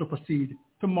 cleared to proceed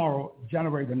tomorrow,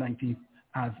 January the 19th,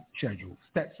 as scheduled.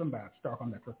 Stetson Babb,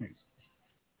 Starcom Network News.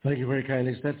 Thank you very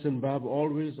kindly. Stetson Babb,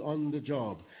 always on the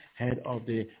job, head of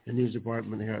the news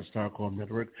department here at Starcom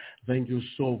Network. Thank you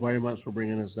so very much for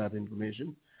bringing us that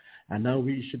information. And now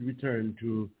we should return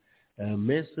to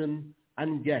Mason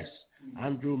and guest,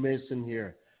 Andrew Mason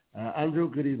here. Andrew,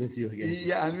 good evening to you again.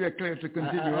 Yeah, and we are clear to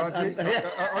continue, aren't we?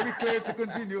 Are we clear to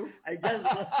continue? I guess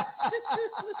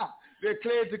we're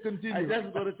clear to continue. I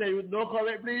just going to say, no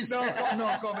comment, please. No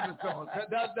comment at all.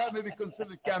 That may be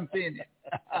considered campaigning.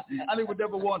 And we would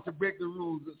never want to break the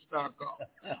rules at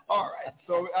Starcom. All right.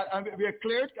 So we are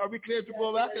clear. Are we clear to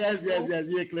go back? Yes, we are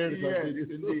clear to continue. Yes,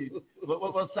 indeed.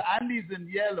 Well, Sir Andy's in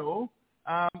yellow.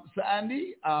 Sir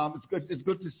Andy, it's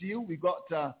good to see you. We got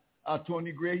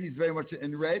Tony Gray. He's very much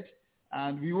in red.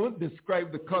 And we won't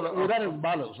describe the color. Well, that is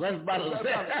balance. That's balance.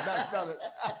 That's balance.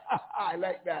 I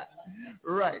like that.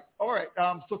 Right. All right.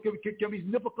 So can we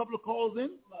snip a couple of calls in?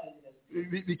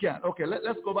 We can. Okay.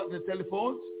 Let's go back to the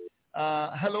telephones.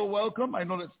 Hello, welcome. I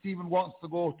know that Stephen wants to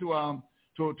go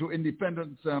to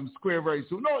Independence Square very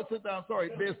soon. No, sit down. Sorry,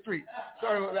 Bay Street.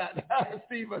 Sorry about that,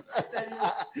 Stephen.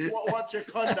 Watch your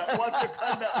conduct. Watch your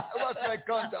conduct. Watch my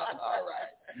conduct. All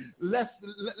right.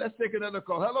 Let's take another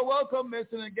call. Hello, welcome,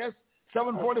 Mason and guest.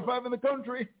 7:45 in the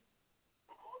country.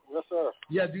 Yes, sir.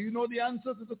 Yeah, do you know the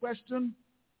answer to the question?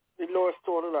 The lowest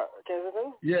total at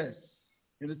Kensington? Yes,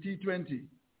 in the T20. It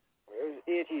was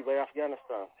 80 by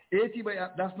Afghanistan. 80 by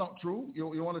that's not true.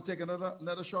 You want to take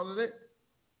another shot at it?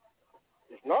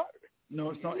 It's not? No,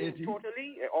 it's not 80.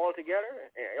 Totally, all together,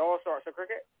 all sorts of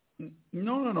cricket?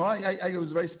 No. I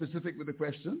was very specific with the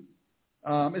question.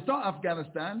 It's not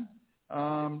Afghanistan.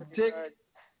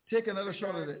 Take another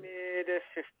shot at it. Made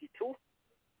 52?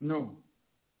 No.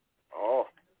 Oh.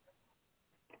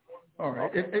 All right.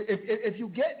 Okay. If you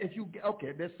get,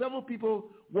 okay, there's several people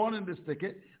wanting this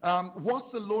ticket.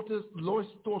 What's the lowest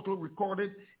total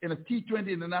recorded in a T20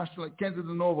 International at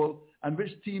Kensington Oval, and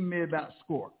which team made that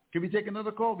score? Can we take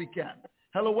another call? We can.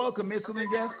 Hello, welcome, Mason and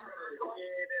guest.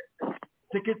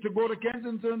 Ticket to go to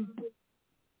Kensington.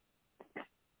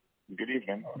 Good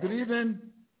evening. Good evening.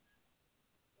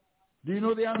 Do you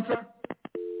know the answer?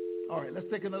 All right, let's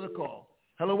take another call.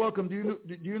 Hello, welcome. Do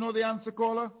you know the answer,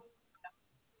 caller?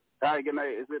 Hi, good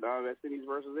night. Is it West Indies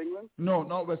versus England? No,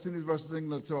 not West Indies versus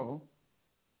England at all.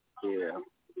 Yeah.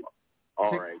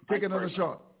 All right. Take another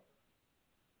shot.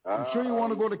 I'm sure you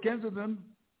want to go to Kensington.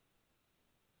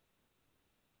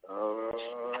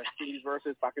 West Indies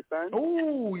versus Pakistan?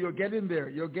 Oh, you're getting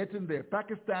there.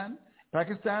 Pakistan,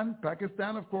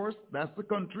 of course. That's the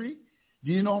country.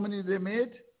 Do you know how many they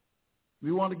made?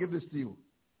 We want to give this to you.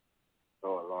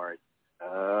 Oh, Lord.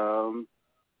 I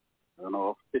don't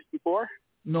know, 54?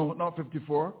 No, not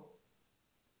 54.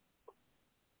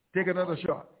 Take another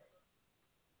shot.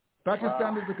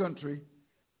 Pakistan is the country.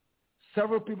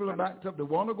 Several people are backed up. They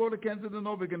want to go to Kensington.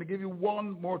 No, we're going to give you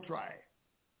one more try.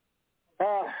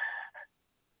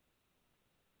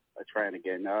 Let's try it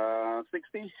again.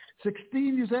 60?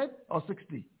 16, you said? Or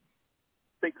 60?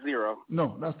 60.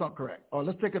 No, that's not correct. Oh,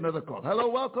 let's take another call. Hello,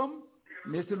 welcome.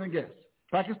 Mason and guest.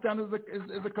 Pakistan is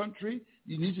a country.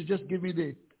 You need to just give me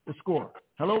the score.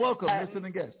 Hello, welcome. Mason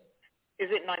and guest. Is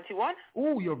it 91?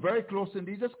 Oh, you're very close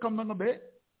indeed. Just come down a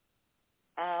bit.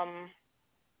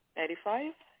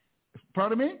 85?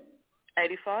 Pardon me?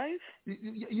 85?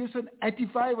 You said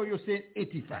 85 or you're saying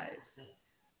 85?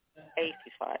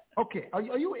 85. Okay. Are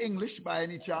you English by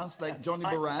any chance, like Johnny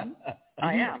Baran?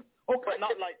 I am. Okay. But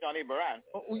not like Johnny Baran.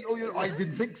 I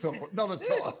didn't think so. Not at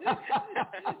all.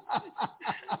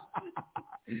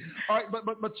 All right,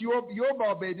 but you're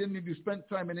Barbadian and you spent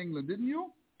time in England, didn't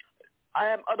you? I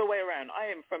am other way around. I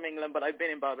am from England, but I've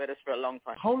been in Barbados for a long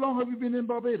time. How long have you been in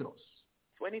Barbados?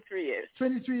 23 years.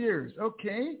 23 years.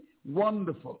 Okay.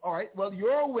 Wonderful. All right. Well,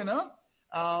 you're a winner.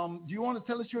 Do you want to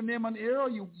tell us your name on air, or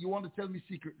you want to tell me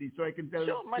secretly so I can tell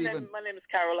Sure. My Stephen? name is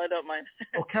Carol. I don't mind.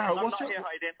 Oh, Carol. I'm what's not your, here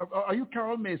hiding. Are you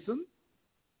Carol Mason?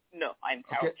 No, I'm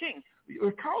Carol King.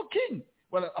 You're Carol King.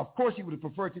 Well, of course you would have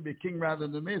preferred to be King rather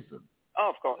than Mason. Oh,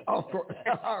 of course. Of course.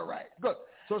 All right. Good.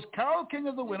 So it's Carol King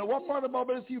is the winner. What part of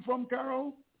Barbados are you from,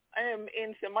 Carol? I am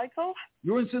in St. Michael.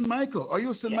 You're in St. Michael. Are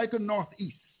you St. Michael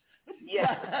Northeast?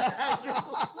 Yes.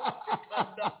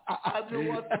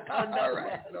 All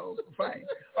right. No, fine.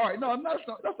 All right. No,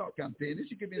 that's not campaigning.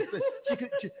 She could be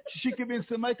in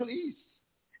St. Michael East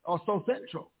or South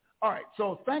Central. All right.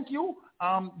 So thank you.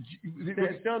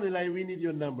 Stay on the line. We need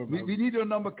your number. We need your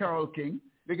number, Carol King.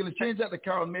 We're going to change that to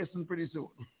Carol Mason pretty soon.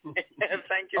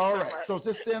 Thank you. All so right. much. So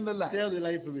just stay on the line. Stay on the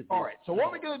line for me, please. All right. So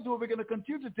what we're going to do, we're going to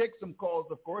continue to take some calls,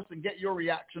 of course, and get your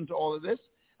reaction to all of this.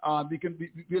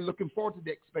 We're looking forward to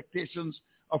the expectations,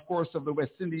 of course, of the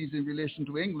West Indies in relation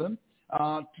to England.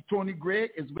 Tony Gray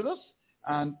is with us.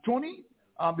 And Tony,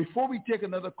 before we take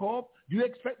another call, do you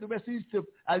expect the West Indies to,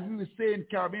 as we would say in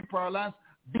Caribbean parlance,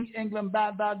 beat England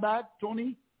bad,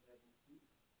 Tony?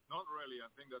 Not really. I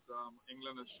think that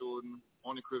England has shown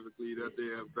unequivocally that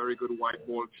they're a very good white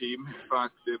ball team. In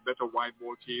fact, they're a better white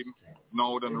ball team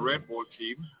now than the red ball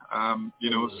team.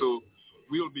 So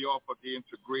we'll be up against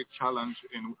a great challenge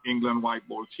in England white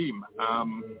ball team.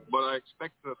 But I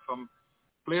expect some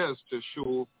players to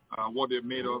show what they're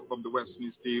made of from the West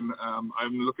Indies team.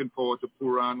 I'm looking forward to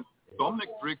Pooran. Dominic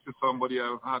Briggs is somebody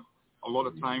I've had a lot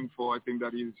of time for. I think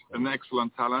that he's an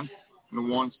excellent talent. And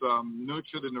once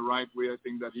nurtured in the right way, I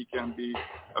think that he can be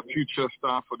a future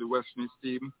star for the West Indies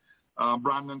team.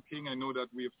 Brandon King, I know that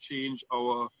we have changed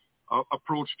our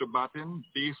approach to batting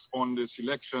based on the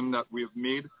selection that we have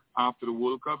made after the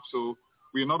World Cup. So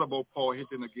we're not about power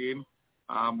hitting again.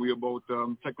 We're about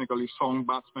technically sound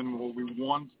batsmen. We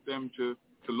want them to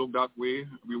look that way.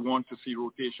 We want to see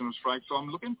rotational strikes. So I'm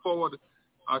looking forward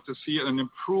to see an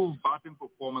improved batting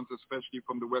performance, especially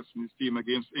from the West Indies team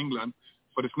against England.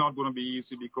 But it's not going to be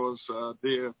easy because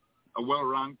they're a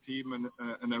well-ranked team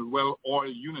and a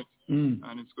well-oiled unit,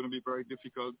 and it's going to be very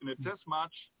difficult. In a test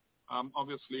match,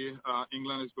 obviously,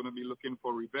 England is going to be looking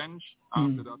for revenge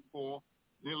after that 4-0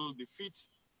 defeat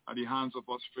at the hands of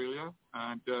Australia,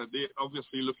 and they're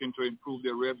obviously looking to improve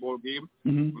their red ball game.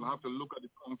 We'll have to look at the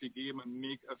county game and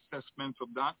make assessments of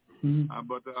that.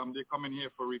 But they're coming here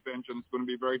for revenge, and it's going to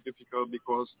be very difficult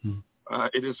because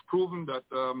it is proven that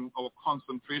our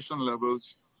concentration levels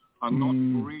are not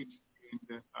great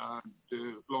in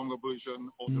the longer version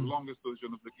or the longest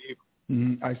version of the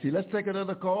game. I see. Let's take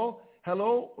another call.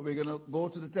 Hello. We're going to go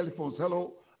to the telephones.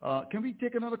 Hello. Can we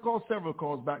take another call? Several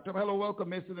calls back up. Hello. Welcome,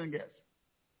 Mason and guests.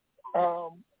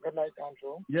 Good night,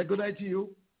 Andrew. Yeah, good night to you.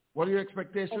 What are your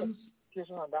expectations?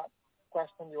 On that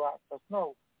question you asked us.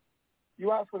 No.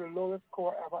 You asked for the lowest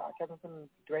score ever at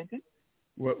 2020?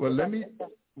 Well, let me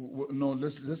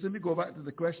go back to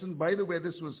the question. By the way,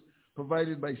 this was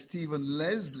provided by Stephen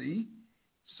Leslie.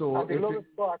 So the lowest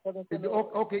score at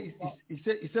 2020. He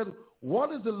said,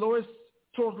 what is the lowest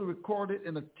total recorded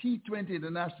in a T20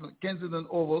 international at Kensington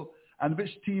Oval, and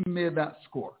which team made that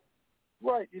score?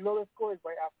 Right, the lowest score is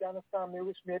by Afghanistan,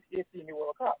 which made 80 in the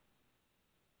World Cup.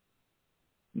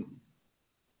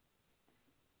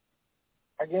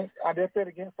 They played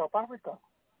against South Africa.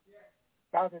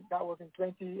 That was in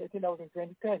 20. I think that was in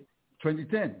 2010.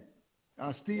 2010.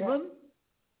 Stephen?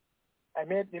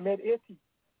 Yeah. They made 80.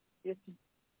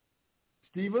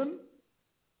 Stephen?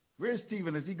 Where's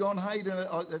Stephen? Has he gone hiding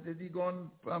or has he gone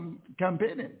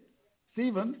campaigning?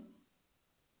 Stephen?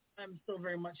 I'm still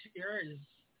very much here. It's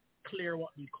clear what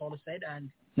the caller said, and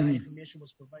that information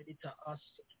was provided to us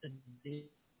today.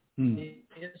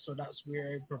 So that's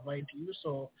where I provide to you.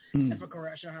 So if a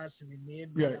correction has to be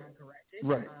made, we can correct it.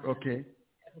 Right, okay.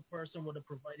 If a person would have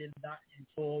provided that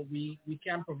info, we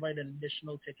can provide an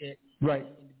additional ticket right. to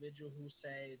an individual who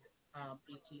said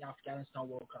 80 Afghanistan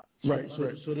World Cup. Right,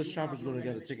 so this chap is going to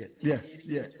get a ticket. Yes,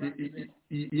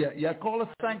 yeah. Caller,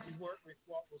 thanks.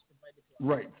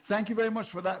 Right, thank you very much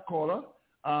for that, caller.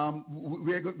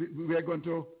 We are going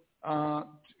to.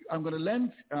 I'm going to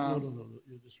lend. No,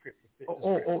 the script.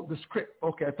 The script.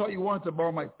 Okay, I thought you wanted to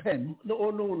borrow my pen. No.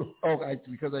 Oh,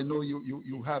 because I know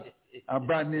you have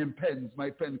brand name pens. My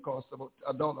pen costs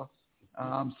about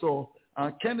 $1. So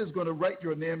Ken is going to write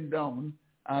your name down,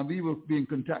 and we will be in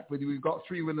contact with you. We've got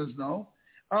 3 winners now.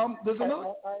 There's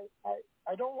another.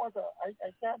 I don't want to.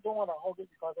 I don't want to hold it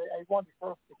because I want the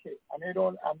first ticket, and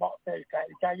I'm not saying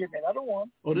you can't give me another one.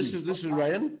 Oh, this is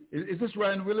Ryan. Is this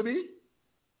Ryan Willoughby?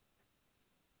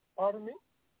 Pardon me?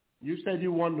 You said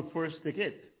you won the first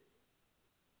ticket.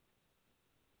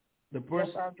 The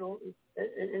person. Yes, Andrew.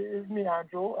 It's me,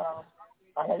 Andrew.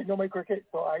 And I know my cricket,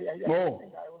 so I think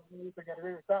I was able to get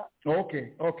away with that.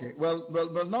 Okay. Well,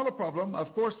 not a problem.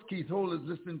 Of course, Keith Hole is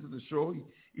listening to the show.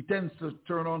 He tends to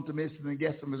turn on to Mason and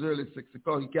Guest from as early as 6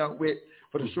 o'clock. He can't wait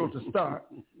for the show to start.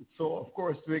 So, of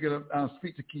course, we're going to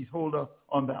speak to Keith Holder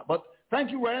on that. But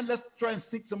thank you, Ryan. Let's try and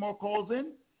sneak some more calls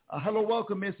in. Hello,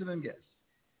 welcome, Mason and Guest.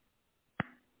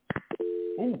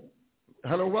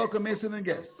 Hello, welcome, Mason and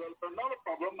Guest. Not a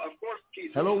problem. Of course,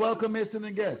 Keith. Hello, welcome, Mason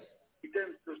and Guest. He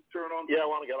tends to turn on. Yeah, I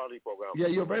want to get on the program. Yeah,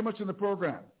 you're very much in the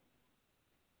program.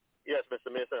 Yes, Mr.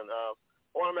 Mason. I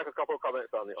want to make a couple of comments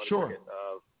on the Sure. Cricket.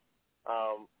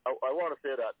 I want to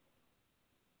say that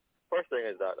first thing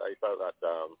is that I felt that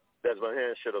Desmond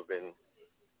Haynes should have been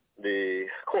the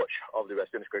coach of the West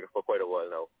Indies cricket for quite a while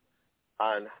now,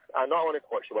 and not only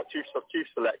coach but chief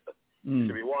selector.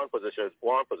 Should be one position,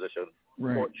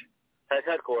 right. Coach,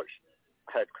 head coach,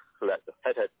 head selector,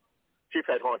 head chief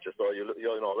head honcho. So you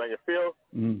know when you fail,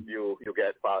 you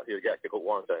get kicked out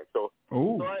one time. So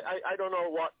I don't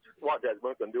know what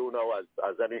Desmond can do now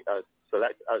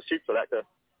as chief selector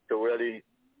to really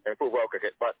improve our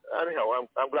cricket. But anyhow,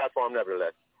 I'm glad for him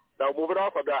nevertheless. Now moving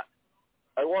off of that,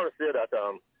 I want to say that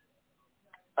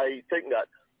I think that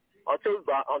until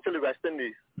the West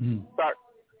Indies start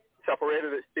separated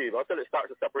its team, until it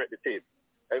starts to separate the team,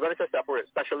 and when it says separate,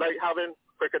 having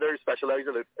cricketers specialize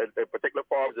in particular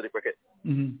forms of the cricket.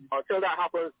 Until that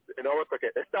happens in our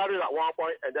cricket, it started at one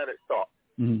point and then it stopped.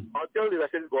 Until the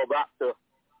West Indies go back to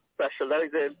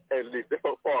specializing in the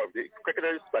different forms, the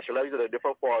cricketers specialize in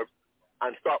different forms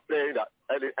and stop playing that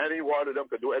any one of them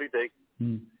can do anything.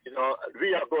 You know,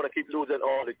 we are going to keep losing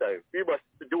all the time. We must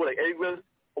do like England,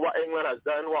 what England has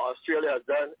done, what Australia has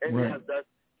done, India has done,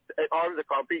 in order to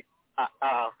compete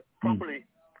properly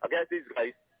against these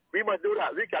guys. We must do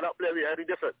that. We cannot play with any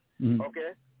different.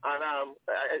 Okay? And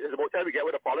it's about time we get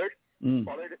rid of Pollard.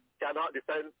 Pollard cannot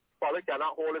defend. Pollard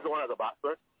cannot hold his own as a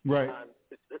batsman. Right. And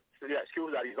it's the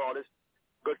excuse that he's all this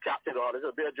good captain, all this is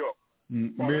a big joke.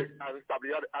 Pollard and some of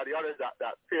the others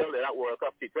that failed in that World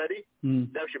Cup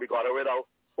T20, them should be got rid of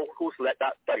who select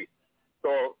that side.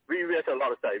 So we waste a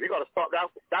lot of time. We got to stop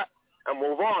that and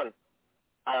move on.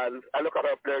 and I look at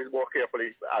our players more carefully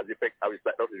as we pick how we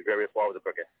select out the various forms of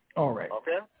cricket. All right.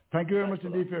 Okay. Thank you very much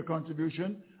indeed for your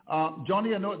contribution.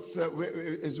 Johnny, I know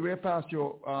it's way past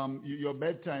your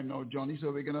bedtime now, Johnny,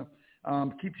 so we're going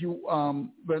to keep you,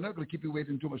 we're not going to keep you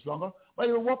waiting too much longer. By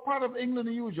the way, what part of England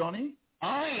are you, Johnny?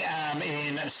 I am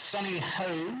in sunny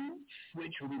Hove,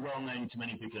 which will be well known to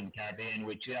many people in the Caribbean,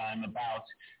 which I'm about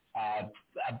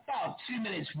 2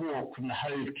 minutes walk from the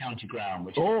Hove County Ground.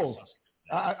 Which is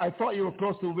I thought you were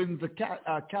close to Windsor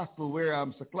Castle, where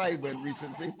Sir Clyde went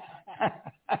recently. Well,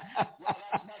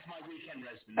 that's my weekend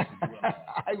residence as well.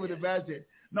 I would imagine.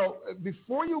 Now,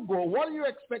 before you go, what are your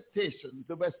expectations?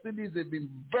 The West Indies have been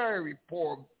very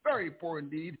poor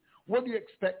indeed. What do you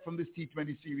expect from this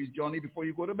T20 series, Johnny, before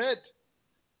you go to bed?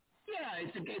 Yeah,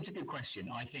 it's a good question.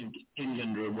 I think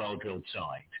England are a well-drilled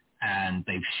side, and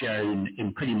they've shown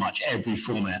in pretty much every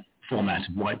format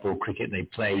of white ball cricket they've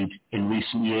played in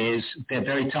recent years, they're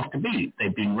very tough to beat.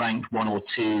 They've been ranked 1 or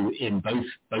 2 in both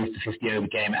the 50-over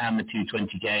game and the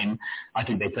T20 game. I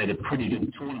think they played a pretty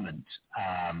good tournament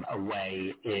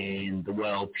away in the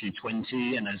World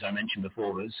T20, and as I mentioned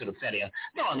before, it was sort of fairly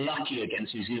not unlucky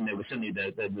against New Zealand. They were certainly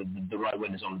the right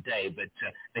winners on the day, but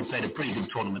they played a pretty good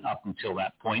tournament up until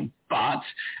that point. But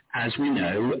as we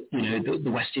know,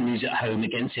 the West Indies at home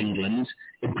against England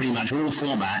in pretty much all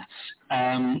formats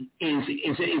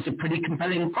is a pretty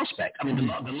compelling prospect. I mean, the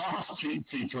last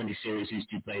T20 series these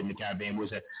two played in the Caribbean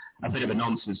was a bit of a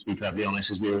nonsense, to be perfectly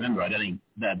honest, as we remember. I don't think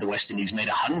that the West Indies made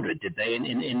 100, did they,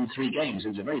 in 3 games? It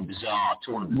was a very bizarre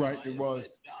tournament. Right, it was.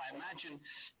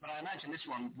 But I imagine this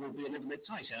one will be a little bit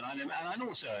tighter, and I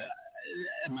also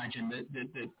imagine that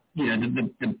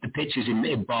the pitches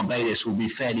in Barbados will be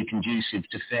fairly conducive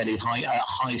to fairly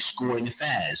high-scoring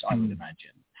affairs, I would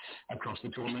imagine, across the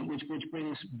tournament, which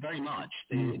brings very much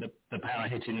the power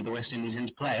hitting of the West Indies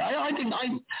into play. I think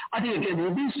again,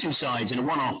 with these two sides in a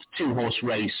one-off 2-horse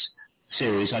race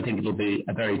series, I think it'll be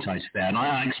a very tight affair, and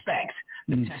I expect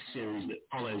the Test series that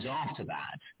follows after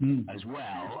that as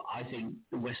well. I think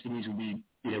the West Indies will be,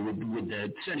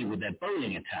 certainly with their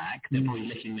bowling attack, they're probably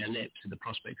licking their lips at the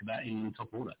prospect of that England top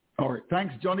order. All right,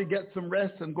 thanks, Johnny. Get some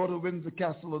rest and go to Windsor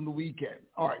Castle on the weekend.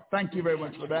 All right, thank you very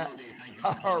much for that.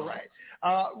 All right.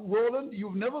 Roland,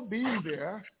 you've never been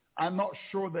there. I'm not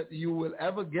sure that you will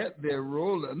ever get there,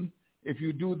 Roland. If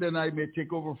you do, then I may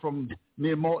take over from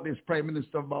Neil Motley as Prime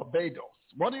Minister of Barbados.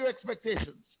 What are your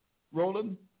expectations,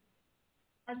 Roland?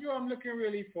 I'm looking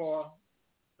really for,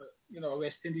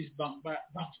 West Indies bounce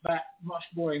back, much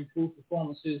more improved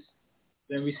performances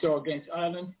than we saw against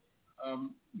Ireland.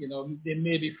 They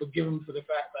may be forgiven for the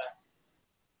fact that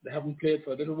they haven't played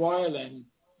for a little while,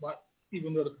 but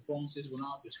even though the performances were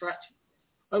not up to scratch,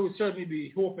 I would certainly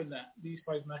be hoping that these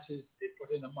 5 matches they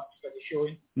put in a much better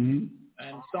showing,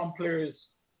 and some players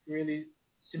really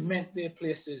cement their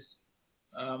places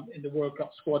in the World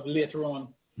Cup squad later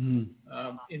on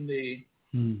in the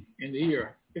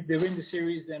year. If they win the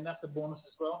series, then that's a bonus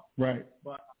as well. Right.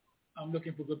 But I'm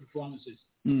looking for good performances.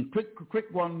 Quick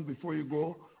one before you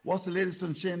go. What's the latest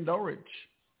on Shane Dowrich?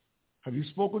 Have you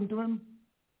spoken to him?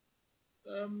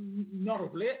 Not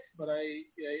of late, but I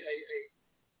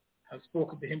have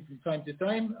spoken to him from time to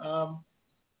time.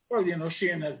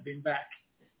 Shane has been back.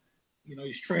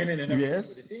 He's training and everything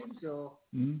with the team. So,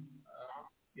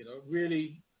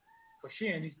 really, for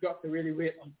Shane, he's got to really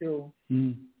wait until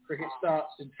cricket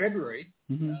starts in February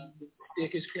to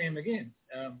stake his claim again.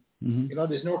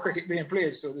 There's no cricket being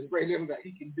played, so there's very little that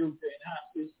he can do to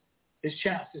enhance his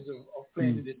chances of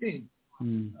playing in the team.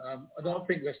 I don't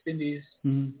think West Indies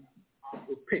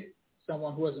would pick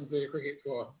someone who hasn't played cricket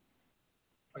for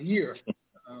a year.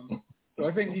 So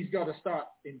I think he's got to start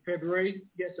in February,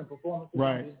 get some performances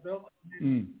under his belt,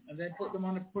 and then put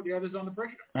the others under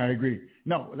pressure. I agree.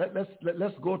 Now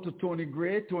let's go to Tony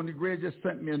Gray. Tony Gray just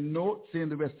sent me a note saying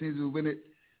the West Indies will win it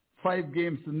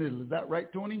 5-0. Is that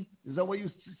right, Tony? Is that what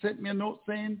you sent me a note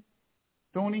saying,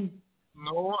 Tony?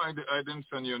 No, I didn't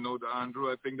send you a note, Andrew.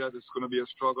 I think that it's going to be a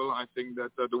struggle. I think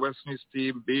that the West Indies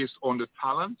team, based on the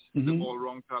talent, the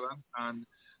all-round talent, and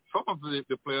some of the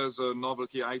players'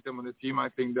 novelty item on the team, I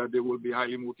think that they will be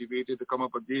highly motivated to come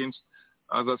up against,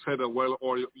 as I said, a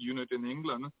well-oiled unit in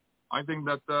England. I think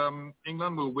that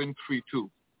England will win 3-2.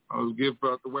 I'll give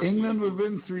the West England will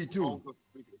win 3-2.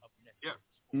 Yeah.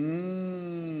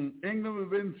 England will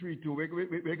win 3-2.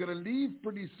 We're going to leave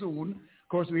pretty soon. Of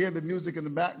course, we hear the music in the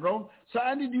background. So,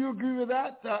 Andy, do you agree with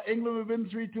that? England will win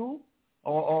 3-2?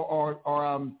 Or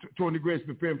Tony Gray's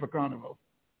preparing for Carnival?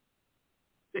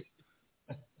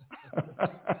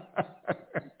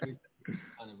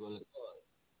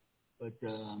 But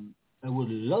I would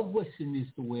love West Indies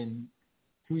to win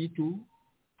 3-2,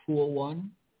 4-1,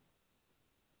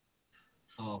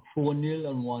 4-0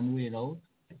 and one way out.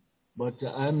 But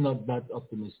I'm not that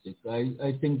optimistic.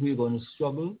 I think we're going to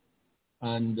struggle.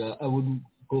 And I would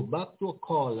go back to a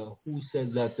caller who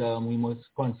said that we must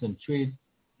concentrate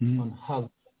on having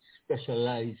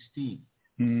specialized teams.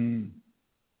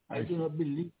 I do not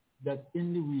believe that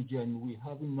in the region we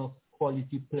have enough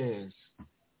quality players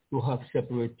to have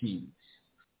separate teams.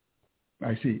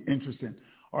 I see. Interesting.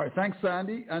 All right. Thanks,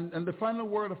 Sandy. And the final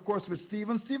word, of course, with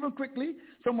Stephen. Stephen, quickly,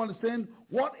 someone is saying,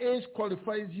 what age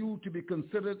qualifies you to be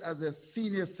considered as a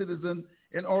senior citizen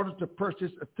in order to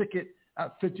purchase a ticket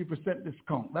at 50%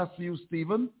 discount? That's for you,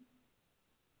 Stephen.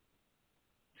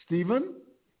 Stephen?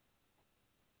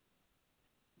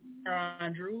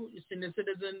 Andrew, senior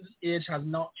citizens' age has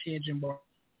not changed in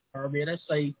Barbados.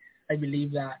 I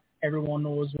believe that everyone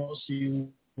knows once you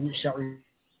reach that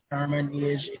retirement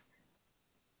age.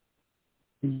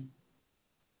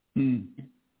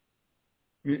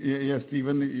 Yeah,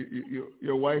 Stephen,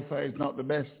 your Wi-Fi is not the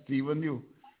best, Stephen.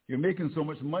 You're making so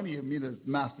much money. I mean, there's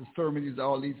master ceremonies,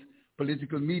 all these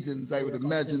political meetings. I would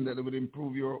imagine that it would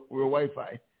improve your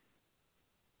Wi-Fi.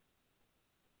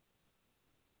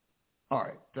 All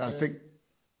right, I think.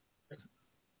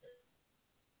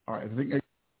 All right, I think.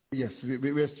 Yes,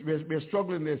 we're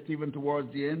struggling there, Stephen,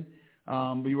 towards the end.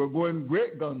 We were going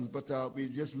great guns, but we're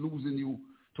just losing you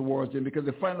towards it, because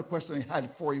the final question I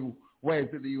had for you, why is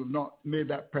it that you have not made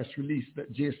that press release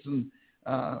that Jason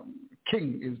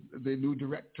King is the new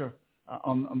director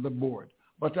on the board?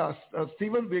 But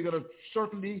Stephen, we're going to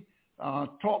certainly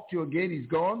talk to you again. He's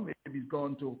gone. Maybe he's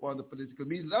gone to one of the political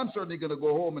meetings. I'm certainly going to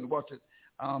go home and watch it.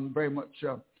 Very much,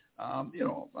 I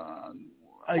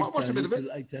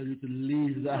tell you to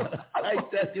leave that. I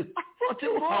tell you.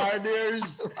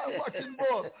 I'm watching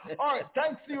both. All right.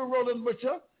 Thanks to you, Roland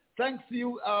Butcher. Thanks to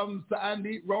you, Sir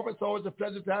Andy Roberts. Always a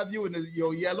pleasure to have you in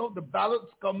your yellow. The balance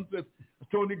comes with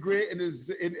Tony Gray in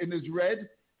his red.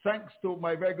 Thanks to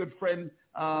my very good friend,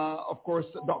 of course,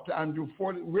 Dr. Andrew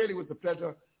Ford. It really was a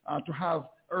pleasure to have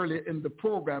earlier in the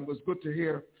program. It was good to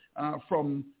hear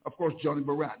from, of course, Johnny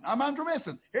Moran. I'm Andrew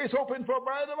Mason. Here's hoping for a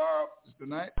brighter tomorrow. Good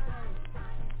night.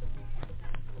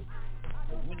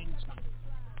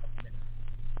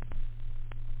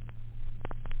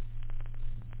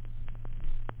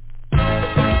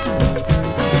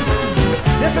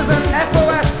 This is an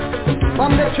SOS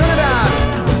from the Trinidad.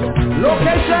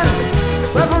 Location,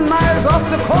 7 miles off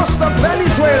the coast of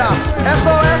Venezuela.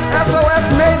 SOS, SOS,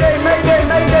 Mayday, Mayday,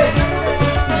 Mayday.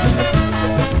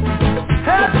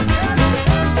 Help!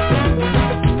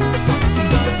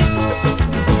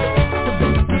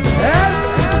 Help!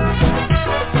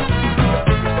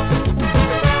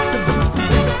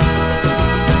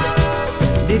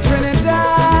 The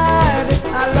Trinidad,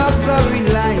 I love the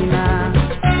liner.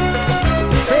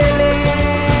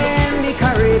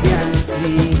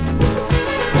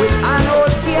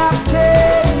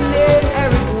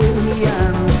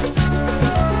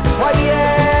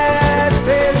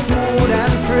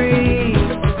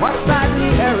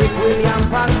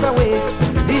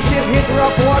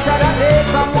 Rough water that day,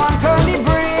 someone turned the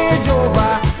bridge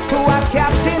over to a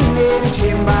captain named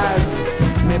Chambers.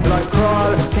 Me blood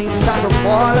crawl, things start to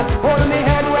fall. Hold me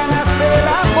head when I sail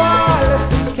a ball.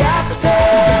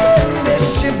 Captain, this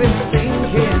ship is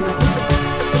sinking.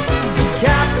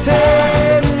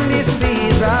 Captain, the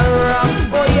seas are rough.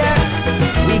 Oh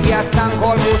yeah, we gas tank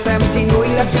almost empty, no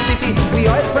electricity. We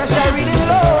oil pressure reading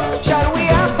low. Shall we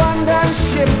abandon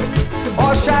ship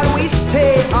or shall we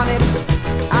stay on it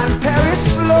and perish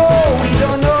slow? We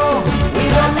don't know, we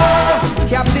don't know.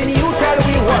 Captain, you tell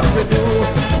me what to do.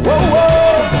 Whoa, whoa.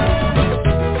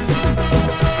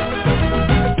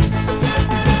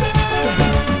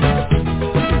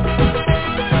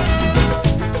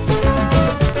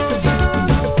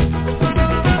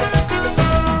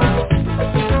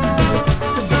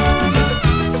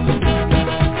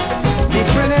 The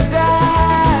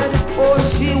Trinidad, oh,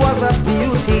 she was a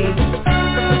beauty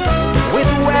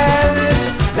with wealth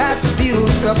that's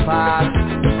beautiful.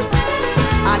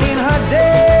 And in her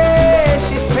day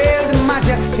she sailed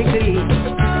majestically.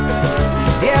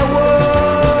 There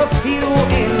were few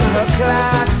in her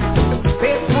class.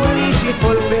 Faithfully she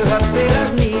fulfilled her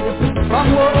sailor's need. Some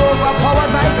were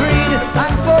overpowered by greed,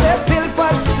 and so they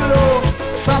pilfered slow.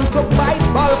 Some took by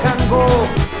bulk and go.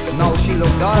 Now she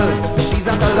looked dull, she's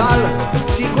at a lull.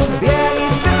 She could barely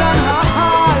sit on her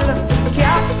hull.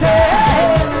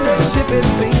 Captain, the ship is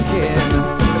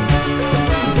sinking.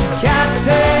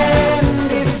 Captain,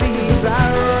 the seas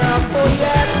are rough, oh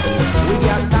yes. We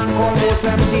got tank almost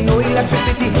empty, no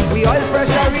electricity. We oil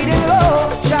pressure reading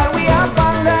low. Shall we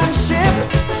abandon ship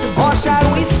or shall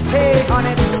we stay on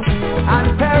it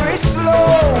and perish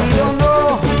slow? We don't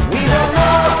know, we don't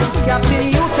know.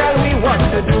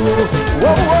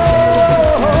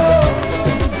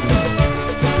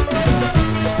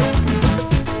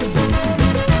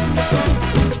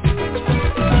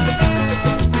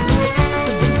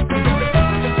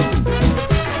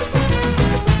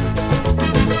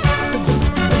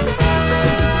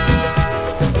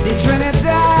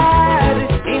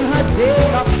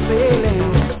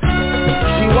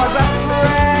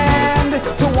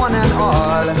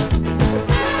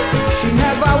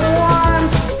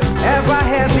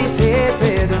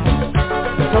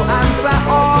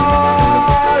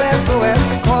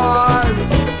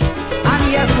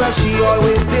 'cause she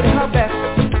always did her best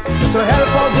to help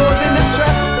out those in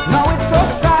distress. Now it's so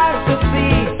sad to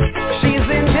see she's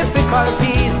in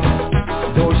difficulties.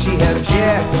 Though she helped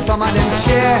share, some of them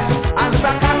share and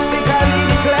sarcastically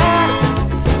declare,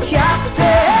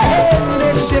 Captain, the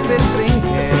ship is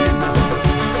sinking.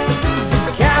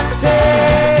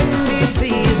 Captain, the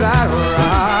seas are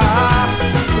rough.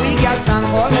 We got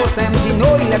tank almost empty,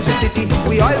 no electricity.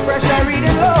 We oil pressure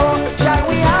reading low. Shall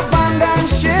we abandon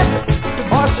ship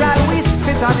or shall we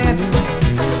sit on it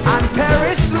and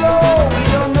perish slow? We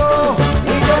don't know,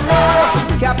 we don't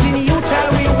know. Captain, you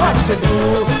tell me what to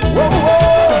do. Whoa, whoa.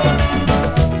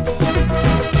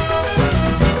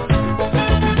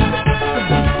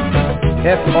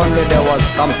 If only there was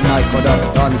something I could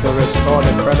have done to restore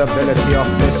the credibility of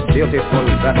this beautiful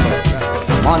vessel.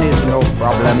 Money's no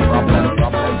problem.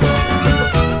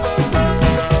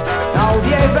 Now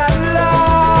there's a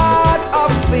lot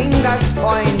of fingers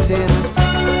pointing,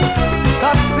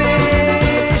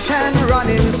 suspicion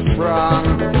running strong.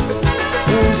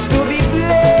 Who's to be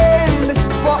blamed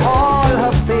for all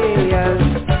her failures?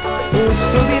 Who's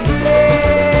to be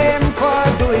blamed for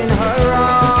doing her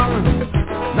wrong?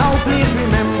 Now please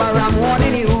remember I'm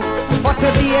warning you, but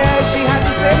to the air she had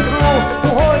the same crew who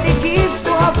hold the keys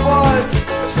to her fault,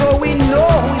 so we know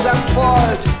who's at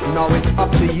fault. Now it's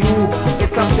up to you,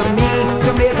 it's up to me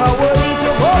to make her worthy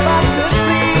to go back to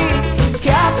sea.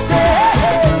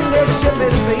 Captain, the ship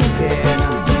is sinking.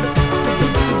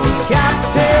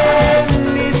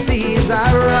 Captain, the seas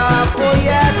are rough. Oh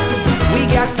yes, we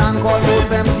got tank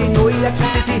almost empty, no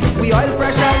electricity. We oil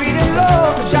pressure reading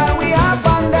low. Shall we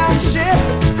abandon ship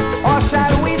or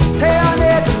shall we stay on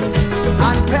it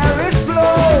and perish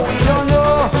slow? We don't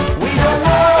know, we don't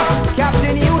know.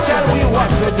 Captain, you tell me what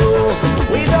to do.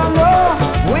 We don't know,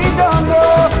 we don't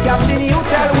know. Captain, you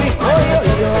tell me, oh,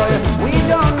 we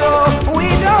don't know, we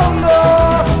don't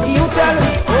know. You tell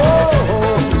me,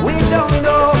 oh, we don't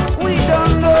know, we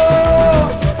don't know.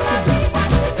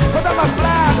 Put up a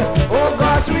flag, oh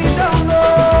gosh, we don't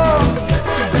know.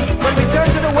 When we turn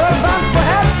to the World Bank for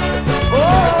help,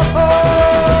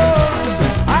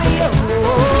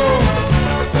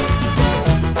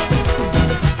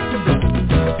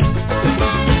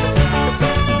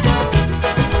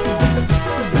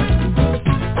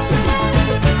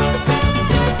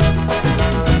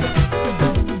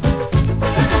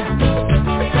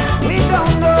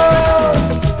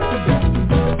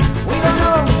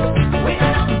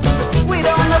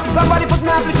 somebody put an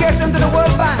application to the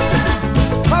World Bank.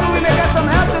 How do we make us some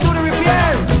help to do the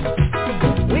repairs?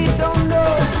 We don't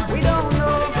know, we don't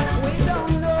know, we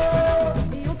don't know.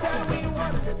 You tell me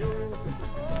what to do.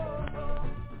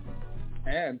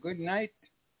 Yeah, good night.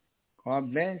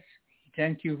 God bless.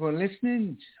 Thank you for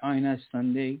listening. Join us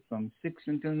Sunday from 6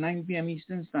 until 9 p.m.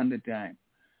 Eastern Standard Time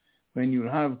when you'll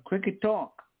have Cricket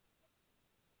Talk.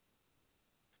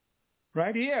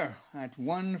 Right here at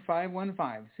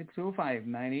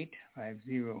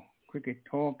 1-515-605-9850. Cricket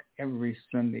Talk every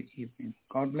Sunday evening.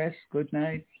 God bless. Good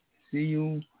night. See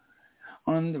you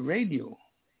on the radio.